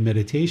carpet in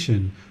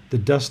meditation, the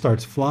dust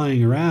starts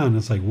flying around.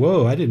 It's like,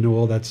 whoa, I didn't know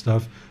all that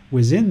stuff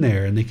was in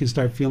there. And they can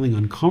start feeling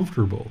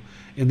uncomfortable.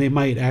 And they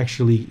might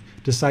actually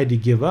decide to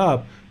give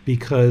up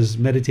because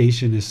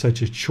meditation is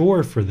such a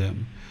chore for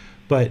them.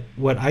 But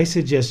what I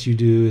suggest you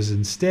do is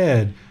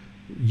instead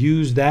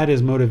use that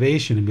as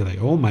motivation and be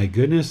like, oh my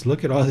goodness,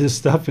 look at all this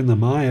stuff in the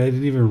mind. I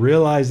didn't even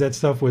realize that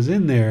stuff was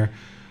in there.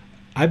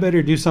 I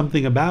better do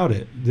something about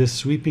it. This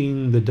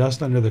sweeping the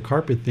dust under the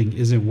carpet thing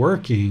isn't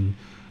working.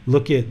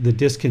 Look at the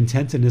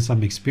discontentedness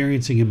I'm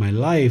experiencing in my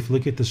life.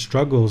 Look at the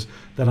struggles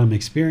that I'm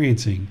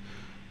experiencing.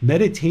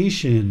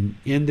 Meditation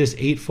in this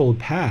eightfold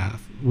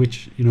path,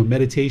 which, you know,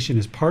 meditation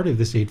is part of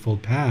this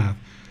eightfold path.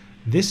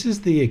 This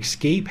is the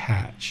escape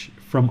hatch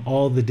from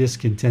all the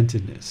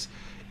discontentedness.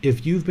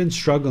 If you've been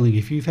struggling,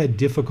 if you've had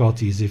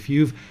difficulties, if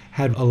you've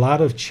had a lot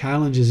of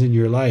challenges in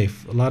your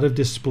life, a lot of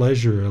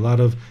displeasure, a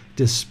lot of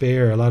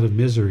despair, a lot of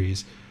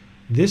miseries,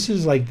 this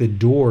is like the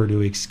door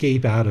to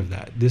escape out of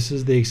that. This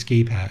is the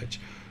escape hatch.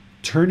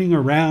 Turning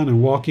around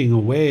and walking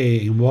away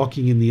and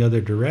walking in the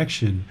other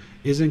direction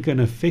isn't going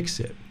to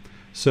fix it.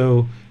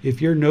 So if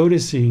you're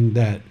noticing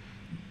that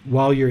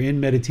while you're in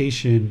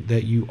meditation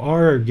that you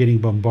are getting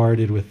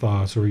bombarded with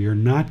thoughts or you're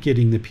not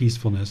getting the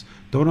peacefulness,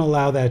 don't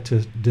allow that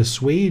to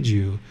dissuade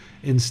you.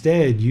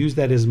 Instead, use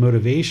that as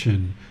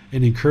motivation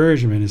and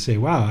encouragement and say,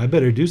 wow, I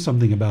better do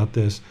something about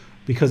this,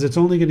 because it's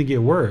only going to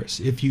get worse.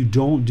 If you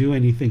don't do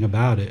anything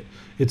about it,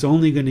 it's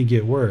only going to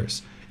get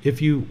worse.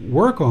 If you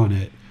work on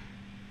it,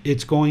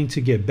 it's going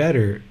to get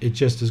better. It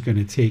just is going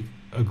to take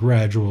a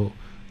gradual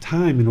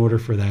time in order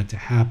for that to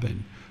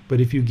happen.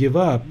 But if you give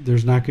up,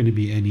 there's not going to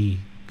be any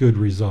good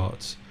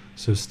results.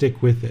 So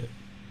stick with it.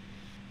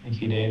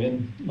 Thank you,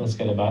 David. Let's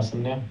go to Basim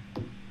now.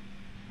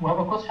 We have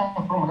a question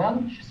from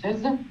Anand. She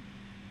says,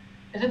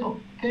 is it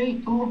okay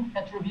to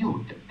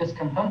attribute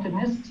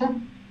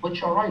discontentedness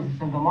which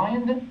arises in the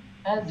mind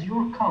as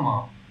your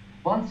karma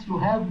once you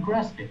have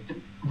grasped it,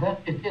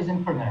 that it is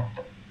impermanent?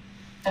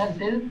 As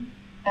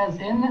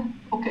in,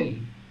 okay,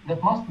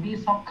 that must be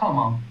some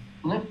karma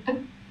left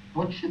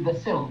which the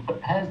self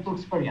has to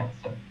experience.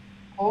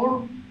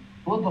 Or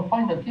will the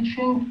final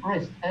teaching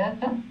rest at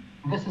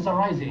this is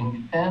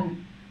arising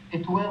and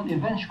it will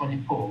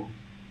eventually fall?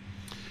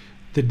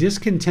 The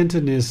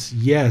discontentedness,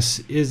 yes,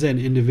 is an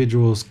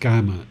individual's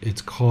karma.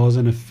 It's cause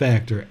and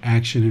effect, or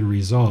action and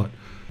result.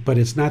 But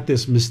it's not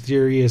this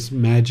mysterious,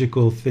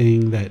 magical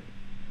thing that,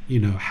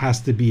 has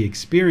to be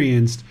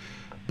experienced.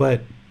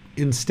 But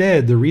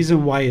instead, the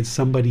reason why it's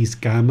somebody's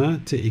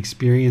karma to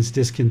experience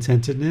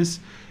discontentedness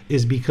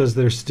is because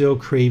they're still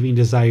craving,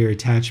 desire,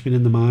 attachment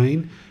in the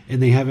mind,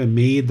 and they haven't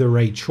made the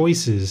right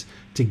choices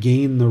to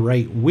gain the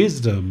right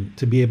wisdom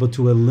to be able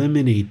to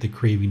eliminate the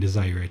craving,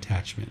 desire,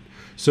 attachment.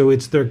 So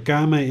it's their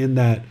karma in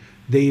that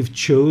they've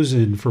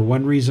chosen for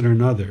one reason or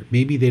another.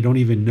 Maybe they don't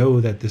even know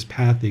that this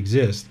path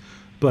exists,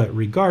 but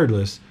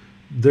regardless,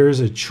 there's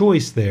a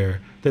choice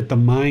there that the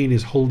mind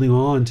is holding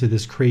on to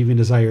this craving,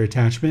 desire,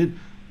 attachment.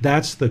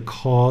 That's the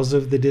cause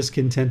of the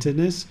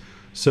discontentedness.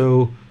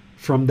 So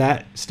from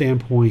that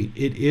standpoint,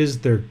 it is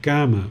their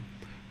karma,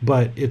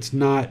 but it's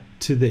not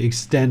to the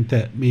extent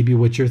that maybe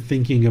what you're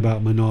thinking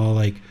about, Manal,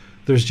 like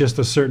there's just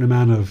a certain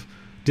amount of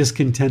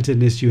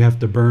discontentedness you have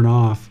to burn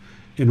off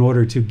in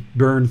order to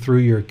burn through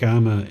your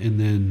karma, and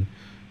then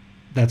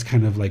that's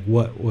kind of like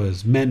what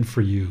was meant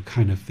for you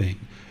kind of thing.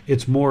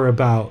 It's more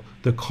about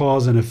the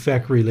cause and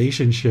effect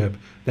relationship,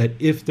 that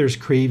if there's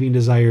craving,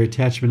 desire,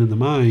 attachment in the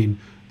mind,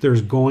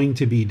 there's going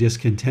to be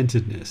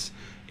discontentedness.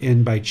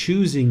 And by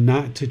choosing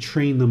not to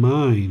train the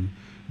mind,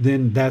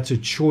 then that's a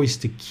choice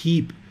to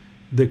keep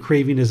the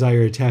craving,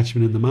 desire,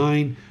 attachment in the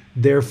mind.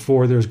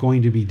 Therefore, there's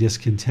going to be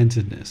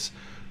discontentedness.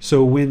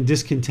 So when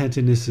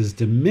discontentedness is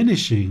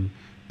diminishing,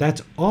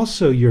 that's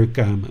also your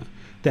karma.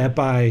 That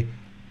by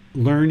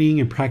learning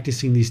and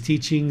practicing these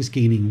teachings,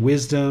 gaining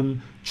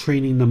wisdom,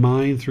 training the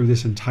mind through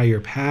this entire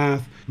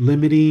path,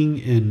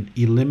 limiting and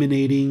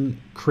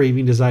eliminating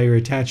craving, desire,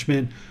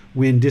 attachment,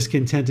 when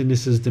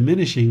discontentedness is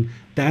diminishing,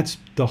 that's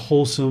the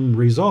wholesome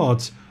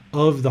results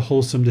of the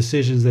wholesome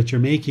decisions that you're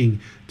making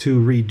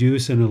to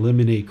reduce and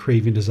eliminate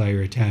craving,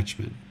 desire,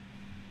 attachment.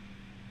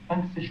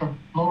 Thanks, teacher.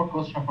 No more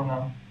question for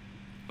now.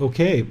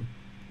 Okay.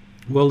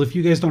 Well, if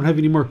you guys don't have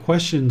any more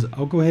questions,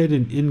 I'll go ahead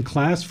and end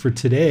class for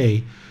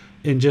today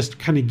and just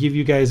kind of give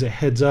you guys a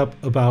heads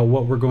up about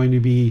what we're going to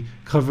be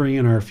covering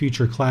in our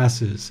future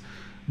classes.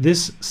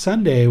 This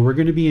Sunday, we're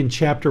going to be in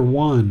chapter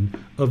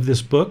 1 of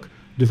this book,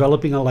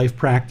 Developing a Life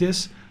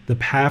Practice, The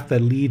Path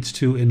That Leads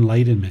to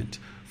Enlightenment.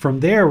 From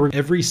there,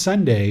 every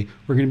Sunday,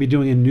 we're going to be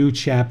doing a new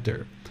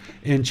chapter.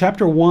 And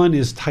chapter 1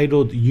 is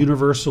titled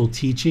Universal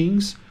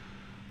Teachings.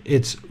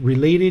 It's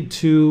related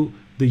to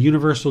the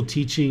universal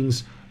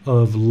teachings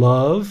of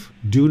love,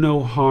 do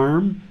no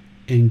harm,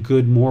 and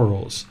good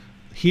morals.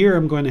 Here,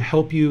 I'm going to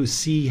help you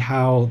see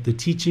how the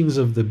teachings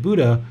of the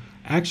Buddha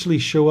actually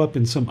show up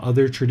in some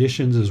other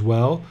traditions as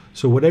well.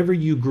 So whatever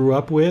you grew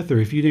up with, or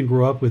if you didn't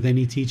grow up with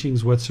any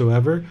teachings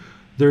whatsoever,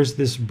 there's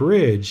this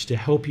bridge to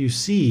help you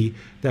see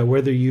that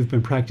whether you've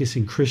been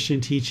practicing Christian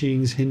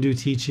teachings, Hindu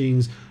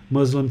teachings,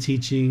 Muslim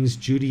teachings,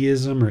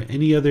 Judaism, or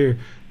any other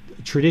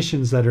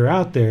traditions that are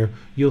out there,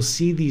 you'll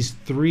see these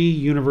 3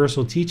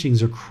 universal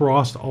teachings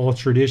across all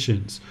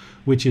traditions,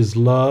 which is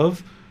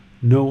love,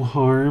 no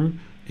harm,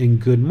 and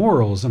good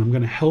morals. And I'm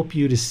going to help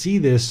you to see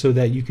this so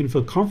that you can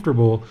feel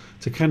comfortable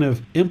to kind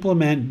of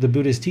implement the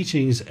Buddha's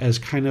teachings as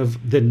kind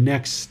of the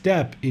next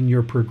step in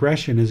your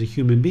progression as a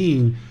human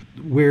being,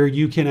 where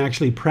you can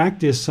actually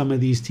practice some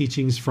of these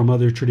teachings from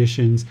other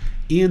traditions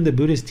and the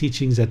Buddhist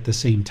teachings at the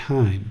same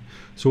time.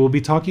 So we'll be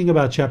talking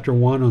about chapter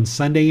 1 on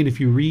Sunday, and if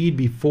you read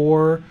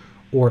before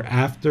or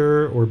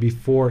after, or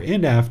before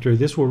and after,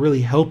 this will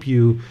really help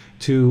you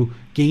to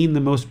gain the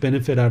most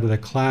benefit out of the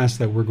class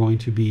that we're going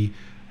to be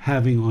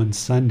having on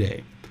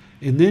Sunday.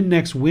 And then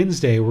next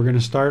Wednesday, we're going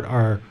to start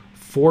our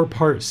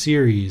 4-part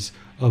series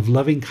of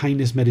loving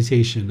kindness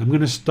meditation. I'm going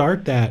to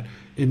start that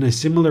in a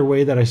similar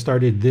way that I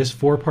started this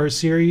 4-part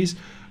series,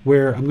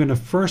 where I'm going to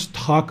first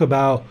talk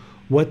about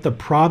what the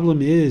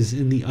problem is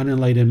in the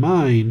unenlightened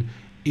mind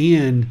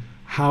and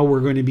how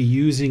we're going to be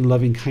using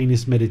loving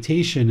kindness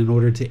meditation in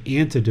order to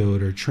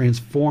antidote or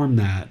transform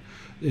that.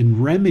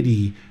 and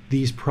remedy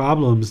these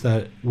problems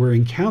that we're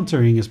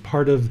encountering as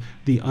part of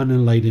the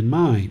unenlightened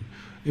mind.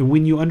 And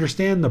when you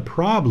understand the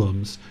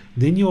problems,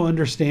 then you'll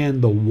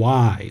understand the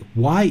why.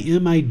 Why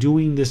am I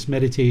doing this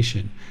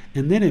meditation?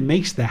 And then it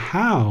makes the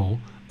how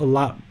a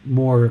lot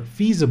more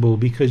feasible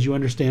because you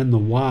understand the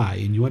why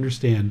and you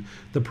understand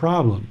the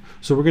problem.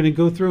 So we're going to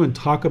go through and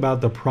talk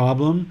about the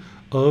problem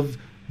of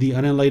the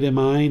unenlightened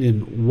mind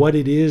and what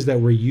it is that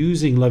we're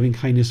using loving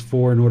kindness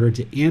for in order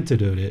to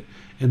antidote it.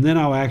 And then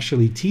I'll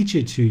actually teach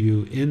it to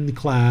you in the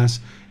class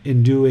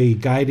and do a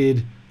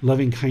guided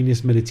loving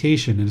kindness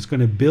meditation. And it's going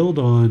to build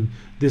on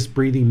this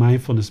breathing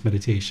mindfulness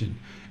meditation.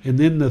 And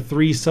then the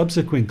 3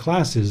 subsequent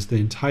classes, the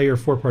entire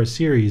 4-part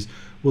series,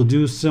 will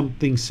do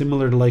something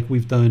similar to like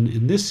we've done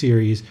in this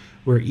series,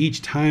 where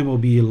each time we'll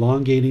be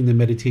elongating the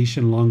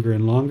meditation longer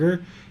and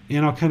longer.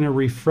 And I'll kind of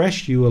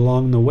refresh you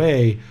along the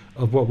way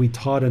of what we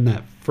taught in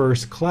that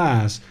first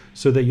class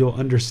so that you'll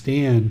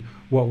understand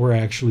what we're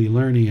actually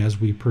learning as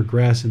we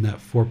progress in that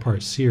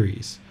 4-part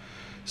series.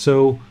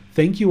 So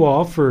thank you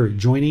all for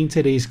joining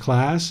today's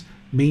class.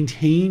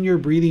 Maintain your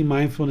breathing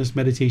mindfulness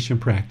meditation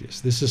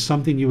practice. This is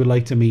something you would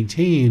like to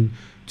maintain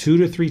 2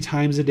 to 3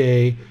 times a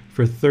day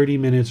for 30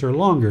 minutes or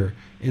longer.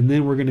 And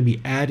then we're going to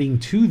be adding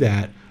to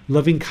that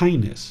loving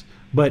kindness.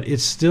 But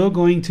it's still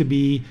going to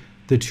be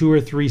the 2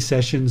 or 3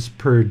 sessions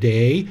per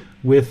day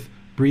with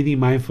breathing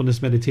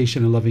mindfulness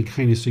meditation and loving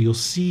kindness. So you'll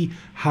see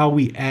how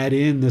we add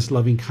in this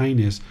loving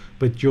kindness,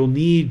 but you'll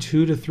need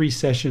 2 to 3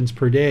 sessions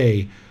per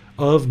day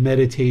of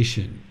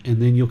meditation.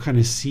 And then you'll kind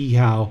of see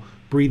how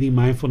breathing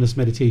mindfulness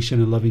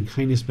meditation and loving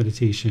kindness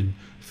meditation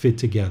fit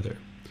together.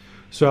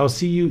 So I'll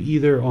see you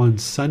either on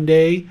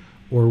Sunday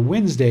or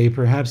Wednesday,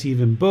 perhaps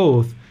even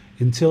both.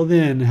 Until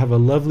then, have a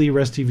lovely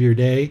rest of your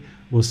day.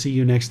 We'll see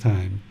you next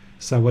time.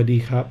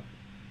 Sawadee khap.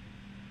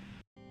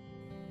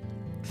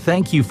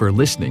 Thank you for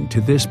listening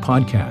to this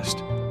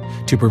podcast.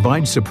 To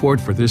provide support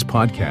for this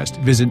podcast,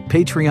 visit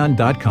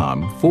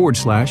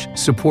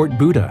patreon.com/support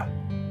Buddha.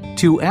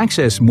 To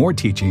access more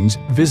teachings,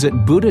 visit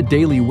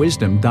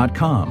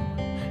buddhadailywisdom.com.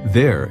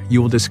 There,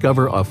 you will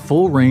discover a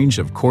full range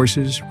of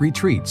courses,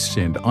 retreats,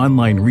 and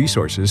online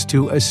resources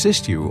to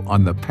assist you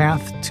on the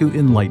path to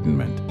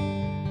enlightenment.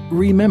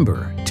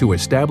 Remember to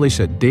establish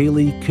a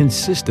daily,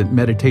 consistent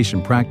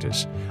meditation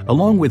practice,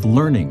 along with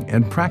learning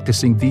and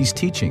practicing these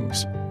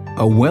teachings.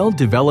 A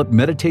well-developed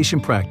meditation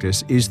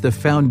practice is the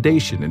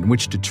foundation in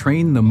which to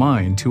train the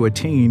mind to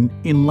attain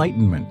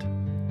enlightenment.